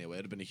Facebook anyway. It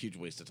would have been a huge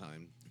waste of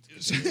time.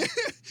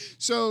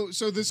 So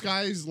this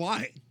guy's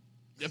lying.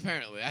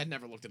 Apparently. I had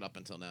never looked it up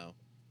until now.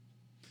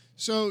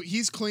 So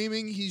he's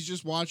claiming he's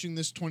just watching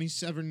this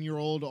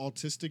 27-year-old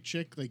autistic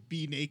chick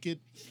be naked.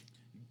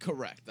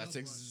 Correct. That's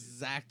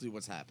exactly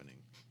what's happening.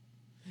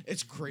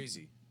 It's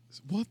crazy.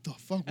 What the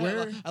fuck?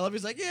 Where? I love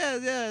he's like,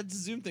 yeah, it's a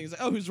Zoom thing. He's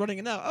like, who's running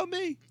it now? Oh,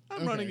 me.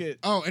 I'm running it.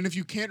 Oh, and if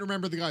you can't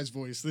remember the guy's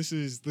voice, this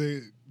is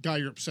the guy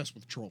you're obsessed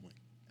with trolling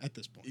at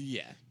this point.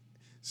 Yeah.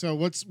 So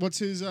what's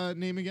his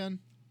name again?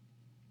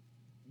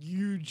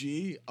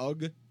 UG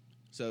UG.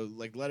 So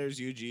letters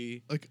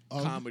UG. Like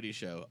UG? Comedy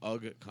show.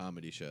 UG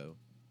comedy show.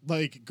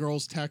 Like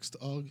girls text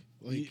UG?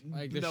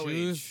 Like the no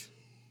shoes? H.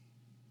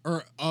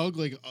 Or UG,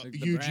 the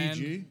UGG?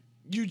 brand?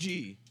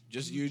 UG.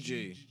 Just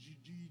UG.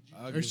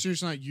 Or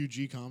seriously not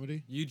UG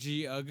comedy?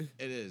 UG UG.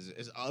 It is.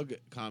 It's UG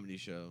comedy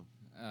show.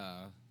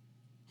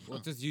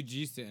 What does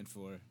UG stand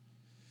for?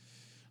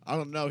 I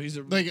don't know. He's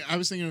a I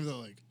was thinking of the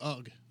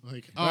UG. I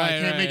can't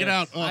Right, make it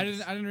out. I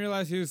didn't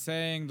realize he was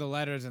saying the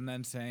letters and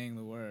then saying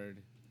the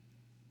word.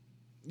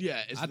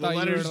 Yeah, it's I the thought you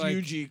were, letters like-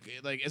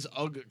 UG. It's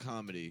UG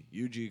comedy.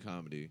 UG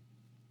comedy.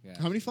 Yeah.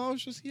 How many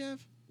followers does he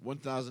have?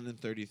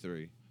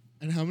 1,033.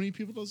 And how many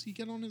people does he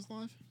get on his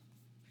live?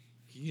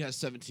 He has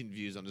 17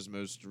 views on his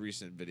most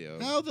recent video.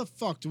 How the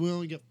fuck do we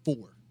only get 4?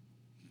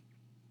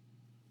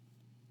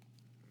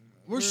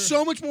 We're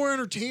so much more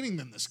entertaining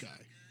than this guy.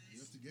 You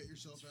have to get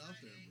yourself out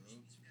there, bro.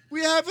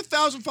 We have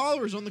 1,000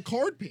 followers on the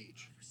card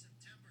page.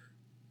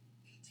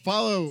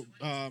 Follow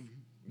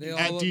They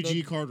at all-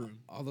 DG Card Room.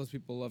 All those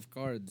people love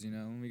cards,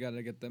 We got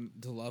to get them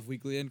to love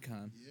Weekly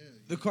Income. Yeah.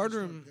 The you card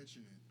start room-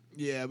 pitching it.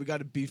 Yeah, we got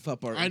to beef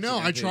up our. I know.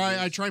 Instagram I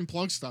pages. try and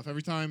plug stuff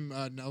every time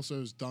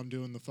Nelson's done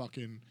doing the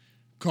fucking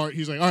card.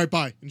 He's like, "All right,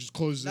 bye," and just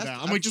closes it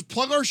out. I'm like, "Just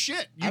plug our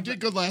shit." You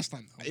did good last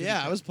time, though.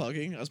 Yeah, I was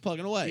plugging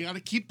away. You got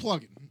to keep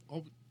plugging.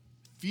 Oh,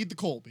 feed the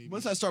coal, baby.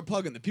 Once I start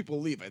plugging, the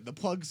people leave. The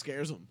plug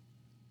scares them.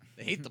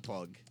 They hate the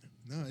plug.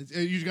 No,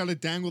 you got to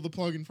dangle the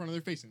plug in front of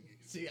their face. And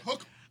See,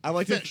 hook. I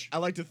like Fish.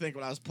 to think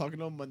when I was plugging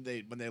them when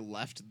they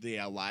left the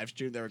live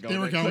stream they were going. They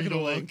were like, going click to the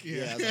look, link.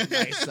 yeah. I was like,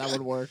 nice, that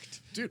one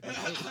worked. Dude,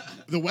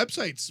 the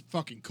website's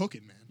fucking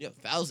cooking, man. Yeah,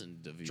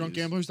 1,000 of views.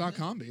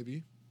 Drunkgamblers.com,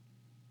 baby.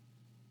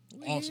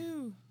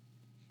 Awesome.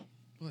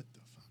 What the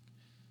fuck?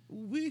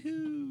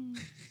 Woohoo!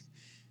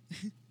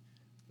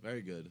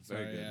 Very good.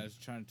 Very Sorry, good. I was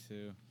trying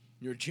to.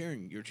 You're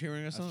cheering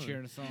us I on. was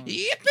cheering a song.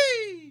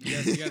 Yippee! You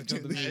guys killed the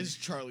That mood. is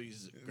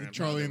Charlie's. grandfather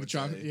Charlie and the would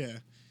chocolate. say. Yeah.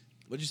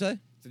 What'd you say?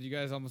 Said you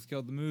guys almost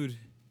killed the mood.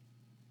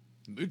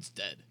 The mood's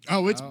dead.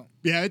 Oh, it's Oh.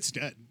 it's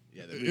dead.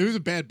 Yeah, It was a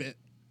bad bit.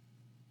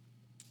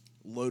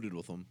 loaded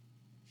with them.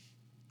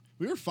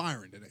 We were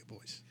firing today,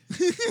 boys.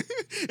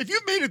 If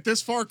you've made it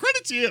this far,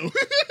 credit to you.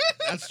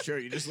 That's true.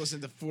 You just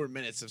listened to 4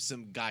 minutes of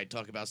some guy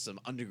talk about some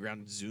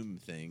underground Zoom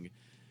thing.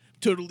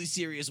 Totally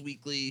serious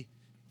weekly.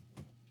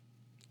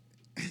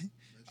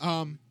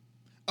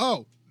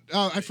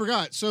 I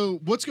forgot. So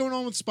what's going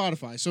on with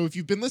Spotify? So if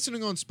you've been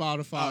listening on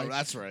Spotify, Oh,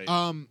 that's right.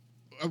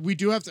 we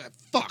do have to.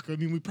 Fuck. I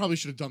mean, we probably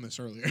should have done this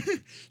earlier.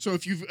 So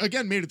if you've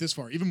again made it this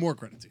far, even more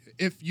credit to you.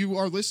 If you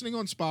are listening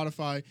on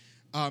Spotify,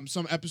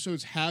 some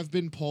episodes have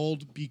been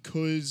pulled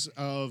because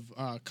of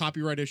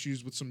copyright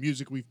issues with some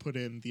music we've put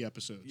in the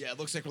episodes. Yeah, it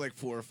looks like we're like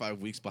 4 or 5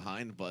 weeks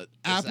behind, but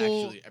it's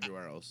Apple- actually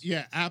everywhere else.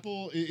 Yeah,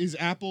 is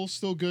Apple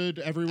still good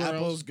everywhere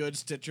Apple's else? good,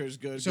 Stitcher's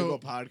good, So- Google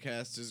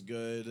Podcasts is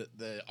good.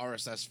 The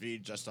RSS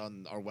feed just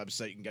on our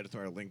website, you can get it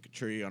through our link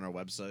tree on our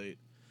website.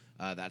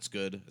 That's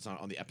good. It's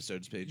on the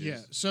episodes pages. Yeah,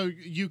 so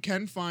you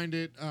can find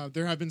it.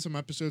 There have been some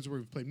episodes where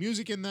we've played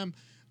music in them.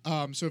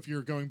 So if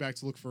you're going back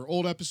to look for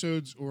old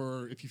episodes,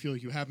 or if you feel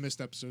like you have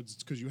missed episodes,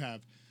 it's because you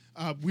have.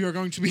 We are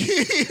going to be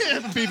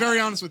be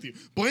very honest with you.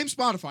 Blame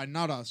Spotify,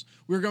 not us.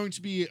 We're going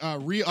to be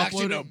re-uploading.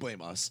 Actually, don't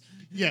blame us.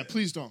 Yeah,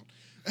 please don't.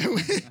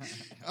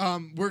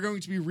 We're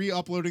going to be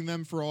re-uploading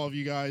them for all of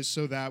you guys,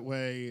 so that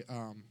way,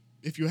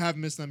 if you have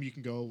missed them, you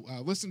can go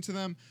listen to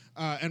them.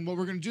 And what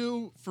we're going to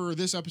do for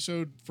this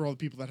episode, for all the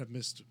people that have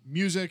missed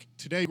music,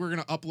 today we're going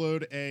to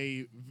upload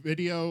a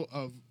video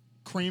of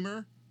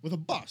Kramer with a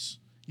bus.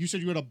 You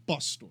said you had a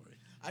bus story.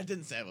 I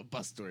didn't say I have a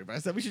bus story, but I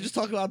said we should just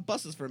talk about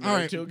buses for a minute All or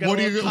right, two. Get what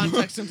a do little you-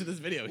 context into this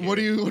video here. What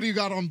do you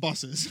got on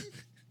buses?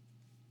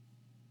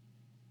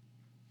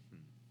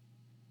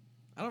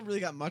 I don't really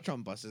got much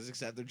on buses,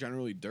 except they're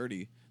generally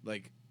dirty.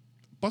 Like,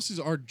 Buses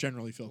are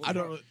generally filthy. I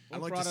What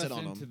like to brought sit us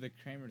on into them. the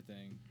Kramer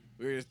thing?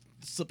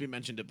 Slippy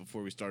mentioned it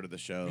before we started the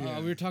show. Yeah.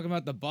 We were talking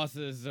about the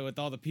buses with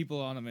all the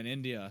people on them in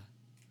India,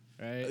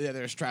 right? Yeah,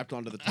 they're strapped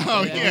onto the top.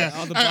 Oh Yeah, yeah,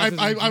 all the I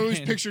buses in always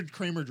Japan. pictured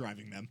Kramer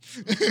driving them.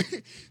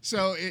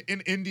 So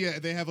in India,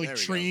 they have like There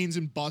we go. trains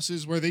and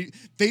buses where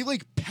they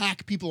like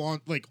pack people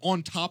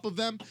on top of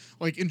them.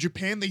 Like in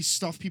Japan, they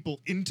stuff people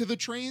into the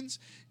trains.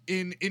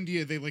 In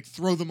India, they like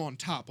throw them on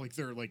top like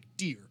they're like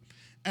deer.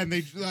 And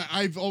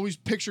I've always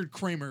pictured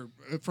Kramer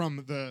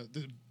from the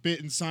bit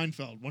in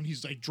Seinfeld when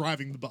he's like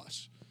driving the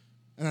bus,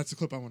 and that's the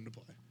clip I wanted to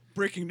play.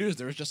 Breaking news,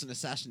 there was just an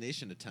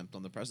assassination attempt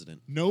on the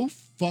president. No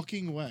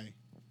fucking way.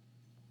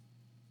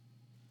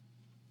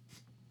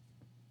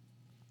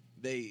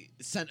 They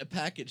sent a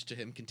package to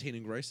him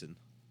containing ricin.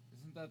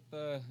 Isn't that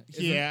the?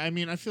 Yeah, I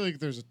mean, I feel like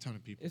there's a ton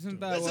of people. Isn't doing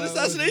that That's an what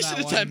was in assassination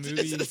that one attempt. It's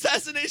movie? an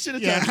assassination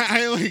Yeah, attempt.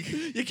 I like.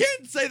 You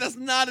can't say that's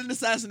not an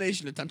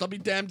assassination attempt. I'll be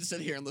damned to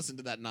sit here and listen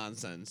to that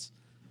nonsense.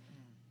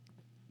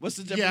 What's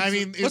the difference? Yeah, I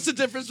mean, what's the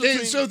difference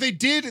between? So they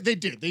did.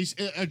 They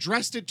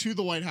addressed it to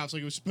the White House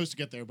like it was supposed to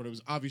get there, but it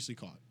was obviously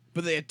caught.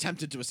 But they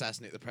attempted to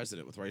assassinate the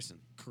president with ricin.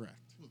 Correct.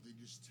 Well, they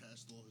just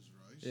test all his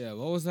rice. Yeah,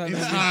 what was that? It's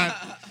movie?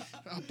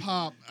 not.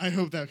 Pop. I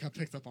hope that got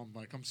picked up on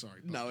mic. I'm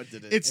sorry. Pop. No, it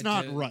didn't. It's It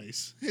not did.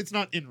 rice. It's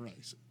not in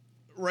rice.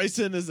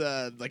 Ricin is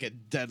a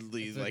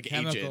deadly It's a agent.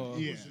 chemical.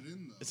 Yeah. What's it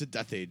in though? It's a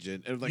death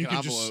agent. It was like You an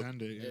can just envelope.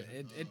 send it.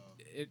 Yeah.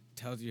 It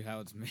tells you how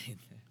it's made.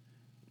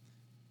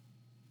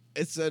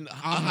 It's a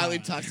highly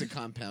toxic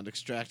compound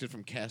extracted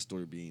from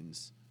castor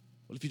beans.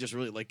 What if you just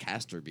really like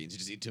castor beans? You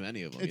just eat too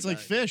many of them. It's you like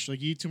die. fish.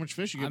 Like you eat too much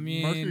fish, you I get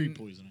mean, mercury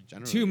poisoning.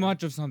 Generally, Too yeah.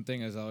 much of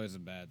something is always a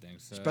bad thing.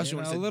 So, Especially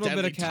when a it's a little bit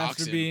deadly of castor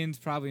toxin. beans,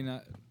 probably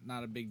not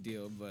a big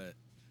deal, but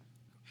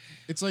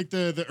It's like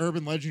the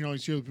urban legend you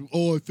always hear. People,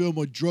 oh, I failed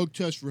my drug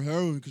test for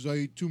heroin because I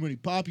ate too many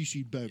poppy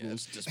seed Yeah, bagels.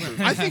 it's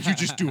disproven. I think you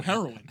just do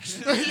heroin.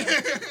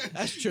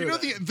 That's true. You know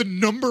the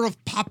number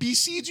of poppy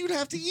seeds you'd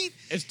have to eat?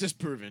 It's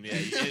disproven. Yeah,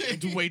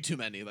 it's way too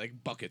many,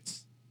 like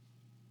buckets.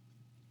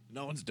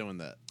 No one's doing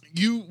that.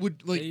 You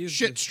would like They use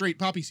shit the- straight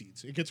poppy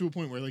seeds. It gets to a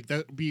point where like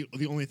that would be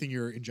the only thing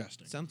you're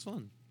ingesting. Sounds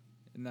fun.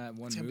 in that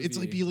one It's, movie, it's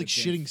like be like with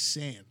James- shitting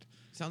sand.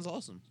 Sounds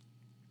awesome.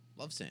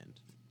 Love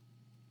sand.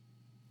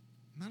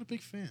 Not a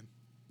big fan.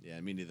 Yeah,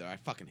 me neither. I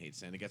fucking hate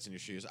sand. It gets in your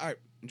shoes. All right,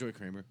 enjoy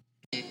Kramer.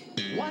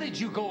 Why did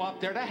you go up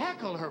there to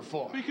heckle her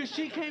for? Because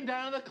she came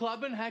down to the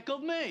club and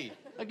heckled me.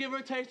 I give her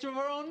a taste of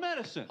her own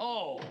medicine.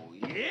 Oh,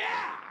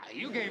 yeah!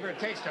 You gave her a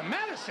taste of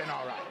medicine,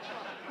 all right.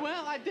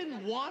 Well, I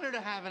didn't want her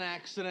to have an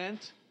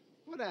accident.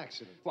 What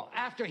accident? Well,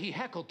 after he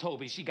heckled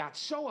Toby, she got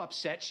so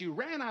upset she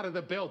ran out of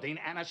the building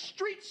and a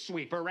street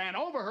sweeper ran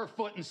over her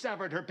foot and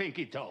severed her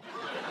pinky toe.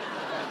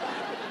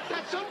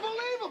 That's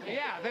unbelievable!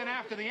 Yeah, then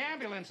after the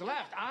ambulance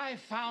left, I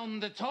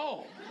found the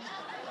toe.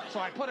 So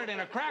I put it in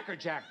a Cracker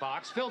Jack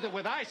box, filled it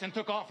with ice, and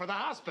took off for the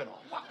hospital.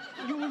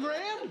 You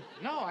ran?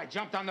 No, I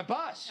jumped on the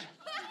bus.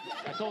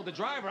 I told the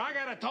driver, I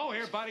got a toe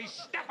here, buddy.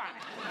 Step on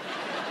it.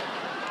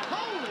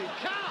 Holy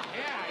cow!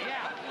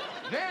 Yeah.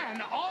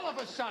 Then, all of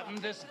a sudden,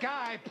 this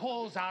guy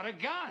pulls out a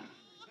gun.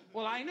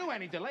 Well, I knew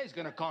any delay's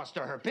gonna cost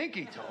her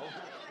pinky toe,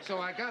 so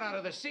I got out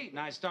of the seat and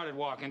I started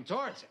walking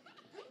towards him.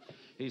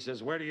 He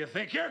says, "Where do you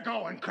think you're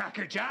going,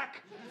 Cracker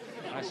Jack?"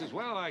 I says,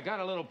 "Well, I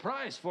got a little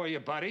prize for you,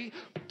 buddy."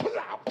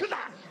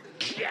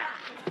 Yeah.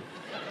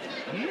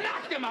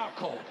 Knocked him out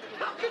cold.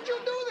 How could you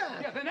do that?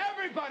 Yeah, then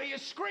everybody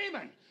is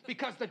screaming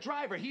because the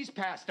driver, he's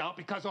passed out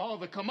because of all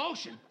the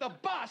commotion. The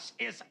bus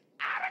is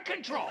out of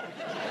control.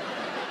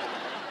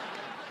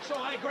 So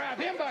I grab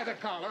him by the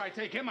collar, I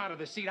take him out of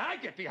the seat, I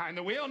get behind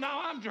the wheel,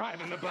 now I'm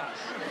driving the bus.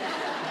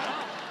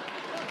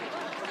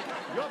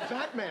 You're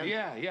Batman.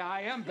 Yeah,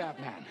 I am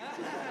Batman.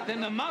 Then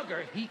the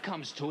mugger, he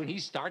comes to and he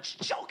starts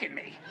choking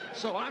me.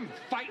 So I'm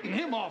fighting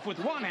him off with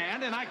one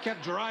hand and I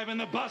kept driving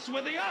the bus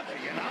with the other,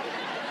 you know?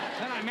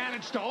 Then I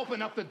managed to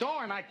open up the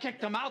door and I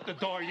kicked him out the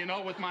door, you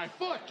know, with my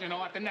foot, you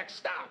know, at the next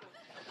stop.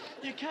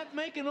 You kept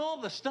making all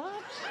the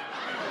stops?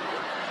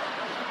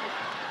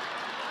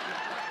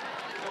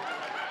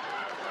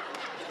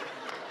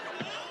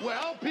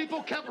 Well,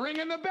 people kept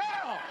ringing the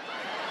bell.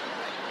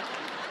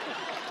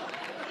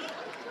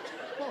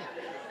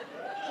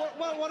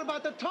 What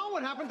about the toe?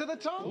 What happened to the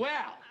toe?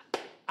 Well,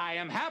 I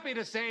am happy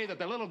to say that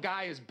the little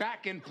guy is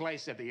back in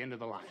place at the end of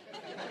the line.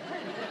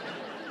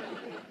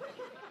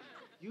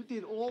 You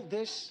did all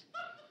this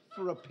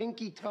for a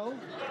pinky toe?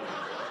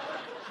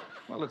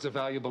 Well, it's a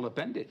valuable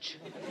appendage.